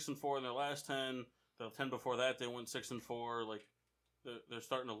went 6-4 in their last 10. The 10 before that, they went 6-4. Like they're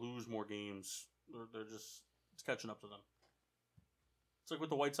starting to lose more games. They're just it's catching up to them. It's like what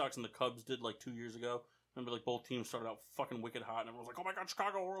the White Sox and the Cubs did like 2 years ago. Remember, like both teams started out fucking wicked hot, and everyone was like, "Oh my god,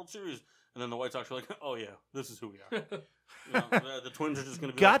 Chicago World Series!" And then the White Sox were like, "Oh yeah, this is who we are." The Twins are just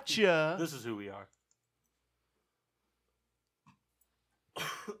going to be Gotcha. like, "This is who we are."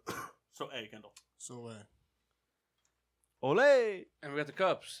 So A, Kendall. So, Ole! And we got the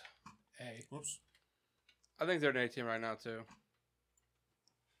Cubs. A. whoops. I think they're an A team right now, too.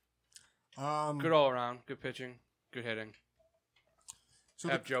 Um, Good all around. Good pitching. Good hitting. so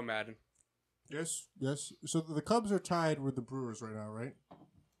Have Joe Madden. Yes, yes. So the Cubs are tied with the Brewers right now, right?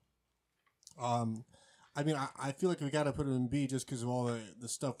 I mean, I feel like we got to put them in B just because of all the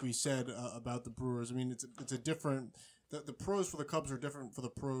stuff we said about the Brewers. I mean, it's a different. The pros for the Cubs are different for the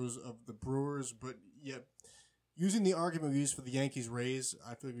pros of the Brewers, but yet using the argument we used for the Yankees Rays,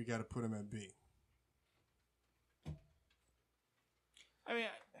 I feel like we got to put them at B. I mean,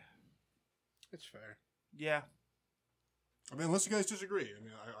 It's fair. yeah. I mean, unless you guys disagree, I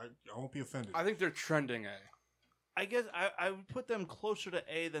mean, I won't be offended. I think they're trending A. I guess I would put them closer to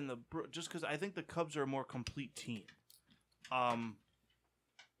A than just because I think the Cubs are a more complete team.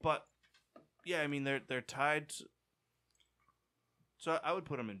 But yeah, I mean they're tied, so I would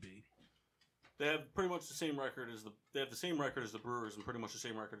put them in B. They have pretty much the same record as the Brewers and pretty much the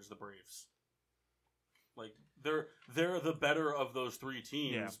same record as the Braves. Like they're the better of those three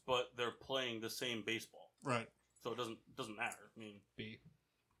teams, Yeah. but they're playing the same baseball. Right. So it doesn't matter. I mean, B.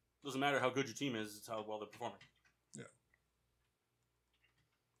 doesn't matter how good your team is; it's how well they're performing. Yeah.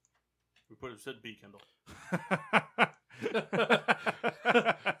 We said B, Kendall.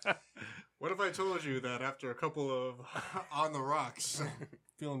 What if I told you that after a couple of on the rocks,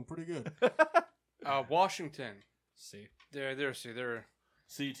 feeling pretty good? Washington. C. They're C. They're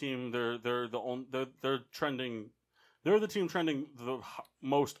C team. They're trending. They're the team trending the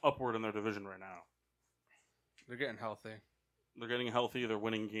most upward in their division right now. they're getting healthy. They're getting healthy. They're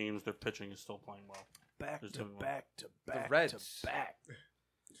winning games. Their pitching is still playing well. back Just to doing well. back to back Reds. to back.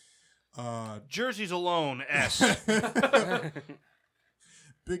 Uh, Jerseys alone. S.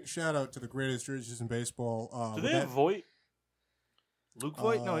 Big shout out to the greatest jerseys in baseball. Do with they have that- Voit? Luke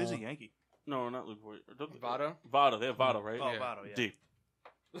Voigt? No, he's a Yankee. No, not Luke Voit. Votto? Votto. They have Votto, right? Oh, Yeah. Votto, yeah.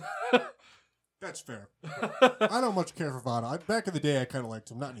 D. That's fair. I don't much care for Votto. Back in the day, I kind of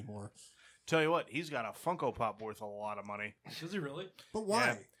liked him. Not anymore. Tell you what, he's got a Funko Pop worth a lot of money. Does he really? But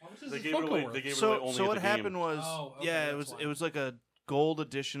why? How much is They his gave it Funko away. worth? They gave it away only So at what the game. happened was, Oh, okay, yeah, that's why. it was like a gold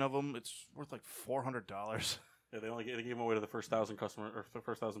edition of them. It's worth like $400. Yeah, they gave them away to the first 1,000 customers or the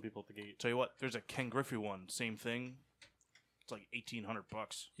first 1,000 people at the gate. Tell you what, there's a Ken Griffey one, same thing. It's like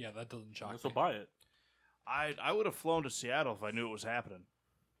 $1,800. Yeah, that doesn't shock So me. buy it. I would have flown to Seattle if I knew it was happening.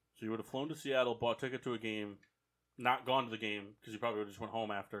 So you would have flown to Seattle, bought a ticket to a game, not gone to the game because you probably would have just went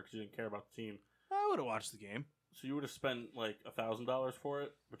home after because you didn't care about the team. I would have watched the game. So you would have spent like $1,000 for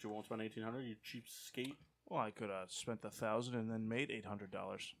it, but you won't spend $1,800. You cheap skate. Well, I could have spent $1,000 and then made $800.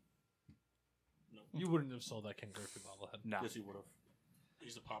 No. You wouldn't have sold that Ken Griffey bobblehead. No. Yes, he would have.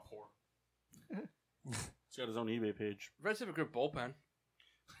 He's a pop whore. He's got his own eBay page. Reds have a good bullpen.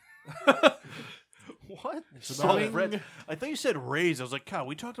 What? It's about So it. Red- I thought you said Rays. I was like, God,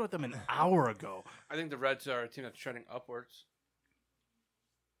 we talked about them an hour ago. I think the Reds are a team that's trending upwards.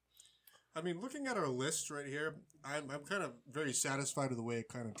 I mean, looking at our list right here, I'm kind of very satisfied with the way it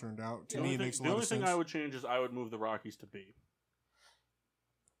kind of turned out. To The me, only it thing- makes a the lot only of thing sense. I would change is I would move the Rockies to B.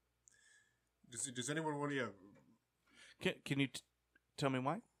 Does anyone want to? Can you tell me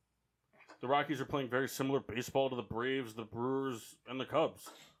why? The Rockies are playing very similar baseball to the Braves, the Brewers, and the Cubs.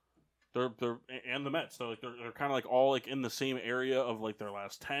 They're and the Mets. They're kind of like all like in the same area of like their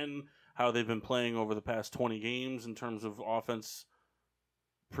last 10. How they've been playing over the past 20 games in terms of offense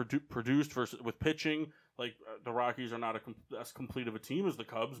produced versus with pitching. Like the Rockies are not as complete of a team as the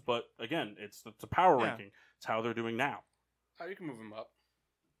Cubs, but again, it's a power Yeah. ranking. It's how they're doing now. Oh, you can move them up.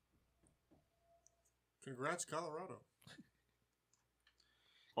 Congrats, Colorado.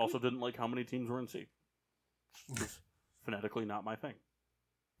 Also, didn't like how many teams were in C. It's phonetically not my thing.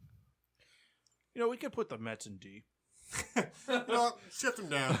 You know, we could put the Mets in D. No, shift them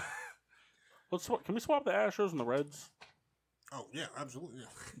down. Can we swap the Astros and the Reds? Oh yeah, absolutely. Yeah.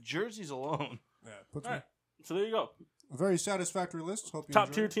 Jerseys alone. Yeah, put All right, so there you go. a very satisfactory list. Hope you Top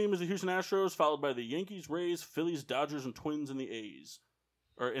enjoyed tier it. team is the Houston Astros, followed by the Yankees, Rays, Phillies, Dodgers, and Twins in the A's.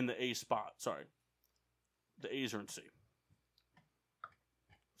 Or in the A spot, sorry. The A's are in C.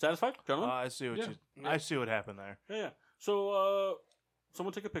 Satisfied, gentlemen? I see what Yeah. I see what happened there. Yeah. So,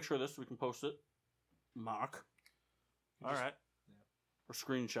 someone take a picture of this so we can post it. Mock. All right. Or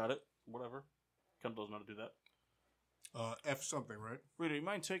screenshot it. Whatever. Kendall doesn't know how to do that. F something, right? Rita, you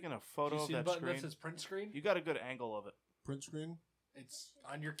mind taking a Do photo you of see the that button screen? that says print screen? You got a good angle of it. Print screen. It's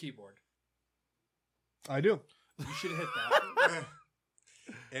on your keyboard. I do. You should hit that.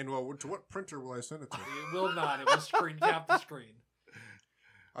 And well, to what printer will I send it to? It will not. It will screen cap the screen.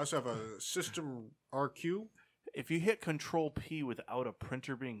 I also have a System RQ. If you hit Control P without a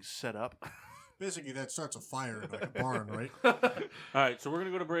printer being set up, Basically, that starts a fire in like a barn, right? All right, so we're going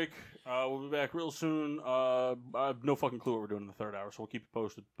to go to break. We'll be back real soon. I have no fucking clue what we're doing in the third hour, so we'll keep you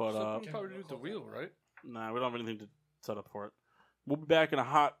posted. But, Something probably do with the wheel, right? nah, we don't have anything to set up for it. We'll be back in a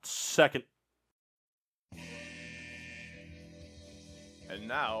hot second. And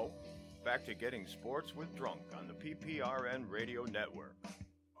now, back to getting sports with Drunk on the PPRN Radio Network.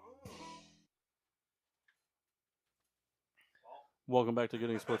 Welcome back to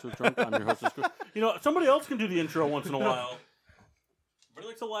Getting Sports with Drunk. I'm your host. You know, somebody else can do the intro once in a while. Everybody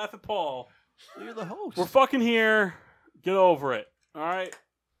likes to laugh at Paul. You're the host. We're fucking here. Get over it. All right?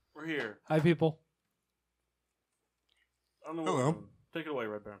 We're here. Hi, people. I don't know Hello. what we're doing. Take it away,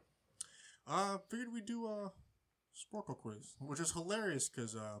 Red Baron. Figured we'd do a Sporkle quiz, which is hilarious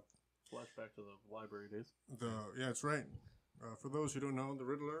because Flashback to the library days. yeah, that's right. For those who don't know, the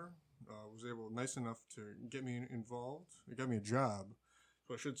Riddler was nice enough to get me involved. It got me a job,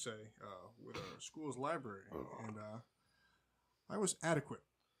 so I should say, with our school's library, and I was adequate.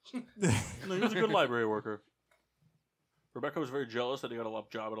 No, he was a good library worker. Rebecca was very jealous that he got a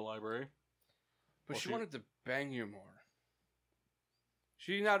job at a library. But Well, she she- wanted to bang you more.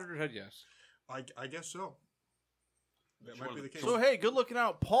 She nodded her head yes. I guess so. That She might be wanted- the case. So hey, good looking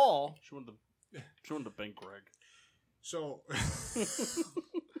out, Paul. She wanted to bank Greg. So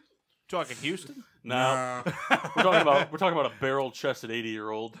Talking Houston. No, nah, we're talking about a barrel-chested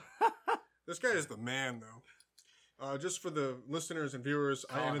 80-year-old. this guy is the man, though. Just for the listeners and viewers,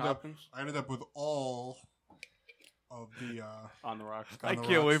 I Colin ended Hopkins? up with all of the. On the rocks. I On the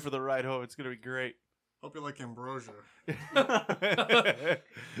can't wait rocks. for the ride home. It's gonna be great. Hope you like ambrosia.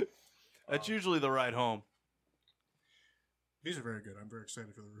 That's usually the ride home. These are very good. I'm very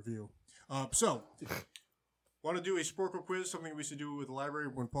excited for the review. So, want to do a Sporkle quiz, something we used to do with the library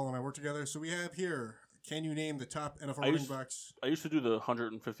when Paul and I worked together. So we have here, can you name the top NFL I running used- backs? I used to do the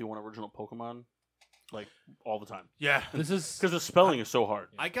 151 original Pokemon, like, all the time. Yeah, This is Because the spelling is so hard.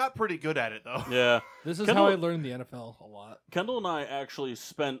 I got pretty good at it though. Yeah. this is Kendall- how I learned the NFL a lot. Kendall and I actually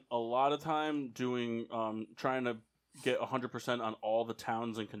spent a lot of time doing, trying to get 100% on all the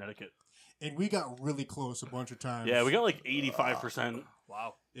towns in Connecticut. And we got really close a bunch of times. Yeah, we got like 85%.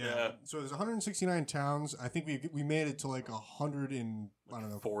 Wow. Yeah. yeah. So there's 169 towns. I think we made it to like 100 and, I don't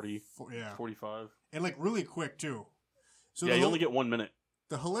know. 40, Yeah. 45. And like really quick, too. So Yeah, the, you only get 1 minute.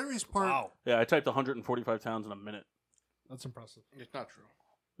 the hilarious part. Wow. Yeah, I typed 145 towns in a minute. That's impressive. It's not true.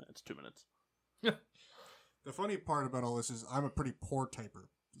 That's 2 minutes. The funny part about all this is I'm a pretty poor typer.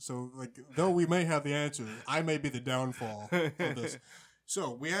 So, like, though we may have the answer, I may be the downfall of this.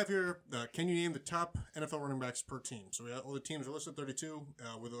 So, we have here, can you name the top NFL running backs per team? So, we have, all the teams are listed 32,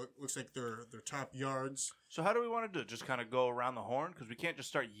 with looks like their top yards. So how do we want to do it? Just kind of go around the horn because we can't just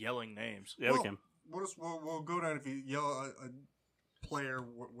start yelling names. Yeah, Well, we can. We'll go down if you yell a player,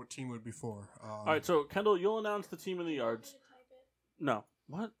 what team would be for. All right, so Kendall, you'll announce the team in the yards. No.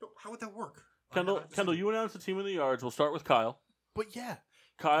 What? How would that work? Kendall, you announce the team in the yards. We'll start with Kyle. But yeah,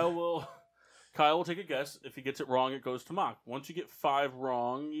 Kyle will take a guess. If he gets it wrong, it goes to Mock. Once you get 5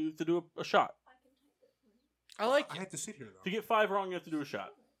 wrong, you have to do a shot. I like I it. had to sit here, If though. you get 5 wrong, you have to do a shot.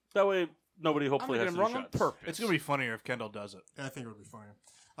 That way, nobody I'm hopefully gonna has get to him do wrong on shots. purpose. it's gonna be funnier if Kendall does it. I think it would be fine.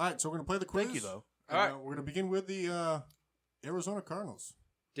 All right, so we're going to play the quiz. Thank you though. And, All right. we're going to begin with the Arizona Cardinals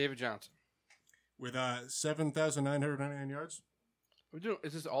David Johnson. with 7,999 yards.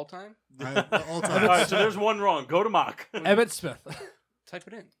 Is this all time? All All time. right, so there's one wrong. Go to Mock. Emmett Smith. Type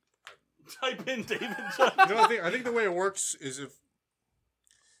it in. Type in David Johnson. I think the way it works is if.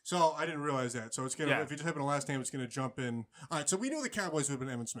 So I didn't realize that. So it's gonna Yeah. if you type in a last name, it's gonna jump in. All right. So we knew the Cowboys would have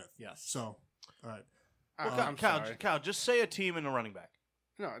been Emmitt Smith. Yes. So, all right. I'm Cal, sorry. Cal, just say a team and a running back.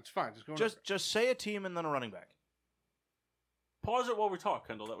 No, it's fine. Just go. Just say a team and then a running back. Pause it while we talk,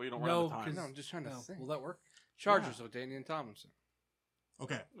 Kendall. That way you don't run No, out of time. No, I'm just trying to No. think. Will that work? Chargers with Danian Tomlinson.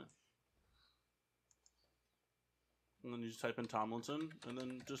 Okay. And then you just type in Tomlinson, and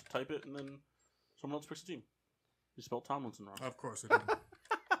then just type it, and then someone else picks a team. You spelled Tomlinson wrong. Of course it did.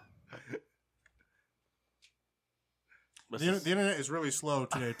 This the is- internet is really slow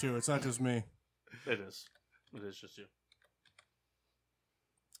today too. It's not just me. It is. It is just you.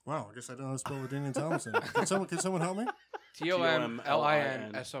 Wow. I guess I don't know how to spell Daniel Tomlinson. Can someone help me?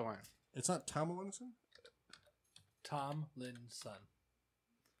 Tomlinson. It's not Tomlinson. Tom Lynn's son.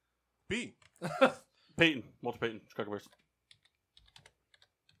 B. Peyton. Walter Peyton. Chicago Bears.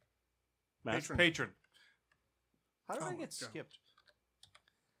 Matt? Patron. Patron. How did Oh I my get God. skipped?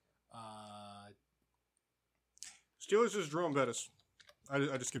 Steelers is Jerome Bettis. I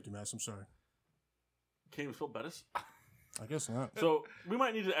just skipped you, Mass. I'm sorry. Can't even spell Bettis. I guess not. So we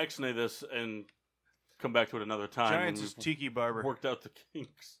might need to X-nay this and come back to it another time. Giants when is we've Tiki Barber. worked out the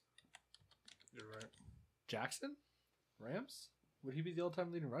kinks. You're right. Jackson? Rams? Would he be the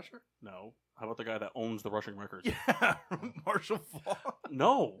all-time leading rusher? No. How about the guy that owns the rushing records? Yeah, Marshall Falk.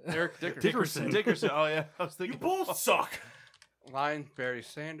 No. Eric Dickerson. Dickerson. Oh yeah, I was You thinking. both suck. Line Barry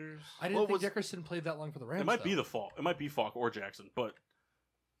Sanders. I didn't What think was- Dickerson played that long for the Rams. It might be though. the Falk. It might be Falk or Jackson, but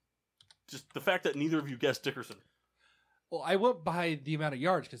Just the fact that neither of you guessed Dickerson. Well, I went by the amount of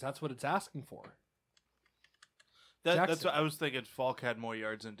yards because that's what it's asking for. That's Jackson. what I was thinking. Falk had more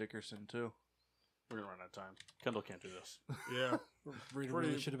yards than Dickerson too. We're gonna run out of time. Kendall can't do this. Yeah, Reader pretty,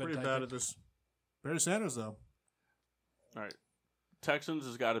 really should have been pretty typing. bad at this. Barry Sanders though. All right, Texans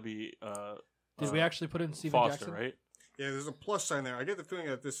has got to be. Did we actually put in Steven Foster, Jackson? right? Yeah, there's a plus sign there. I get the feeling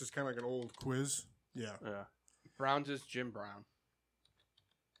that this is kind of like an old quiz. Yeah. Yeah. Browns is Jim Brown.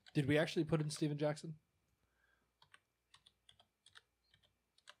 Did we actually put in Steven Jackson?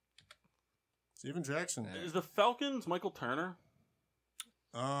 Steven Jackson. Is the Falcons Michael Turner?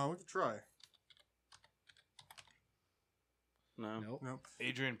 We could try. No. Nope. Nope.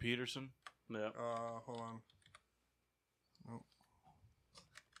 Adrian Peterson. Yeah. Hold on. Nope.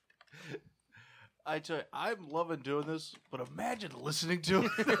 I tell you, I'm loving doing this, but imagine listening to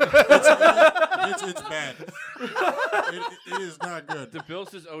it. It's bad. It is not good. The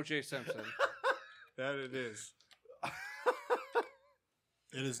Bills is O.J. Simpson. That it is.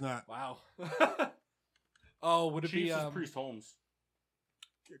 It is not. Wow. Oh, would it Chiefs be is Priest Holmes.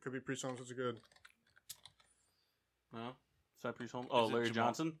 It could be Priest Holmes. It's good. No. Is that Priest Holmes? Oh, Is it Larry Jamal?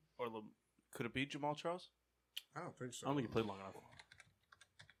 Johnson. Or could it be Jamal Charles? I don't think so. I don't think he played long enough.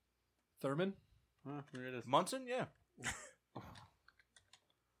 Thurman? Here it is. Munson? Yeah.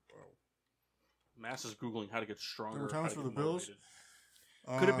 Mass is googling how to get stronger. Thurman how Thomas to for get the Bills?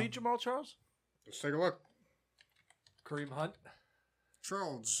 motivated. Could it be Jamal Charles? Let's take a look. Kareem Hunt?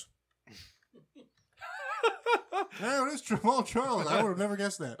 Charles. Yeah, it is Jamal Charles. I would have never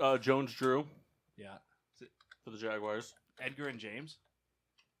guessed that. Jones Drew Yeah. for the Jaguars. Edgar and James?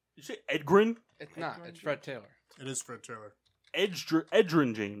 You say Edgren? It's not. It's Fred Taylor. It is Fred Taylor.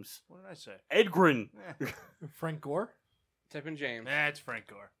 Edgren James. What did I say? Edgren. Frank Gore? Type in James. Nah, it's Frank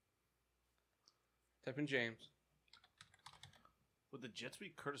Gore. Type in James. Would the Jets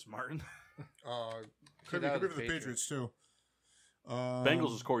be Curtis Martin? Could that be was for the the Patriots too.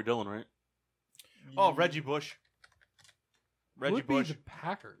 Bengals is Corey Dillon, right? Oh, Reggie Bush. Who Reggie would Bush. be the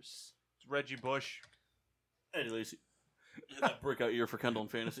Packers? It's Reggie Bush. Eddie Lacy. That breakout year for Kendall in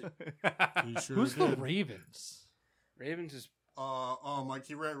fantasy. He sure Who's the did. Ravens? Ravens is Mike,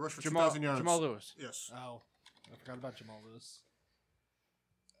 he rushed for Jamal 2,000 yards. Jamal Lewis. Yes. Oh, I forgot about Jamal Lewis.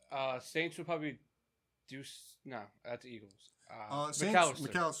 Saints would probably no, that's Eagles. Saints, McAllister.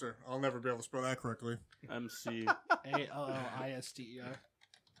 McAllister. I'll never be able to spell that correctly. MC. ALLISTER.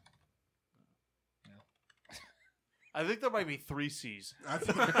 I think there might be 3 C's. I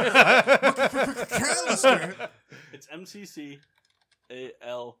think McAllister. It's MCC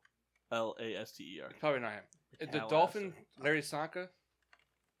ALLASTER. Probably not him. The McAllister. Dolphin, Larry Sanka.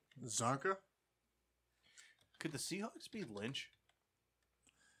 Zonka? Could the Seahawks be Lynch?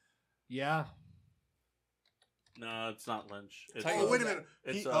 Yeah. No, it's not Lynch. It's, Oh, Oh, wait a minute.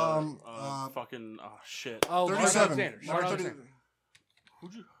 It's He, fucking shit. Oh, 37. Sanders. Mark Mark 30 Sanders.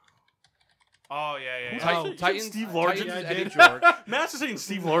 Who'd you? Oh, yeah. Titan- Titans. Steve Titans Largent? is Eddie George. Mass is saying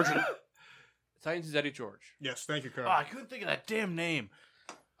Steve Largent. Titans is Eddie George. Yes, thank you, Oh, Carl. I couldn't think of that damn name.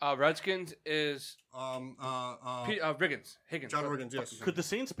 Redskins is Riggins. Higgins. John Riggins, yes. Could the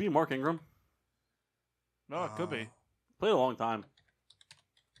Saints be Mark Ingram? No, it could be. Played a long time.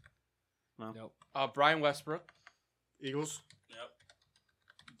 No. Nope. Brian Westbrook. Eagles? Yep.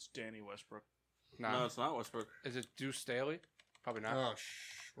 It's Danny Westbrook. No, it's not Westbrook. Is it Deuce Staley? Probably not. Oh,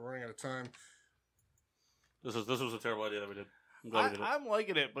 we're running out of time. This was a terrible idea that we did. I'm glad we did it. I'm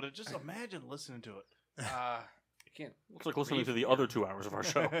liking it, but just imagine listening to it. You can't. It's like listening to the other 2 hours of our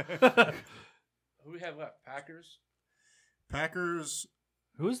show. Who we have left? Packers. Packers,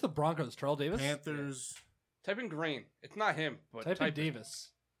 Who's the Broncos? Terrell Davis? Panthers. Type in Green. It's not him, but Type in it.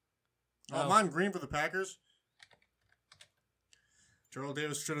 Davis. Oh, Mon Green for the Packers. Terrell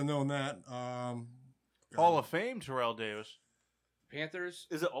Davis should have known that. Hall of Fame, Terrell Davis. Panthers.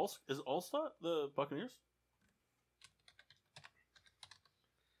 Is Allstott the Buccaneers?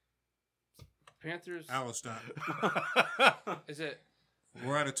 Panthers. Alistat. Is it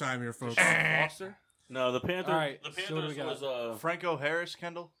We're out of time here, folks. Foster? No, the Panthers. All right, The so what do we Panthers got? was Franco Harris,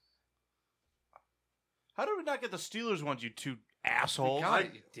 Kendall. How did we not get the Steelers ones, you two assholes?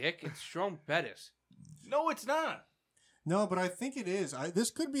 God, you dick. It's Jerome Bettis. No, it's not. No, but I think it is. This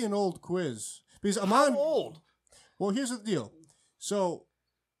could be an old quiz. Because How Amon. old? Well, here's the deal. So,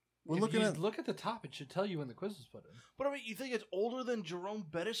 we're If looking you at. look at the top. It should tell you when the quiz was put in. But I mean, you think it's older than Jerome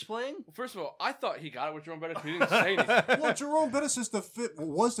Bettis playing? First of all, I thought he got it with Jerome Bettis, but he didn't say anything. Well, Jerome Bettis is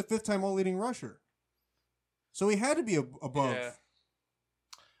was the 5th-time all-leading rusher. So he had to be above. Yeah.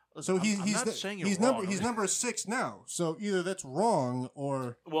 So I'm not saying you're he's wrong. number he's number 6 now. So either that's wrong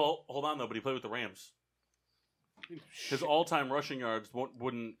or well, hold on though, but he played with the Rams. His all-time rushing yards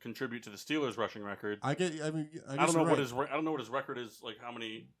wouldn't contribute to the Steelers' rushing record. I guess I don't you're know right. I don't know what his record is. Like how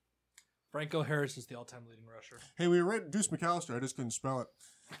many? Franco Harris is the all-time leading rusher. Hey, we read Deuce McAllister. I just couldn't spell it.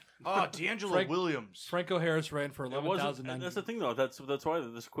 Oh, D'Angelo Frank- Williams. Franco Harris ran for It wasn't- 11,090. That's the thing, though. That's why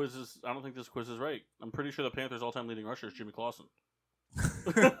this quiz is. I don't think this quiz is right. I'm pretty sure the Panthers' all-time leading rusher is Jimmy Clausen.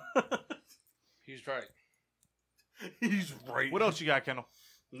 He's right. He's right. What else you got, Kendall?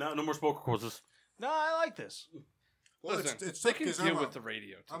 No more spoken quizzes. No, I like this. Well, Listen, it's they tough can 'cause deal with the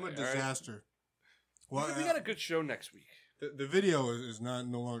radio today, I'm a all right? disaster. Well, We got a good show next week. the video is no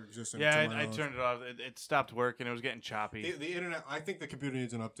longer existent. Yeah, to my I knowledge. turned it off. It stopped working. It was getting choppy. The internet. I think the computer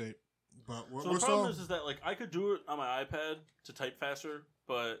needs an update. But we're, So we're the problem still. is that like I could do it on my iPad to type faster,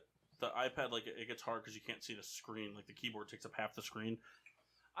 but the iPad like it gets hard because you can't see the screen. Like the keyboard takes up half the screen.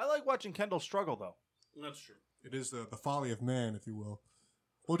 I like watching Kendall struggle, though. That's true. It is the folly of man, if you will.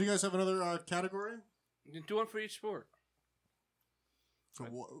 Well, do you guys have another category? You do one for each sport. So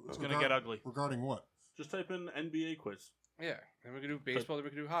It's gonna get ugly. Regarding what? Just type in NBA quiz. Yeah. Then we can do baseball, then we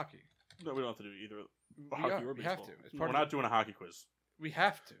can do hockey. No, we don't have to do either We hockey or we have baseball. to. It's No, part we're of not doing a hockey quiz. We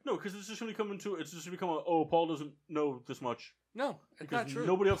have to. No, because it's just going to come into it's just going to become a Paul doesn't know this much No, it's because not true.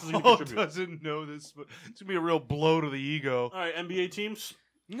 nobody else is going to Paul contribute. doesn't know this, but it's gonna be a real blow to the ego. All right, NBA teams.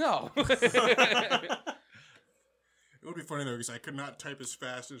 No. It would be funny though because I could not type as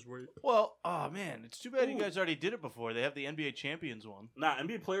fast as we. Well, oh man, it's too bad you Ooh. guys already did it before. They have the NBA champions one. Nah,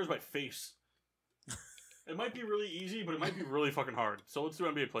 NBA players by face. It might be really easy, but it might be really fucking hard. So let's do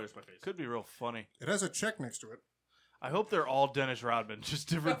NBA players by face. Could be real funny. It has a check next to it. I hope they're all Dennis Rodman, just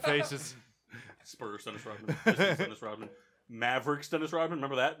different faces. Spurs, Dennis Rodman. Pistons, Dennis Rodman. Mavericks, Dennis Rodman.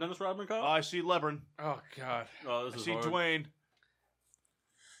 Remember that, Dennis Rodman, Oh, Kyle? I see LeBron. Oh God. Oh, I this is see hard. Dwayne.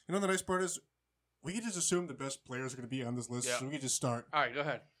 You know the nice part is, we can just assume the best players are going to be on this list, Yeah. so we can just start. All right, go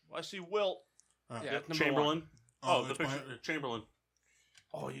ahead. Well, I see Wilt. Yeah, Yep, that's number Chamberlain. one. Oh, Oh, the that's picture. behind- Chamberlain.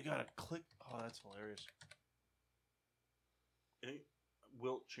 Oh, you gotta click. Oh, that's hilarious. I think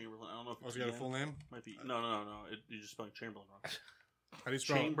Wilt Chamberlain. I don't know if Oh, it's so you got a EM. full name? Might be. No. You just spelled Chamberlain wrong. How do you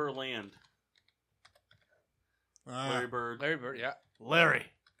spell it? Chamberland. Larry Bird. Larry Bird. Yeah. Larry.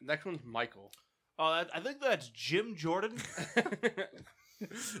 Next one's Michael. Oh, I think that's Jim Jordan.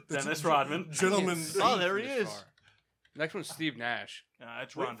 Dennis Rodman. Gentlemen. Can't see Oh, there from he this is. far. Next one's Steve Nash.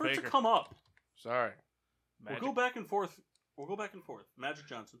 That's Wait Ron for it Baker. to come up. Sorry. Magic. We'll go back and forth. Magic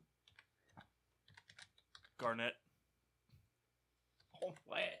Johnson. Garnett. Oh,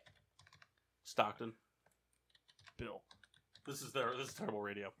 what? Stockton. Bill. This is terrible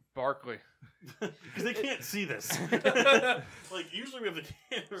radio. Barkley. Because they can't see this. Like, usually we have the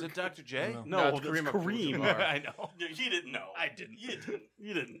camera. Is it Dr. J? No. No, No, it's it's Kareem Kareem. Abdul-Jabbar. I know. Yeah, he didn't know. I didn't.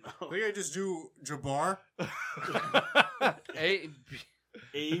 You didn't know. Maybe I just do Jabbar. A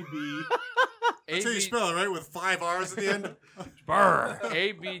A-B. That's how you spell it, right? With 5 R's at the end. Burr.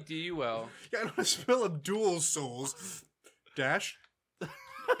 ABDUL. Yeah, I know how to spell Abdul Souls. Dash?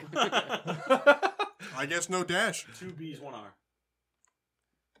 I guess no dash. 2 B's, 1 R.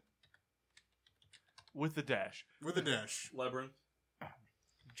 With the dash. With a dash. Lebron.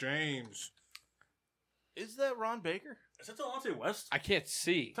 James. Is that Ron Baker? Is that Delonte West? I can't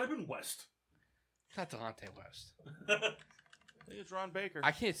see. Type in West. It's not Delonte West. I think it's Ron Baker.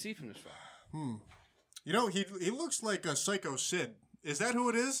 I can't see from this far. You know, he looks like a Psycho Sid. Is that who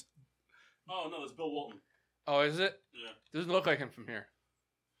it is? Oh, no, that's Bill Walton. Oh, is it? Yeah. Doesn't look like him from here.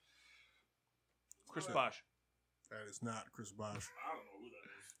 Chris Bosh. That is not Chris Bosh. I don't know who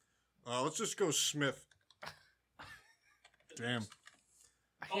that is. Let's just go Smith. Damn.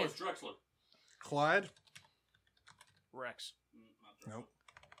 Oh, it's Drexler. Clyde? Rex. Not Drexler. Nope.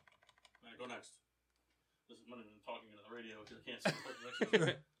 All right, go next. This is not even talking into the radio because I can't see the Drexler.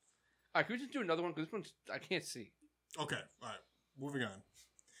 All right, can we just do another one? Because this one's I can't see. Okay, all right. Moving on.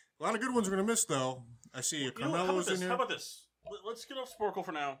 A lot of good ones we're going to miss, though. I see You know what, Carmelo's in here. How about this? Let's get off Sporkle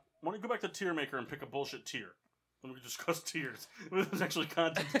for now. Why don't you go back to Tier Maker and pick a bullshit tier? Then we can discuss tiers. There's actually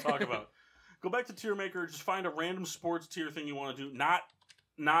content to talk about. Go back to Tier Maker. Just find a random sports tier thing you want to do.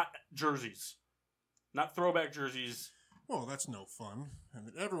 Not jerseys. Not throwback jerseys. Well, that's no fun. I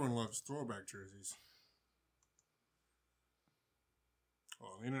mean, everyone loves throwback jerseys.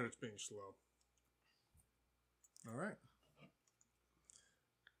 Oh, the internet's being slow. All right.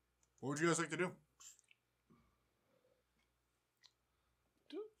 What would you guys like to do?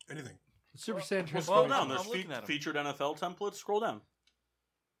 Anything. Super Saiyan Scroll transformation. down. I'm There's looking at 'em. featured NFL templates. Scroll down.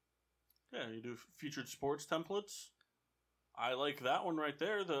 Yeah, you do featured sports templates. I like that one right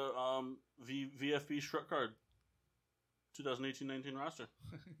there. The VFB Strut Card. 2018-19 roster.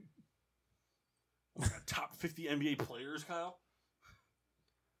 Oh my God, top 50 NBA players, Kyle.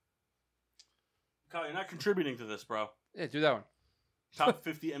 Kyle, you're not contributing to this, bro. Yeah, do that one. Top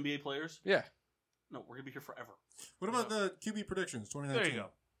 50 NBA players? Yeah. No, we're gonna be here forever. What about the QB predictions 2019? There you go.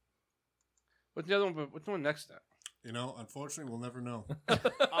 What's the other one? What's the one next to that? You know, unfortunately, we'll never know.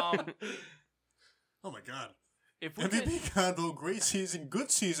 Um, Oh my God. if we did, MVP Condo, great season,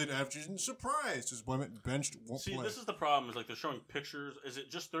 good season, average season, surprise. Disappointment, benched, won't See, play. this is the problem. Is like they're showing pictures. Is it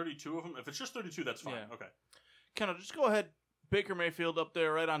just 32 of them? If it's just 32, that's fine. Yeah. Okay. Kendall, just go ahead. Baker Mayfield up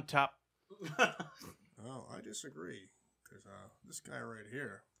there, right on top. Oh, I disagree. Because this guy right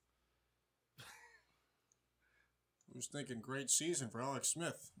here. I was thinking great season for Alex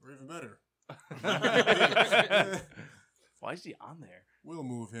Smith, or even better. Why is he on there? We'll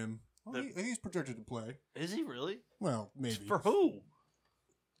move him. Well, he's projected to play. Is he really? Well, maybe. For who?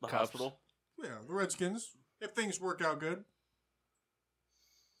 The Cubs. hospital. Yeah, the Redskins. If things work out good.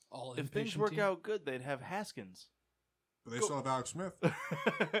 All If things inpatient work team. out good, they'd have Haskins. But they still have Alex Smith.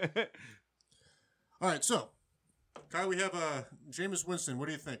 All right, so, Kyle, we have Jameis Winston. What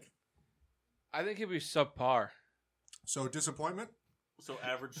do you think? I think he'd be subpar. So, disappointment? So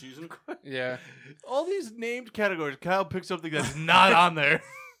average season. Yeah. All these named categories, Kyle picks something that's not on there.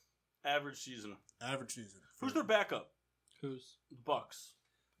 Average season. Average season. Who's their backup? Who's? Bucks.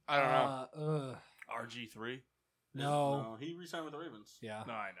 I don't know. RG3? No. He re-signed with the Ravens. Yeah.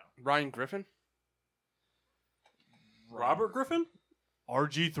 No, I know. Ryan Griffin? Robert Griffin.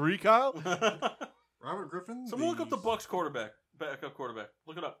 RG3, Kyle? Robert Griffin? Someone look up the Bucks quarterback. Backup quarterback.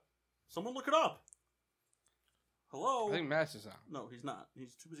 Look it up. Someone look it up. Hello. I think Mass is on. No, he's not.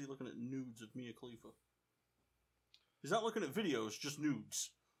 He's too busy looking at nudes of Mia Khalifa. He's not looking at videos, just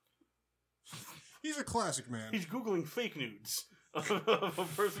nudes. He's a classic man. He's Googling fake nudes of a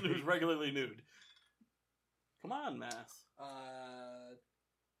person who's regularly nude. Come on, math.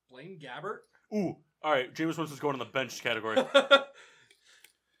 Blaine Gabbert. Ooh. All right, Jameis Winston's going in the bench category.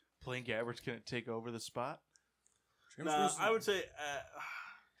 Blaine Gabbert's going to take over the spot? Jameis Nah, Winston. I would say,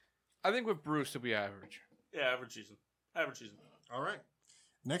 I think with Bruce, he'll be average. yeah, average season. Average season. All right.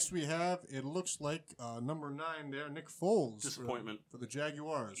 Next we have, it looks like number 9 there, Nick Foles. Disappointment. For the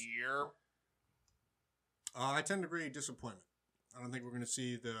Jaguars. Yep. I tend to agree, disappointment. I don't think we're going to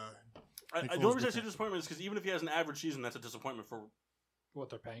see the... The Nick only Foles reason I say get- disappointment is because even if he has an average season, that's a disappointment for What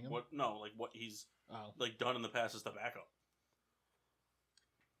they're paying him? what he's Oh. done in the past as the backup.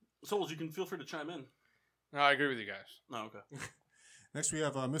 Souls, you can feel free to chime in. No, I agree with you guys. No, okay. Next we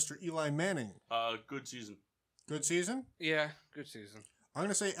have Mr. Eli Manning. Good season. Good season? Yeah, good season. I'm going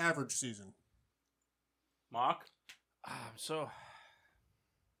to say average season. Mock. So,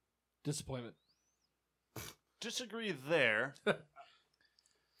 Disappointment. disagree there.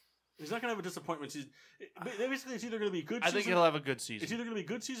 He's not going to have a disappointment season. Basically, it's either going to be good I season. think he'll have a good It's season. either going to be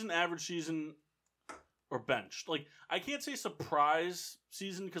good season, average season, or benched. Like, I can't say surprise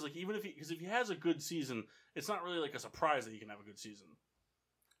season because, like, even if he has a good season, it's not really like a surprise that he can have a good season.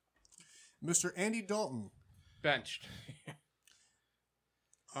 Mr. Andy Dalton. Benched.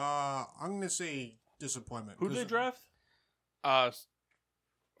 I'm going to say disappointment. Who did they 'cause draft?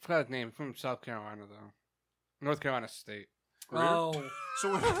 Forgot his name. From South Carolina, though. North Carolina State. Oh.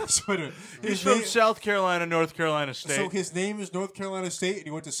 So wait a minute. He's His from name- South Carolina, North Carolina State. So his name is North Carolina State, and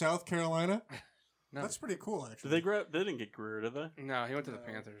he went to South Carolina? No. That's pretty cool, Did actually. they grab? They didn't get Greer, did they? No, he went to the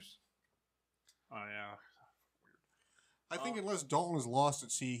Panthers. Oh yeah. I think unless Dalton is lost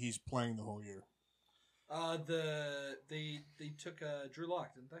at sea, he's playing the whole year. They took Drew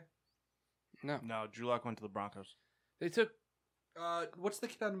Lock, didn't they? No. No, Drew Lock went to the Broncos. They took... What's the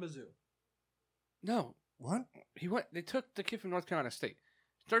kid out of Mizzou? No. What? They took the kid from North Carolina State.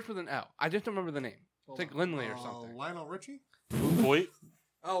 Starts with an L. I just don't remember the name. It's like Lindley or something. Lionel Richie? Wait.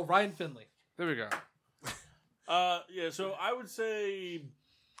 Oh, Ryan Finley. There we go. Yeah. So I would say,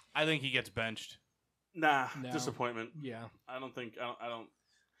 I think he gets benched. nah. No. Disappointment. Yeah. I don't think. I don't.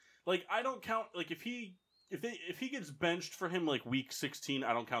 Like, I don't count. Like, if he gets benched for him like week 16,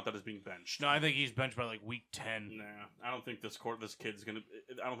 I don't count that as being benched. No, I think he's benched by like week 10. Nah, I don't think this kid's gonna.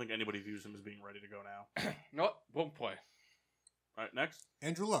 I don't think anybody views him as being ready to go now. No, won't play. All right, next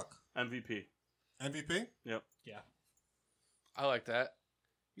Andrew Luck. MVP. MVP? Yep. I like that.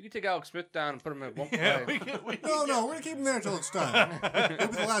 You can take Alex Smith down and put him in one Yeah, play. No, we're going to keep him there until it's time. He'll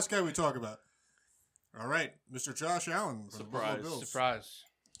be the last guy we talk about. All right, Mr. Josh Allen. From the Buffalo Surprise. Bills. Surprise.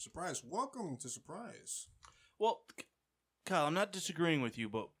 Surprise. Welcome to Surprise. Well, Kyle, I'm not disagreeing with you,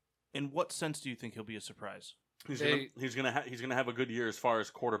 but in what sense do you think he'll be a surprise? He's gonna have a good year as far as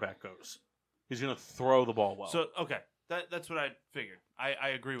quarterback goes. He's gonna throw the ball well. So, okay, that's what I figured. I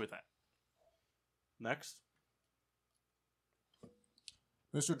agree with that. Next,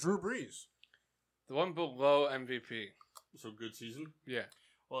 Mr. Drew Brees. The one below MVP. so good season. Yeah.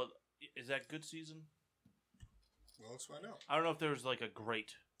 Well, Is that good season? Well, let's find out. I don't know if there was like a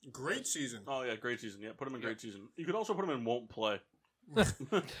great. Great season. Oh yeah, great season. Yeah, put him in great season. You could also put him in won't play.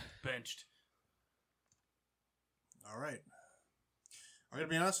 Benched. All right. I'm going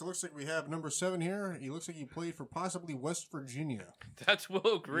to be honest. It looks like we have number 7 here. He looks like he played for possibly West Virginia. That's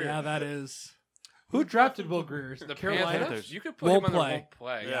Will Greer. Yeah, that is. Who drafted Will Greer? The Carolina. Panthers. You could put Won't him on play. the won't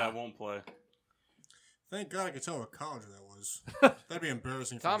play. Yeah, won't play. Thank God I could tell what college that was. That'd be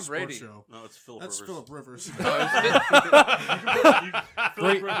embarrassing for Tom a sports Brady. show. No, it's Philip That's Rivers. Philip Rivers.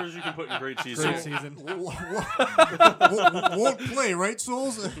 Philip Rivers, you can put in great season. Great season. Won't play, right,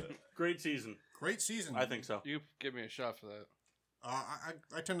 Souls? Great season. Great season. I think so. You give me a shot for that.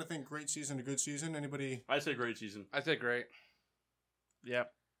 I tend to think great season to good season. Anybody? I say great season. I say great.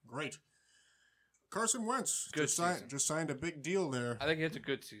 Yep. Great. Carson Wentz Good just season. signed a big deal there. I think it's a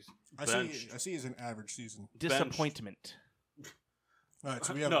good season. I Benched. see he's an average season. Disappointment. All right,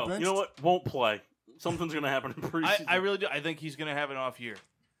 so we have No, benched. you know what? Won't play. Something's going to happen in preseason. I really do. I think he's going to have an off year.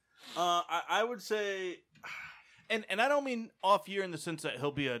 I would say And I don't mean off year in the sense that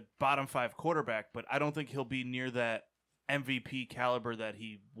he'll be a bottom 5 quarterback, but I don't think he'll be near that MVP caliber that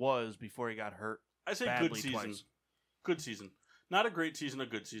he was before he got hurt. good badly season. twice. Good season. Not a great season, a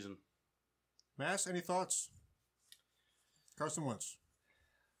good season. Mass, any thoughts? Carson Wentz.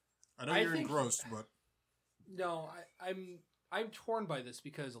 I know I you're think- engrossed, but No, I'm torn by this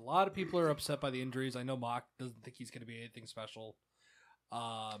because a lot of people are upset by the injuries. I know Mock doesn't think he's going to be anything special.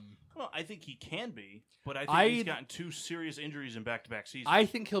 Well, I think he can be, but I think he's gotten 2 serious injuries in back-to-back seasons. I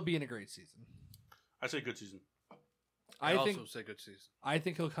think he'll be in a great season. I say good season. I think also say good season. I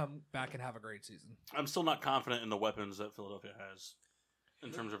think he'll come back and have a great season. I'm still not confident in the weapons that Philadelphia has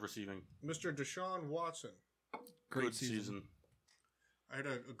in terms of receiving. Mr. Deshaun Watson. Great Good season. season. I had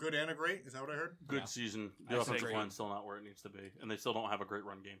a good and a great. Is that what I heard? Good Yeah. season. I The say offensive great. line's still not where it needs to be, and they still don't have a great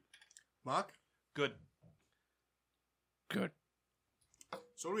run game. Mock? Good. Good.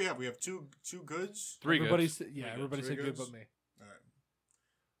 So what do we have? We have two goods. Three Everybody goods. said, yeah, Three everybody goods. said Three good goods. but me. All right.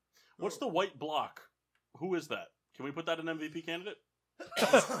 What's the white block? Who is that? Can we put that in MVP candidate?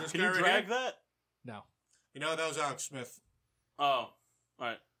 This Can guy you right drag here? that? No. You know, that was Alex Smith. Oh, all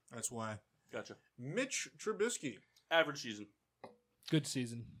right. That's why. Gotcha. Mitch Trubisky. Average season. Good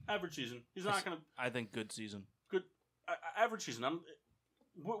season. Average season. He's not going to I think good season. good. Average season.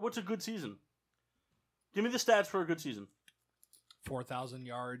 What's a good season? Give me the stats for a good season. 4,000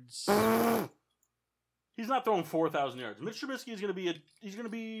 yards. He's not throwing 4,000 yards. Mitch Trubisky is going to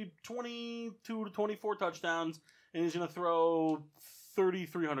be 22 to 24 touchdowns, and he's going to throw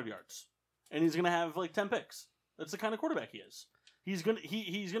 3,300 yards, and he's going to have like 10 picks. That's the kind of quarterback he is. He's going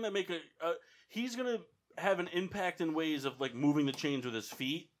to make he's going to have an impact in ways of like moving the chains with his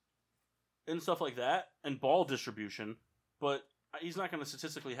feet and stuff like that, and ball distribution. But he's not going to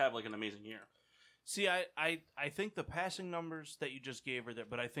statistically have like an amazing year. See, I think the passing numbers that you just gave are there,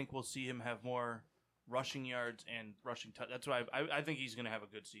 but I think we'll see him have more rushing yards and rushing touch. That's why I think he's going to have a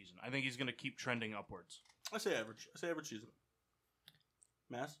good season. I think he's going to keep trending upwards. I say average. I say average season.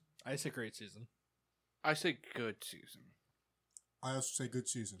 Mass. I say great season. I say good season. I also say good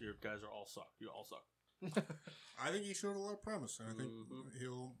season. Your guys are all suck. You all suck. I think he showed a lot of promise, and I think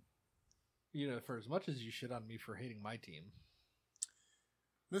he'll. You know, for as much as you shit on me for hating my team.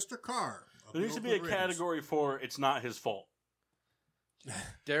 Mr. Carr. of There the needs to be a Oakland Raiders. category for it's not his fault.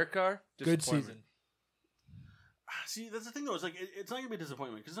 Derek Carr. Good Disappointment. season. See, that's the thing though. It's like it's not gonna be a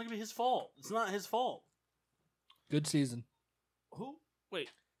disappointment because it's not gonna be his fault. It's not his fault. Good season. Who? Wait.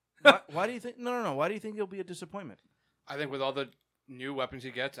 Why do you think? No. Why do you think he'll be a disappointment? I think with all the new weapons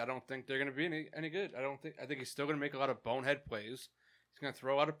he gets, I don't think they're going to be any good. I think he's still going to make a lot of bonehead plays. He's going to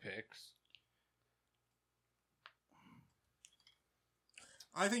throw a lot of picks.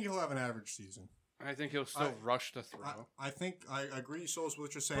 I think he'll have an average season. I think he'll still rush to throw. I think I agree, Souls, with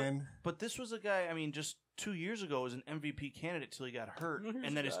what you're saying. But this was a guy. I mean, just 2 years ago was an MVP candidate till he got hurt, Here's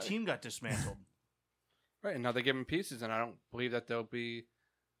and then a his guy. team got dismantled. Right, and now they give him pieces, and I don't believe that they'll be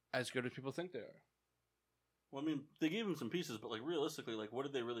as good as people think they are. Well, I mean, they gave him some pieces, but like realistically, like what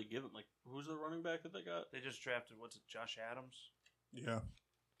did they really give him? Like, who's the running back that they got? They just drafted Josh Adams. Yeah.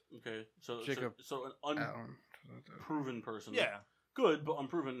 Okay, so Jacob so an unproven person. Yeah, good, but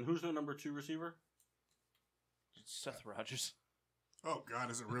unproven. Who's their number 2 receiver? Seth Rogers. Oh, God,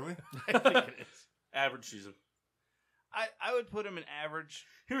 is it really? I think it is. Average season. I would put him in average.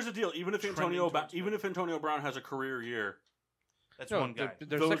 Here's the deal: even if Trending towards Antonio Brown has a career year, That's No, one guy.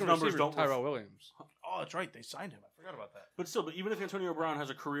 Their Those second numbers receiver don't is Tyrell Williams. Oh, that's right. They signed him. I forgot about that. but even if Antonio Brown has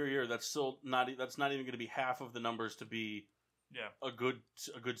a career year, that's not even going to be half of the numbers to be Yeah. a good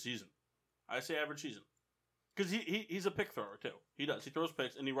season. I say average season. Because he's a pick thrower, too. He does. He throws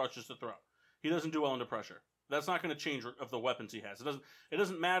picks, and he rushes to throw. He doesn't do well under pressure. That's not going to change of the weapons he has. It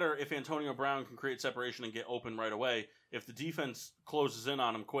doesn't matter if Antonio Brown can create separation and get open right away. If the defense closes in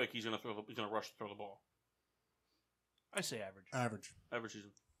on him quick, he's going to rush to throw the ball. I say average. Average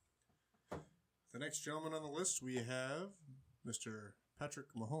season. The next gentleman on the list, we have Mr. Patrick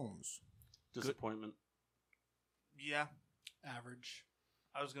Mahomes. Disappointment. Yeah. Average.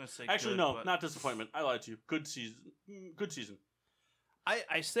 I was going to say Actually, good, no, but not disappointment. I lied to you. Good season. Good season.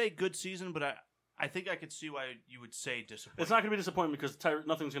 I say good season, but I think I could see why you would say disappointment. It's not going to be disappointment because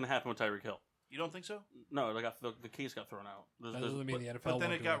nothing's going to happen with Tyreek Hill. You don't think so? No, the case got thrown out. That doesn't mean the NFL. But then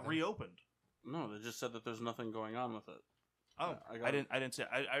won't it do got anything. reopened. No, they just said that there's nothing going on with it. Oh, Yeah, I didn't say.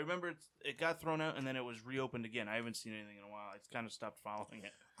 I remember it got thrown out and then it was reopened again. I haven't seen anything in a while. I kind of stopped following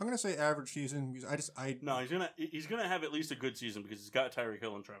it. I'm going to say average season because No, he's gonna have at least a good season because he's got Tyreek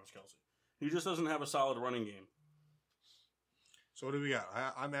Hill and Travis Kelce. He just doesn't have a solid running game. So what do we got?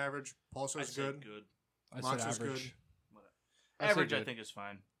 I'm average. Paul I says say good. I Mark said says average. good. I say Average, I good. think, is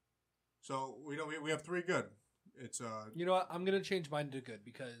fine. So we have 3 good. It's You know what? I'm gonna change mine to good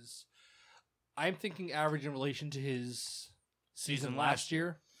because I'm thinking average in relation to his season last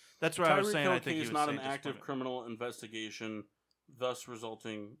year. That's what I was Tyreek saying. Hill I think he case would not say an active disappointment. criminal investigation, thus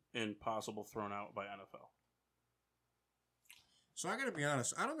resulting in possible thrown out by NFL. so I got to be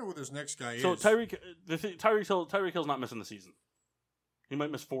honest. I don't know who this next guy So is. Tyreek Hill's not missing the season. He might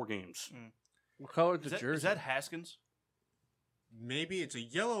miss 4 games. What color is Is the that, jersey? is that Haskins? Maybe it's a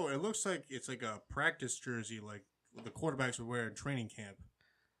yellow. It looks like it's like a practice jersey, like the quarterbacks would wear in training camp.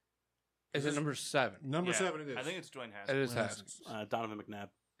 Is it number 7? Number Yeah, 7 it is. I think it's Dwayne It Haskins. is Haskins. Donovan McNabb,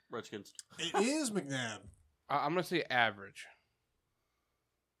 Redskins. It is McNabb. I'm gonna say average.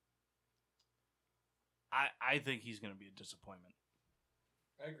 I think he's going to be a disappointment.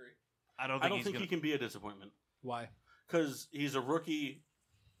 I agree. I don't I think don't he's think going he can be a disappointment Why? because he's a rookie.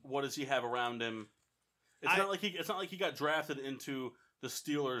 What does he have around him? It's not like he got drafted into the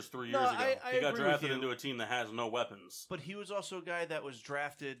Steelers 3 years No, ago. I He got agree with drafted you. into a team that has no weapons. But he was also a guy that was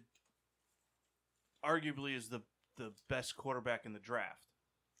drafted arguably as the best quarterback in the draft.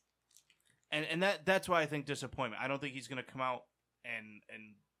 And that's why I think disappointment. I don't think he's going to come out and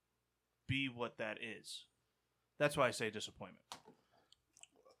be what that is. That's why I say disappointment.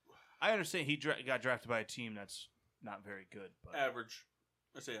 I understand he got drafted by a team that's not very good. But Average.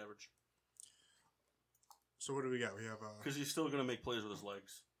 I say average So what do we got? We have because he's still going to make plays with his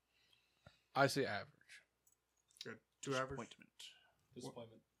legs. I say average. good 2 average.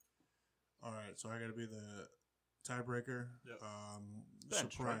 Disappointment. All right, so I got to be the tiebreaker. Yep.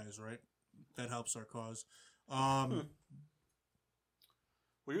 Bench, Surprise, right? That helps our cause. Well,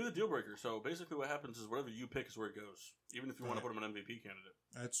 you're the deal breaker, so basically what happens is whatever you pick is where it goes, even if you want to Right. put him an MVP candidate.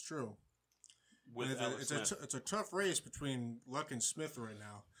 That's true. With And Alex Smith. it's a tough race between Luck and Smith right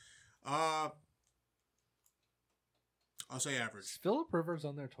now. I'll say Is average. Philip Rivers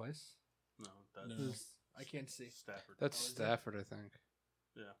on there twice? No, that's No. I can't see. Stafford. That's Oh, is it? Stafford, I think.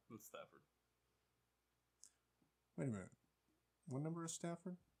 Yeah, that's Stafford. Wait a minute. What number is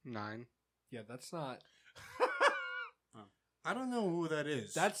Stafford? 9. Yeah, that's not. I don't know who that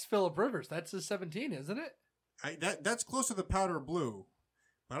is. That's Philip Rivers. That's his 17, isn't it? That's close to the powder blue.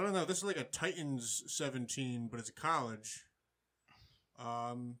 But I don't know. This is like a Titans 17, but it's a college.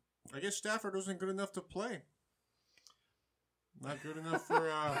 I guess Stafford wasn't good enough to play. Not good enough for.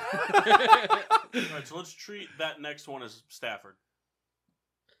 All right, so let's treat that next one as Stafford.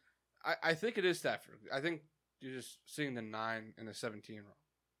 I think it is Stafford. I think you're just seeing the 9 and the 17 wrong.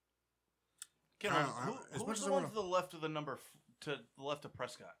 Ken, As who much was as the I one wanna- to the left of the number to the left of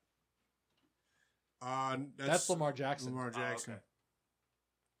Prescott? That's Lamar Jackson. Lamar Jackson. okay.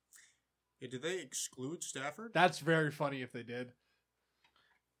 Yeah, did they exclude Stafford? That's very funny if they did.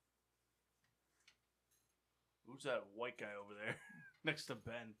 Who's that white guy over there next to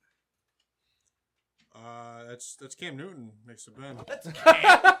Ben? That's Cam Newton next to Ben. That's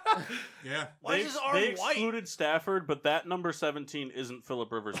Cam. Yeah. Why is his arm They white? excluded Stafford, but that number 17 isn't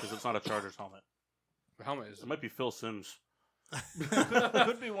Phillip Rivers because it's not a Chargers helmet. The helmet is. It might be Phil Simms.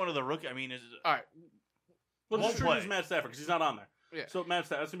 Could be one of the rookie. I mean, is All right. Well, Won't just treat play. it as Matt Stafford because he's not on there. Yeah. So that's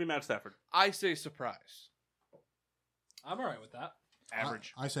going to be Matt Stafford. I say surprise. I'm all right with that.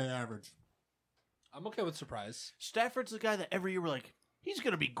 average. I say average. I'm okay with surprise. Stafford's the guy that every year we're like, he's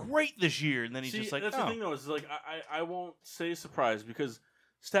going to be great this year, and then he's See, just like, that's oh. the thing though. Is like I won't say surprise because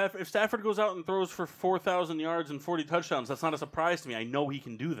if Stafford goes out and throws for 4,000 yards and 40 touchdowns, that's not a surprise to me. I know he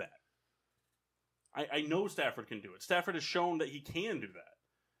can do that. I know Stafford can do it. Stafford has shown that he can do that.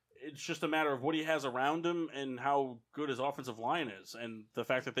 It's just a matter of what he has around him and how good his offensive line is, and the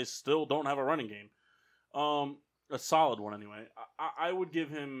fact that they still don't have a running game. A solid one anyway. I would give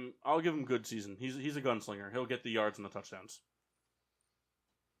him. I'll give him good season. He's a gunslinger. He'll get the yards and the touchdowns.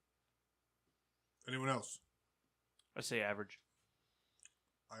 Anyone else? I say average.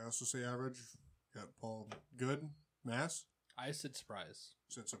 I also say average. Got Paul. Good. Mass. I said surprise.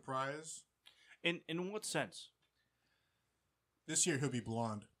 Said surprise. In what sense? This year he'll be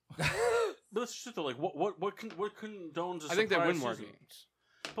blonde. But that's just like what condones a I think they surprise win more season? games.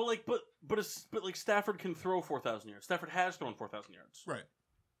 But like Stafford can throw 4,000 yards. Stafford has thrown 4,000 yards. Right.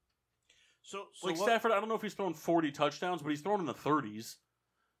 So Like what- Stafford, I don't know if he's thrown 40 touchdowns, but he's thrown in the 30s.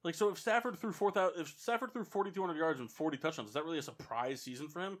 Like, so if Stafford threw 4,200 yards and 40 touchdowns, is that really a surprise season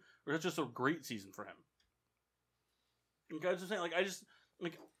for him, or is it just a great season for him? You guys are saying, like,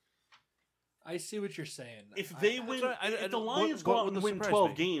 I see what you're saying. if they win, if the Lions go out and win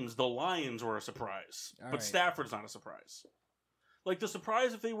 12 games, the Lions were a surprise, All but right. Stafford's not a surprise. Like the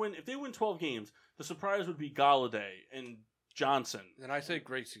surprise, if they win 12 games, the surprise would be Galladay and Johnson. Then I say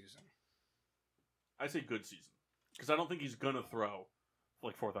great season. I say good season because I don't think he's gonna throw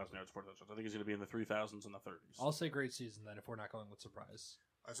like 4,000 yards, 4 touchdowns. I think he's gonna be in the 3,000s and the 30s. I'll say great season then if we're not going with surprise.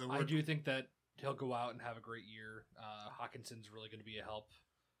 So I do think that he'll go out and have a great year. Hawkinson's really going to be a help.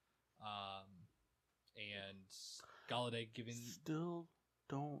 And Galladay giving... Still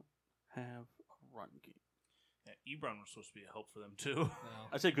don't have a run game. Yeah, Ebron was supposed to be a help for them too. No.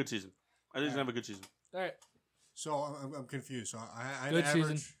 I say good season. I think he's gonna have a good season. All right. So I'm confused. So I Good average,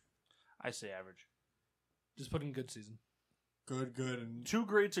 season. I say average. Just put in good season. good, and 2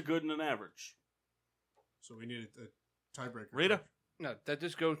 greats, a good, and an average. so we need a tiebreaker. Rita? No, that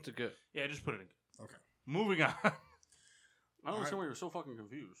just goes to good. Yeah, just put it in. Okay. Moving on. I don't All understand right. why you're so fucking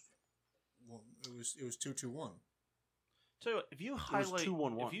confused. Well, it was 2-2-1. Tell you what, if you was highlight,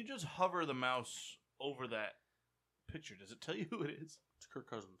 2-1-1. if you just hover the mouse over that picture, does it tell you who it is? It's Kirk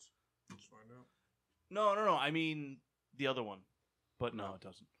Cousins. Let's find out. No. I mean the other one, but no, No. it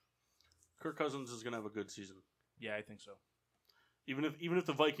doesn't. Kirk Cousins is gonna have a good season. Yeah, I think so. Even if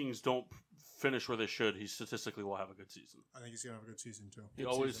the Vikings don't finish where they should, he statistically will have a good season. I think he's gonna have a good season too. He Good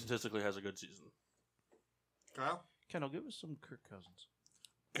always season. statistically has a good season. Kyle. Kendall, give us some Kirk Cousins.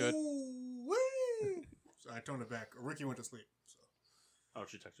 Good. Ooh-wee. So I toned it back. Ricky went to sleep. So Oh,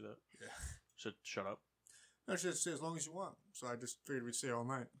 she texted you that? yeah. Should shut up. No, she just say as long as you want. So I just figured we'd stay all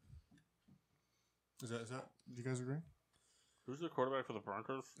night. Is that? Do you guys agree? Who's the quarterback for the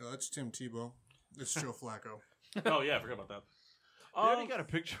Broncos? No, that's Tim Tebow. It's Joe Flacco. Oh yeah, I forgot about that. They already got a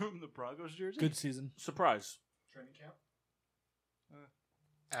picture of him in the Broncos jersey. Good season. Surprise. Training camp.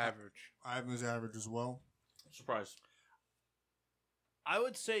 Average. I have him as average as well. Surprise. I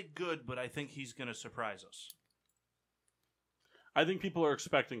would say good, but I think he's going to surprise us. I think people are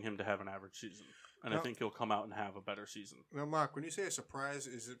expecting him to have an average season, and I No. think he'll come out and have a better season. Now, Mark, when you say a surprise,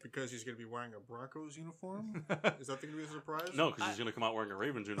 is it because he's going to be wearing a Broncos uniform? Is that going to be a surprise? No, because he's going to come out wearing a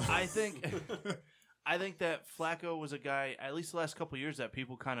Ravens uniform. I think that Flacco was a guy, at least the last couple of years, that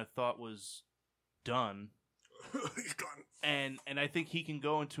people kind of thought was done. He's gone. And I think he can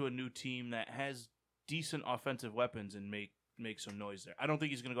go into a new team that has decent offensive weapons and make some noise there. I don't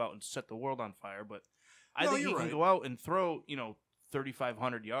think he's going to go out and set the world on fire, but I No, think he you're can right. go out and throw,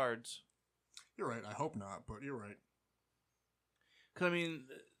 3,500 yards. You're right. I hope not, but you're right. Because, I mean,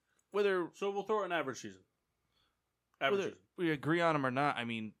 whether So we'll throw an average season. Average whether season. we agree on him or not, I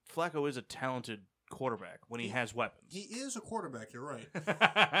mean, Flacco is a talented quarterback when he has weapons. He is a quarterback. You're right.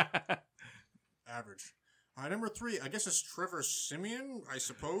 Average. Number 3, I guess it's Trevor Simeon, I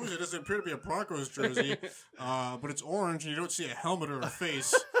suppose. It doesn't appear to be a Broncos jersey, but it's orange, and you don't see a helmet or a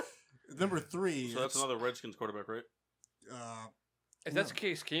face. Number 3. So that's another Redskins quarterback, right? If that's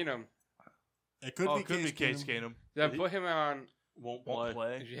Case Keenum, It could be could be Case Case Keenum. Keenum. then He- put him on. Won't Won't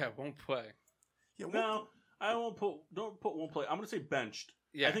play. play. Yeah, won't play. Yeah, well, No, I won't put. Don't put won't play. I'm going to say benched.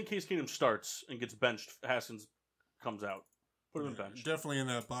 Yeah, I think Case Keenum starts and gets benched. Haskins comes out. Put him in bench. definitely in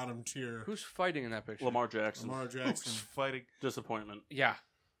that bottom tier. who's fighting in that picture? Lamar Jackson. Lamar Jackson. Fighting. Disappointment. Yeah,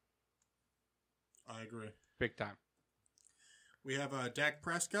 I agree. big time. We have Dak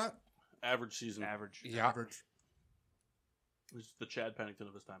Prescott. Average season. Average. Yeah, Average. He's the Chad Pennington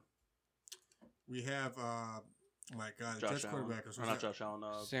of his time. We have, oh my God, the Josh Jets Allen. quarterback. Was Or not that- Josh Allen.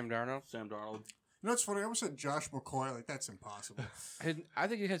 Sam Darnold. Sam Darnold. You know what's funny? I almost said Josh McCoy. Like, that's impossible. I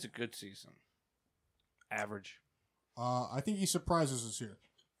think he has a good season. Average. I think he surprises us here.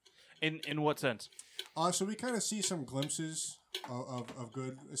 In what sense? So we kind of see some glimpses of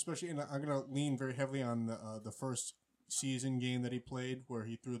good, especially, and I'm going to lean very heavily on the first season game that he played where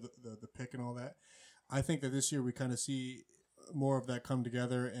he threw the pick and all that. I think that this year we kind of see more of that come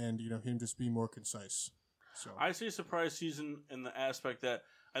together and, him just be more concise. So I see a surprise season in the aspect that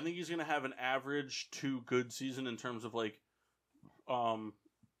I think he's going to have an average to good season in terms of like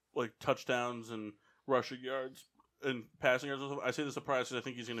touchdowns and rushing yards and passing yards. I say the surprise because I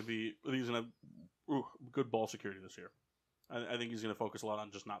think he's going to have good ball security this year. I think he's going to focus a lot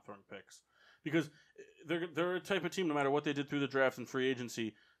on just not throwing picks because they're a type of team. No matter what they did through the draft and free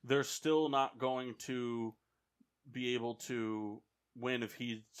agency, they're still not going to be able to win if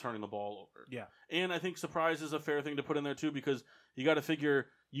he's turning the ball over. Yeah. And I think surprise is a fair thing to put in there too because you got to figure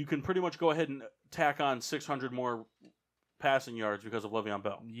you can pretty much go ahead and tack on 600 more passing yards because of Le'Veon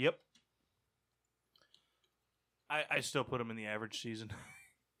Bell. Yep. I still put him in the average season.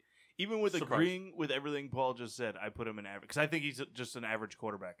 Even with agreeing with everything Paul just said, I put him in average. Because I think he's just an average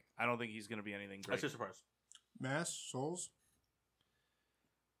quarterback. I don't think he's going to be anything great. I say surprise. Mass, Souls?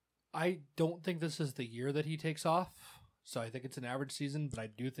 I don't think this is the year that he takes off. So I think it's an average season, but I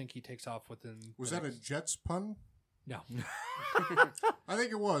do think he takes off within... Was that a Jets pun? No. I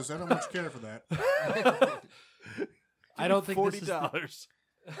think it was. I don't much care for that. I don't think $40. this is the...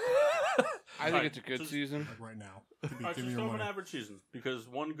 I think it's a good season. Like right now. All right, so Give me just your throw him an money. average season because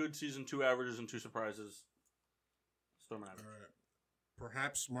one good season, 2 averages, and 2 surprises. Just throw him an average. All right.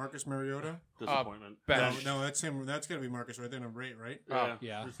 Perhaps Marcus Mariota? Disappointment. Bench. No, that's him. That's got to be Marcus right there, number 8, right? Yeah.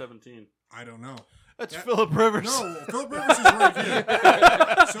 Yeah. 17. I don't know. That's Yeah. Phillip Rivers. No, Phillip Rivers is right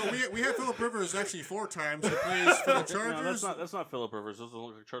here. So we have Phillip Rivers actually 4 times. He plays for the Chargers. No, that's not Phillip Rivers. Those don't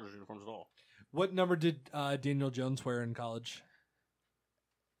look like Chargers uniforms at all. What number did Daniel Jones wear in college?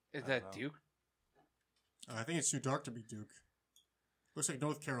 Is that Duke? I think it's too dark to be Duke. Looks like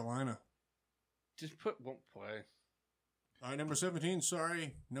North Carolina. Just won't play. All right, number 17.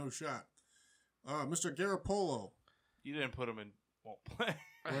 Sorry, no shot. Mr. Garoppolo. You didn't put him in. Won't play.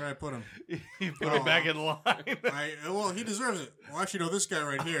 Where did I put him? You put him back in line. Well, he deserves it. Well, actually, no, this guy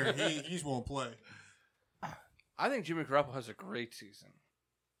right here, he won't play. I think Jimmy Garoppolo has a great season.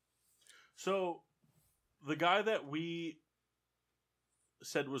 So, the guy that we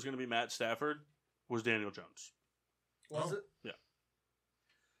said was going to be Matt Stafford was Daniel Jones. Was it? Yeah.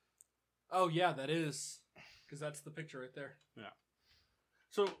 Oh, yeah, that is. Because that's the picture right there. Yeah.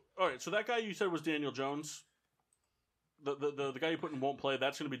 So, all right. So that guy you said was Daniel Jones. The guy you put in won't play.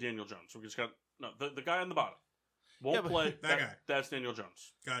 That's going to be Daniel Jones. So we just got the guy on the bottom won't play. that guy. That's Daniel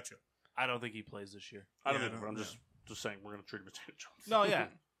Jones. Gotcha. I don't think he plays this year. I don't Yeah, know, but I'm yeah. just saying we're going to treat him as Daniel Jones. No, yeah.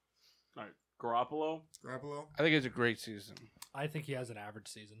 All right. Garoppolo, I think it's a great season. I think he has an average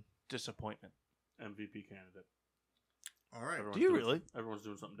season. Disappointment. MVP candidate. All right. Everyone's Do you doing- really? Everyone's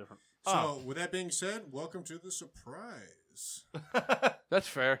doing something different. So, with that being said, welcome to the surprise. That's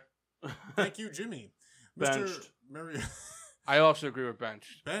fair. Thank you, Jimmy. Benched. Mr. Mariota. I also agree with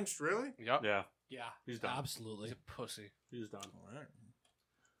Bench. Benched, really? Yep. Yeah, Yeah, He's done. absolutely. He's a pussy. he's done. All right.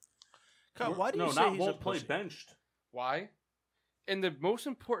 God, why do you no, say not he's won't a play pussy? benched. Why? In the most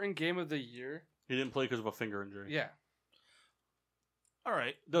important game of the year, He didn't play because of a finger injury. yeah. All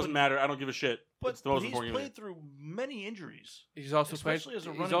right. Doesn't matter. I don't give a shit. But It's the most he's important game. played through many injuries. He's also Especially played. as a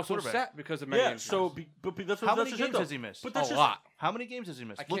He's running also quarterback. sat because of many Yeah. injuries. So, that's what How that's many just it, games though. has he missed? But a that's just lot. How many games has he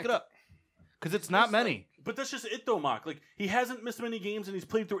missed? I Look can't it up. Because it's not many. But that's just it, though, Mock. Like he hasn't missed many games, and he's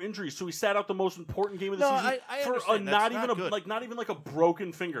played through injuries, so he sat out the most important game of the No, season I for understand. not That's even not good. not even like a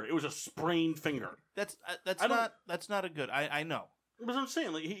broken finger. It was a sprained finger. That's I don't- that's not a good. I know. But I'm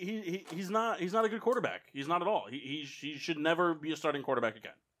saying, like he's not a good quarterback. He's not at all. He should never be a starting quarterback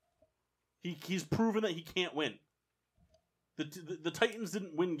again. He's proven that he can't win. The Titans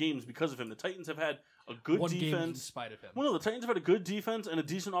didn't win games because of him. The Titans have had a good One game in defense. spite of him. Well, no, the Titans have had a good defense and a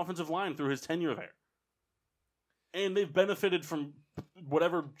decent offensive line through his tenure there. And they've benefited from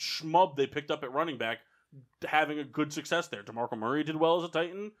whatever schmub they picked up at running back having a good success there. DeMarco Murray did well as a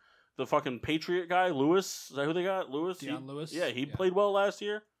Titan. The fucking Patriot guy, Lewis, is that who they got? Lewis? Deion Lewis? Yeah, he Yeah. played well last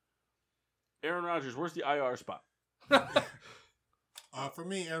year. Aaron Rodgers, where's the IR spot? For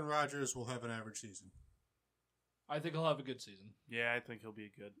me, Aaron Rodgers will have an average season. I think he'll have a good season. Yeah, I think he'll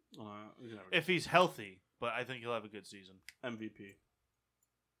be good He's an average. if he's healthy. But I think he'll have a good season. MVP.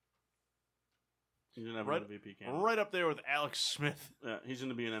 He's going to have Right- an MVP candidate. Right up there with Alex Smith. Yeah, he's going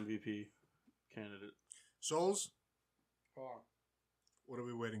to be an MVP candidate. Souls, Hold on. what are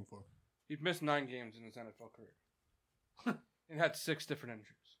we waiting for? He's missed 9 games in his NFL career, and had 6 different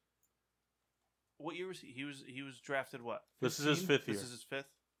injuries. What year was he? He was drafted what? This is his 15? fifth year. This is his fifth.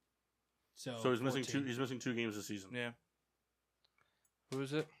 So So he's missing 14. two. He's missing 2 games this season. Yeah. Who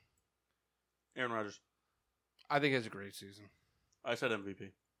is it? Aaron Rodgers. I think he has a great season. I said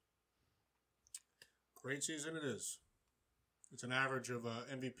MVP. Great season it is. It's an average of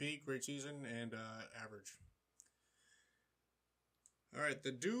MVP, great season, and average. All right,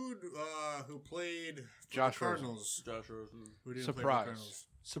 the dude who played for Josh the Cardinals. Josh Rosen. Who didn't Surprise. play for the Cardinals.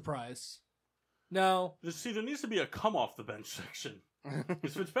 Surprise. No. See, there needs to be a come off the bench section.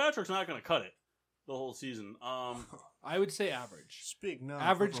 Because Fitzpatrick's not going to cut it the whole season. I would say average. Speak now.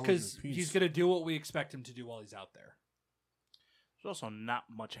 Average because he's going to do what we expect him to do while he's out there. There's also not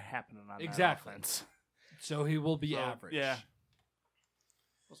much happening on Exactly. that offense. So he will be So, average. Yeah.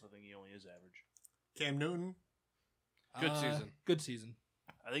 Also, I think he only is average. Cam Newton. Good season. Good season.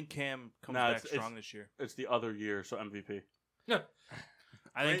 I think Cam comes Nah, back it's- strong this year. it's the other year, so MVP. I think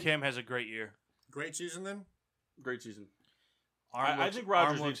Great. Cam has a great year. Great season then. Great season. Arm I looks, think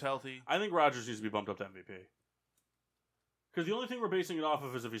Rodgers arm looks needs- healthy. I think Rodgers needs to be bumped up to MVP. Because the only thing we're basing it off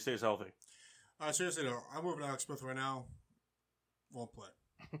of is if he stays healthy. Seriously though, I'm moving Alex Smith right now. Won't play.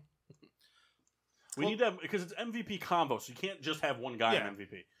 We need to have, because it's MVP combo, so you can't just have one guy Yeah. in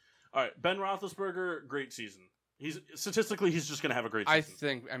MVP. All right, Ben Roethlisberger, great season. He's statistically, he's just going to have a great I season.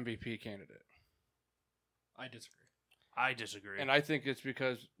 think MVP candidate. I disagree. I disagree. And I think it's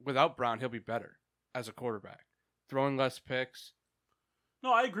because without Brown, he'll be better as a quarterback. Throwing less picks.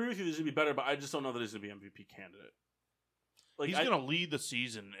 No, I agree with you. This would be better, but I just don't know that he's going to be MVP candidate. Like he's going to lead the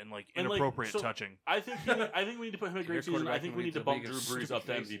season in like and, like, inappropriate so- touching. I think we need to put him in a great season. I think we need to bump Drew Brees up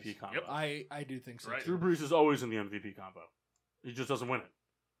to MVP combo. Yep. I do think so. Right. Too. Drew Brees is always in the MVP combo. He just doesn't win it.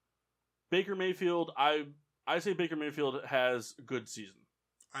 Baker Mayfield, I say Baker Mayfield has a good season.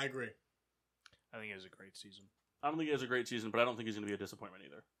 I agree. I think he has a great season. I don't think he has a great season, but I don't think he's going to be a disappointment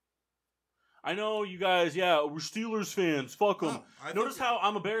either. I know you guys, yeah, we're Steelers fans. Fuck them. Oh, I Notice think- how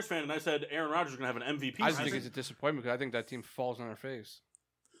I'm a Bears fan, and I said Aaron Rodgers is going to have an MVP I season. think it's a disappointment because I think that team falls on their face.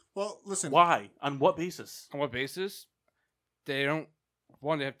 Well, listen. Why? On what basis? On what basis? They don't.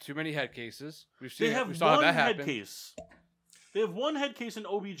 One, they have too many head cases. We've seen. They have we saw one that head happen. case. They have one head case in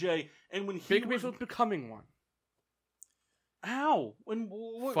OBJ, and when he Baker was Mayfield's becoming one. how when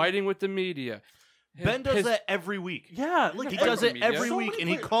what, Fighting with the media. Ben does that every week. Yeah, like He Every does it media. every so week, many and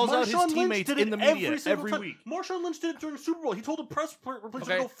he players- calls out his Marshawn Lynch teammates did in it the media every single every time. week. Marshawn Lynch did it during the Super Bowl. He told the press replacement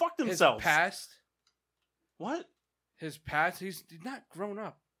Okay, to go fuck His themselves. past. What? His past. He's not grown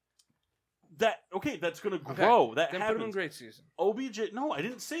up. That's gonna Okay, grow. That Then put him in happens. great season. OBJ. No, I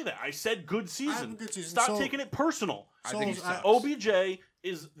didn't say that. I said good season. good season. Stop So- taking it personal. I think he So, sucks. OBJ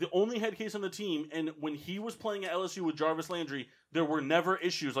is the only head case on the team, and when he was playing at LSU with Jarvis Landry, there were never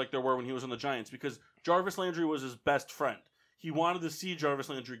issues like there were when he was on the Giants because Jarvis Landry was his best friend. He wanted to see Jarvis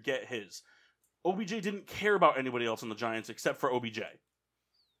Landry get his. OBJ didn't care about anybody else on the Giants except for OBJ.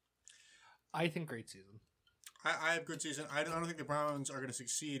 I think great season. I have good season. I don't think the Browns are going to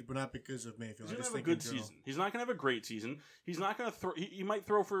succeed, but not because of Mayfield. He's I gonna just have a think good in general. season. He's not gonna have a great season. He's not gonna throw. He might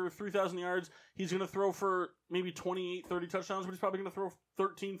throw for 3,000 yards. He's gonna throw for maybe 28, 30 touchdowns, but he's probably gonna throw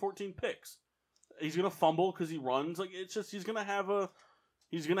 13, 14 picks. He's gonna fumble because he runs. Like it's just he's gonna have a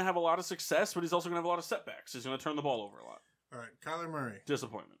lot of success, but he's also gonna have a lot of setbacks. He's gonna turn the ball over a lot. All right, Kyler Murray.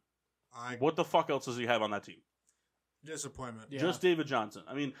 Disappointment. I What the fuck else does he have on that team? disappointment. Yeah. Just David Johnson.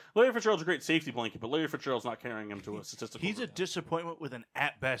 I mean, Larry Fitzgerald's a great safety blanket, but Larry Fitzgerald's not carrying him to a statistical. He's a disappointment with an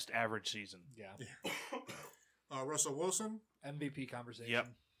at best average season. Yeah. Russell Wilson. MVP conversation. Yep.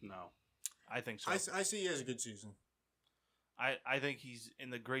 no. I think so. I see he has a good season. I think he's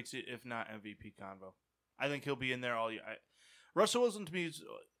in the great, if not MVP convo. I think he'll be in there all year. Russell Wilson to me is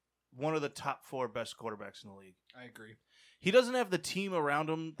one of the top 4 best quarterbacks in the league. I agree. He doesn't have the team around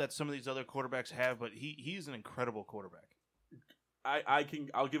him that some of these other quarterbacks have, but he's an incredible quarterback.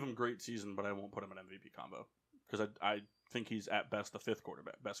 I'll give him great season, but I won't put him in MVP combo because I think he's at best the best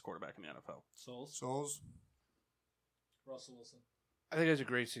quarterback in the NFL. Souls. Russell Wilson. I think he has a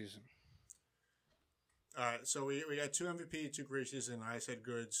great season. All right, so we got 2 MVP, 2 great season. I said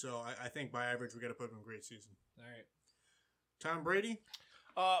good, so I think by average we got to put him in great season. All right. Tom Brady,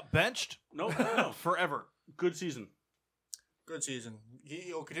 Benched? No, Forever. good season. good season.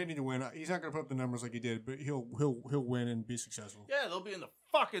 He'll continue to win. He's not going to put up the numbers like he did, but he'll win and be successful. Yeah, they'll be in the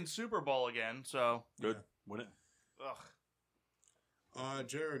fucking Super Bowl again, so. Good, win it. Ugh.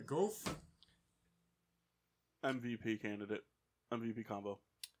 Jared Goff. MVP candidate, MVP combo.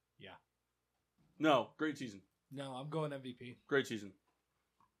 Yeah. No, great season, No, I'm going MVP. great season.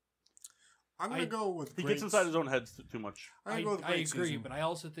 I'm going to go with. He great. gets inside his own head too much. I'm gonna go with I great agree, season. but I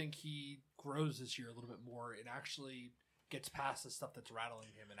also think he grows this year a little bit more and actually gets past the stuff that's rattling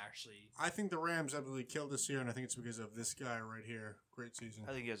him and actually. I think the Rams absolutely killed this year, and I think it's because of this guy right here. Great season.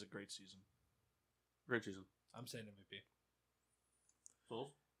 I think he has a great season. Great season. I'm saying MVP.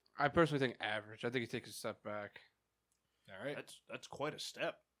 Souls? I personally think average. I think he takes a step back. All right. That's quite a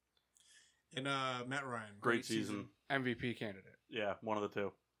step. And Matt Ryan. Great season. MVP candidate. Yeah, one of the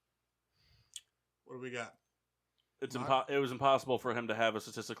two. What do we got? It's Not- it was impossible for him to have a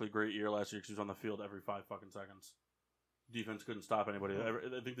statistically great year last year because he was on the field every 5 fucking seconds. defense couldn't stop anybody.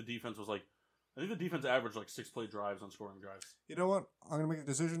 I think the defense was like, I think the defense averaged like 6 play drives on scoring drives. You know what? I'm gonna make a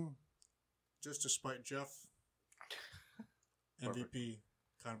decision, just to spite Jeff. MVP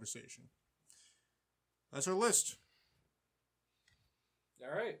conversation. That's our list.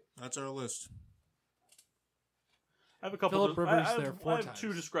 All right. That's our list. I have a couple. Philip Rivers I there 4 have times.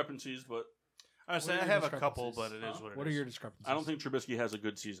 2 discrepancies, but I say What I are your have a couple, but discrepancies? it is what it is. What are your discrepancies? I don't think Trubisky has a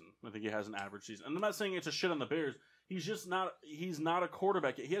good season. I think he has an average season. And I'm not saying it's a shit on the Bears. He's just not. He's not a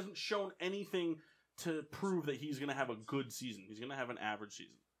quarterback yet. He hasn't shown anything to prove that he's going to have a good season. He's going to have an average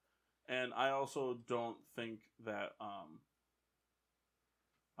season. And I also don't think that.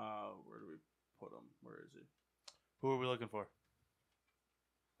 Where do we put him? Where is he? Who are we looking for?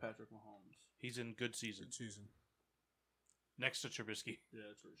 Patrick Mahomes. He's in good season. Good season. Next to Trubisky. Yeah,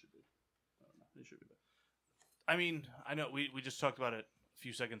 that's where he should be. I don't know. He should be there. I mean, I know we just talked about it a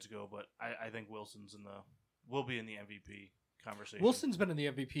few seconds ago, but I think Wilson's will be in the MVP conversation. Wilson's been in the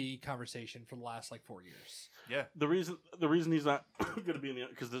MVP conversation for the last 4 years. Yeah. The reason he's not going to be in the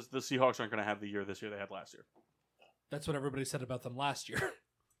because the Seahawks aren't going to have the year this year they had last year. That's what everybody said about them last year.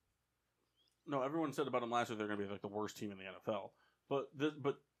 No, everyone said about them last year they're going to be like the worst team in the NFL, but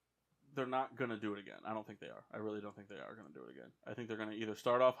they're not going to do it again. I don't think they are. I really don't think they are going to do it again. I think they're going to either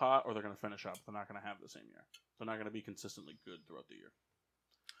start off hot or they're going to finish up. They're not going to have the same year. They're not going to be consistently good throughout the year.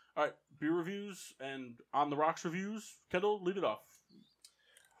 All right, beer reviews and on the rocks reviews. Kendall, lead it off.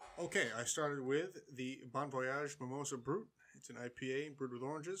 Okay, I started with the Bon Voyage Mimosa Brut. It's an IPA brewed with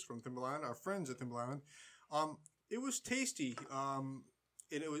oranges from Timberline. Our friends at Timberline. It was tasty.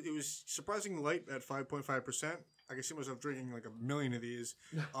 And it was surprisingly light at 5.5%. I can see myself drinking like a million of these.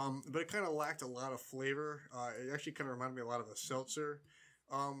 But it kind of lacked a lot of flavor. It actually kind of reminded me a lot of a seltzer.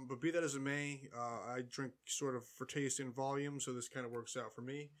 But be that as it may, I drink sort of for taste and volume, so this kind of works out for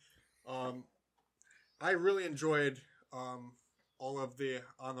me. I really enjoyed all of the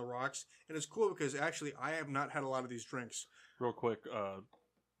On the Rocks. And it's cool because actually I have not had a lot of these drinks. Real quick,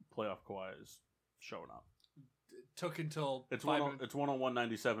 playoff Kawhi is showing up. Took until It's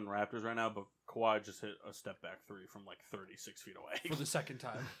 101-97 Raptors right now, but Kawhi just hit a step back 3 from like 36 feet away. for the second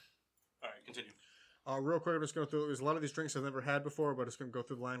time. All right, continue. Real quick, I'm just going through. There's a lot of these drinks I've never had before, but I'm just going to go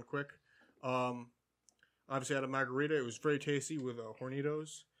through the line quick. Obviously, I had a margarita. It was very tasty with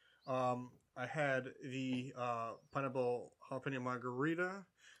Hornitos. I had the pineapple jalapeno margarita.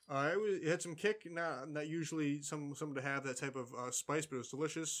 It had some kick. Not usually someone to have that type of spice, but it was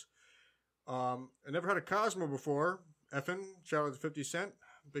delicious. I never had a Cosmo before. Effin, shout out to 50 Cent.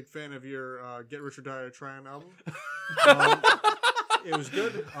 Big fan of your Get Rich or Die Trying album. It was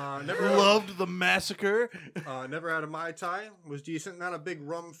good. Loved the massacre. Never had a Mai Tai. Was decent. Not a big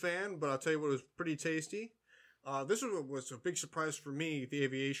rum fan, but I'll tell you what, it was pretty tasty. This was a big surprise for me, the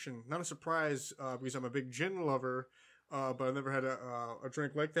Aviation. Not a surprise because I'm a big gin lover, but I've never had a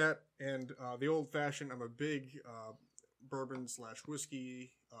drink like that. And the Old Fashioned, I'm a big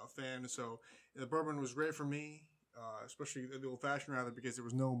bourbon/whiskey fan, so the bourbon was great for me, especially the Old Fashioned rather, because there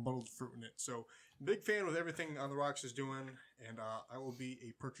was no muddled fruit in it. So big fan with everything On the Rocks is doing, and I will be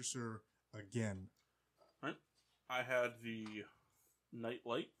a purchaser again. All right. I had the Night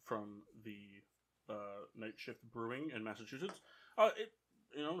Light from the Night Shift Brewing in Massachusetts.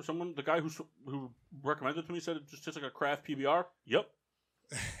 The guy who recommended it to me said it just tastes like a craft PBR. Yep.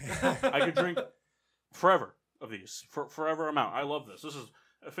 I could drink forever of these for forever amount. I love this. This is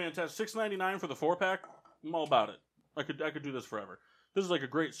a fantastic. $6.99 for the 4-pack. I'm all about it. I could do this forever. This is like a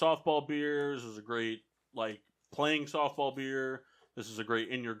great softball beer. This is a great playing softball beer. This is a great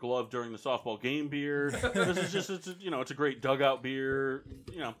in your glove during the softball game beer. This is just it's a great dugout beer.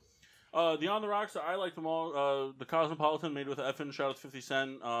 The On the Rocks, I like them all. The Cosmopolitan made with Effin, shout out to 50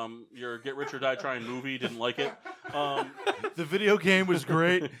 Cent. Your Get Rich or Die Trying movie, didn't like it. The video game was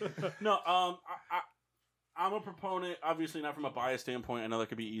great. No, I'm a proponent, obviously not from a bias standpoint. I know that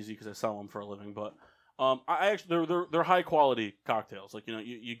could be easy because I sell them for a living, but I actually they're high quality cocktails.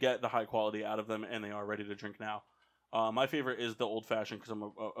 You get the high quality out of them, and they are ready to drink now. My favorite is the Old Fashioned because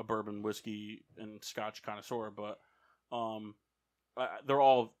I'm a bourbon, whiskey, and Scotch connoisseur, but I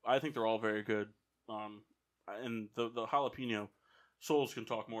think they're all very good. And the jalapeno, Souls can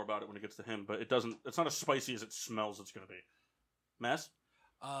talk more about it when it gets to him, but it's not as spicy as it smells it's going to be. Mess?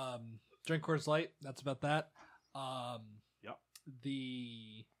 Drink Coors Light. That's about that. Yep.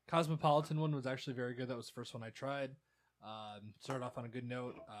 The Cosmopolitan one was actually very good. That was the first one I tried. Started off on a good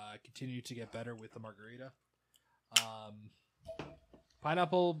note. Continued to get better with the margarita.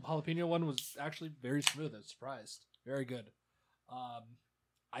 Pineapple jalapeno one was actually very smooth. I was surprised. Very good.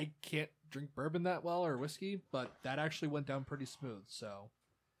 I can't drink bourbon that well or whiskey, but that actually went down pretty smooth. So,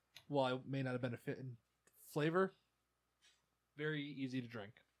 while it may not have been a fit in flavor, Very easy to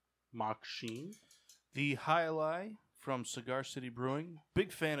drink. Mock Sheen. The High Lie from Cigar City Brewing.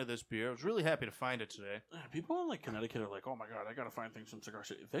 Big fan of this beer. I was really happy to find it today. People in like Connecticut are like, oh my god, I gotta find things from Cigar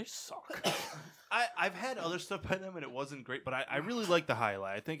City. They suck. I've had other stuff by them and it wasn't great, but I really like the High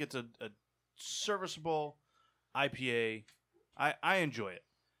Lie. I think it's a serviceable IPA. I enjoy it.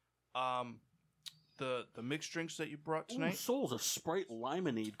 The mixed drinks that you brought tonight. Ooh, Souls, a Sprite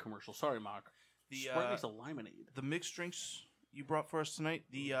Limonade commercial. Sorry, Mock. The Sprite makes a limonade. the mixed drinks you brought for us tonight.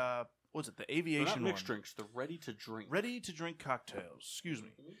 The what's it? The They're aviation not mixed one. drinks. They're ready to drink. Ready to drink cocktails. Excuse me.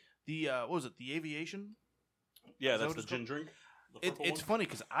 The what was it? The aviation. Yeah, Is that that's what the it's gin called? drink. The It's purple one? funny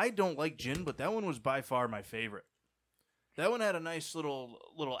because I don't like gin, but that one was by far my favorite. That one had a nice little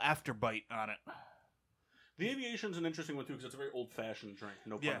after bite on it. The Aviation's an interesting one too because it's a very old fashioned drink.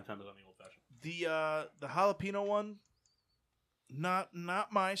 No pun Yeah. intended on the old fashioned. The jalapeno one,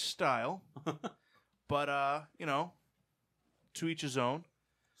 not my style, but to each his own.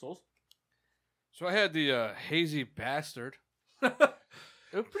 Souls. So I had the Hazy Bastard.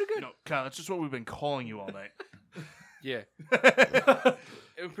 It was pretty good. No, Kyle, that's just what we've been calling you all night. Yeah.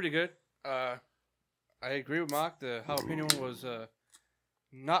 It was pretty good. I agree with Mark. The jalapeno one was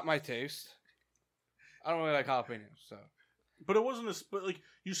not my taste. I don't really like jalapenos, so. But it wasn't but like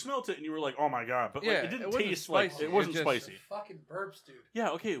you smelt it and you were like, oh my god. But like, Yeah, it didn't it wasn't taste like spicy. it wasn't It just- spicy. Fucking burps, dude. Yeah,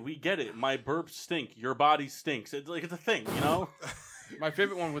 okay, we get it. My burps stink. Your body stinks. It's like it's a thing, you know. My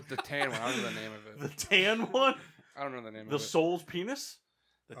favorite one was the tan one. I don't know the name of The it. tan one, I don't know the name the of it. Soul's penis.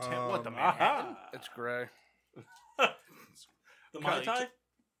 The what the Aha. Manhattan? It's gray. The Kyle, Mai Tai?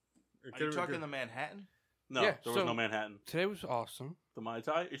 Are you talking the Manhattan? No, Yeah, there was so- no Manhattan. Today was awesome. The Mai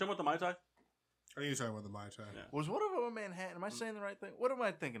Tai? Are you talking about the Mai Tai? I think you're talking about the Mai Tai. Yeah. Was one of them a Manhattan? Am I saying the right thing? What am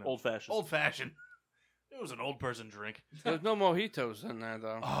I thinking of? Old fashioned. Old fashioned. It was an old person drink. There's no mojitos in there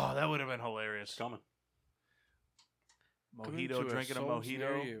though. Oh, that would have been hilarious. Coming. Coming to Mojito a drinking a Souls near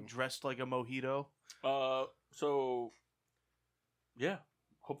mojito, you. dressed like a mojito. So yeah.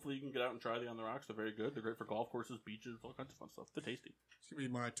 Hopefully you can get out and try the On the Rocks. They're very good. They're great for golf courses, beaches, all kinds of fun stuff. They're tasty. It's gonna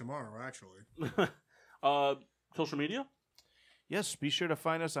be my tomorrow, actually. Social media? Yes, be sure to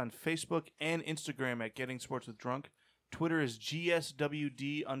find us on Facebook and Instagram at Getting Sports with Drunk. Twitter is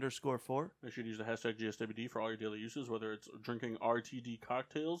GSWD_4. Make sure to use the hashtag GSWD for all your daily uses, whether it's drinking RTD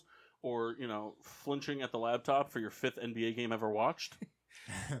cocktails or, flinching at the laptop for your 5th NBA game ever watched.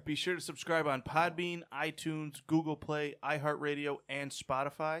 Be sure to subscribe on Podbean, iTunes, Google Play, iHeartRadio, and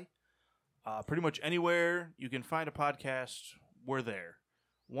Spotify. Pretty much anywhere you can find a podcast, we're there,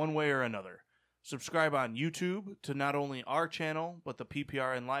 one way or another. Subscribe on YouTube to not only our channel, but the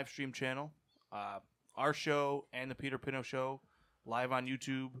PPRN live stream channel. Our show and the Peter Pino Show live on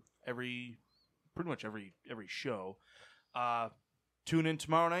YouTube pretty much every show. Tune in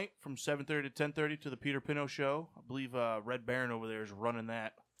tomorrow night from 7:30 to 10:30 to the Peter Pino Show. I believe Red Baron over there is running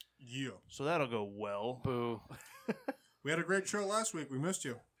that. Yeah. So that'll go well. Boo. We had a great show last week. We missed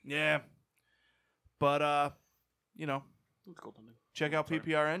you. Yeah. But, Let's go, Dundee. check out Sorry.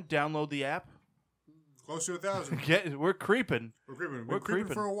 PPRN. Download the app. Close to 1,000. We're creeping. We're creeping. We've We're been creeping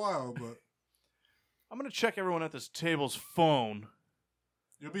creeping. for a while, but I'm going to check everyone at this table's phone.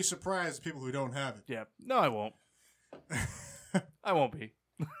 you'll be surprised people who don't have Yeah. No, I won't. I won't be.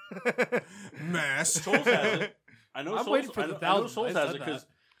 it. Mass. Souls has it. I know I'm Souls, waiting for the I know 1,000. Souls I has said it because that.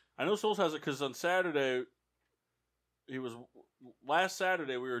 I know Souls has it because on Saturday last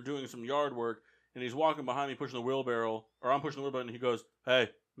Saturday we were doing some yard work and he's walking behind me pushing the wheelbarrow or I'm pushing the wheelbarrow and he goes, "Hey,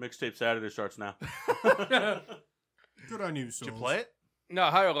 mixtape Saturday starts now." Good on you, Souls. Did you play it? No,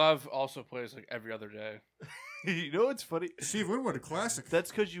 Higher Love also plays like every other day. You know what's funny? Steve Winwood, a classic.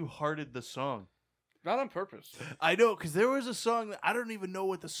 That's because you hearted the song. Not on purpose. I know, because there was a song that I don't even know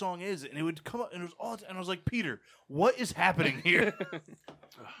what the song is, and it would come up, and it was all, and I was like, Peter, what is happening here?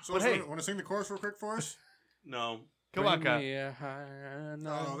 So, but hey. want to sing the chorus real quick for us? No. Come on, Bring Kyle. me a higher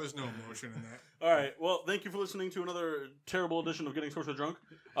No, note. there's no emotion in that. All right. Well, thank you for listening to another terrible edition of Getting Social Drunk.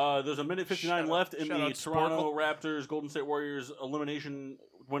 There's a minute 59 left in shout the out Toronto Raptors Golden State Warriors elimination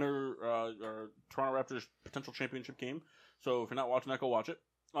winner or Toronto Raptors potential championship game. So if you're not watching that, go watch it.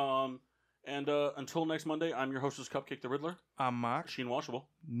 And until next Monday, I'm your hostess, Cupcake the Riddler, I'm Mark. Sheen Washable.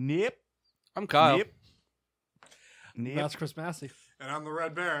 Nip. I'm Kyle. Nip. Nip. That's Chris Massey. And I'm the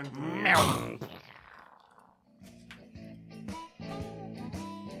Red Baron.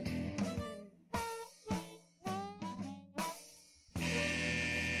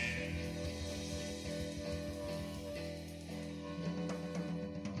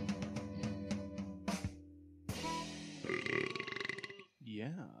 Yeah.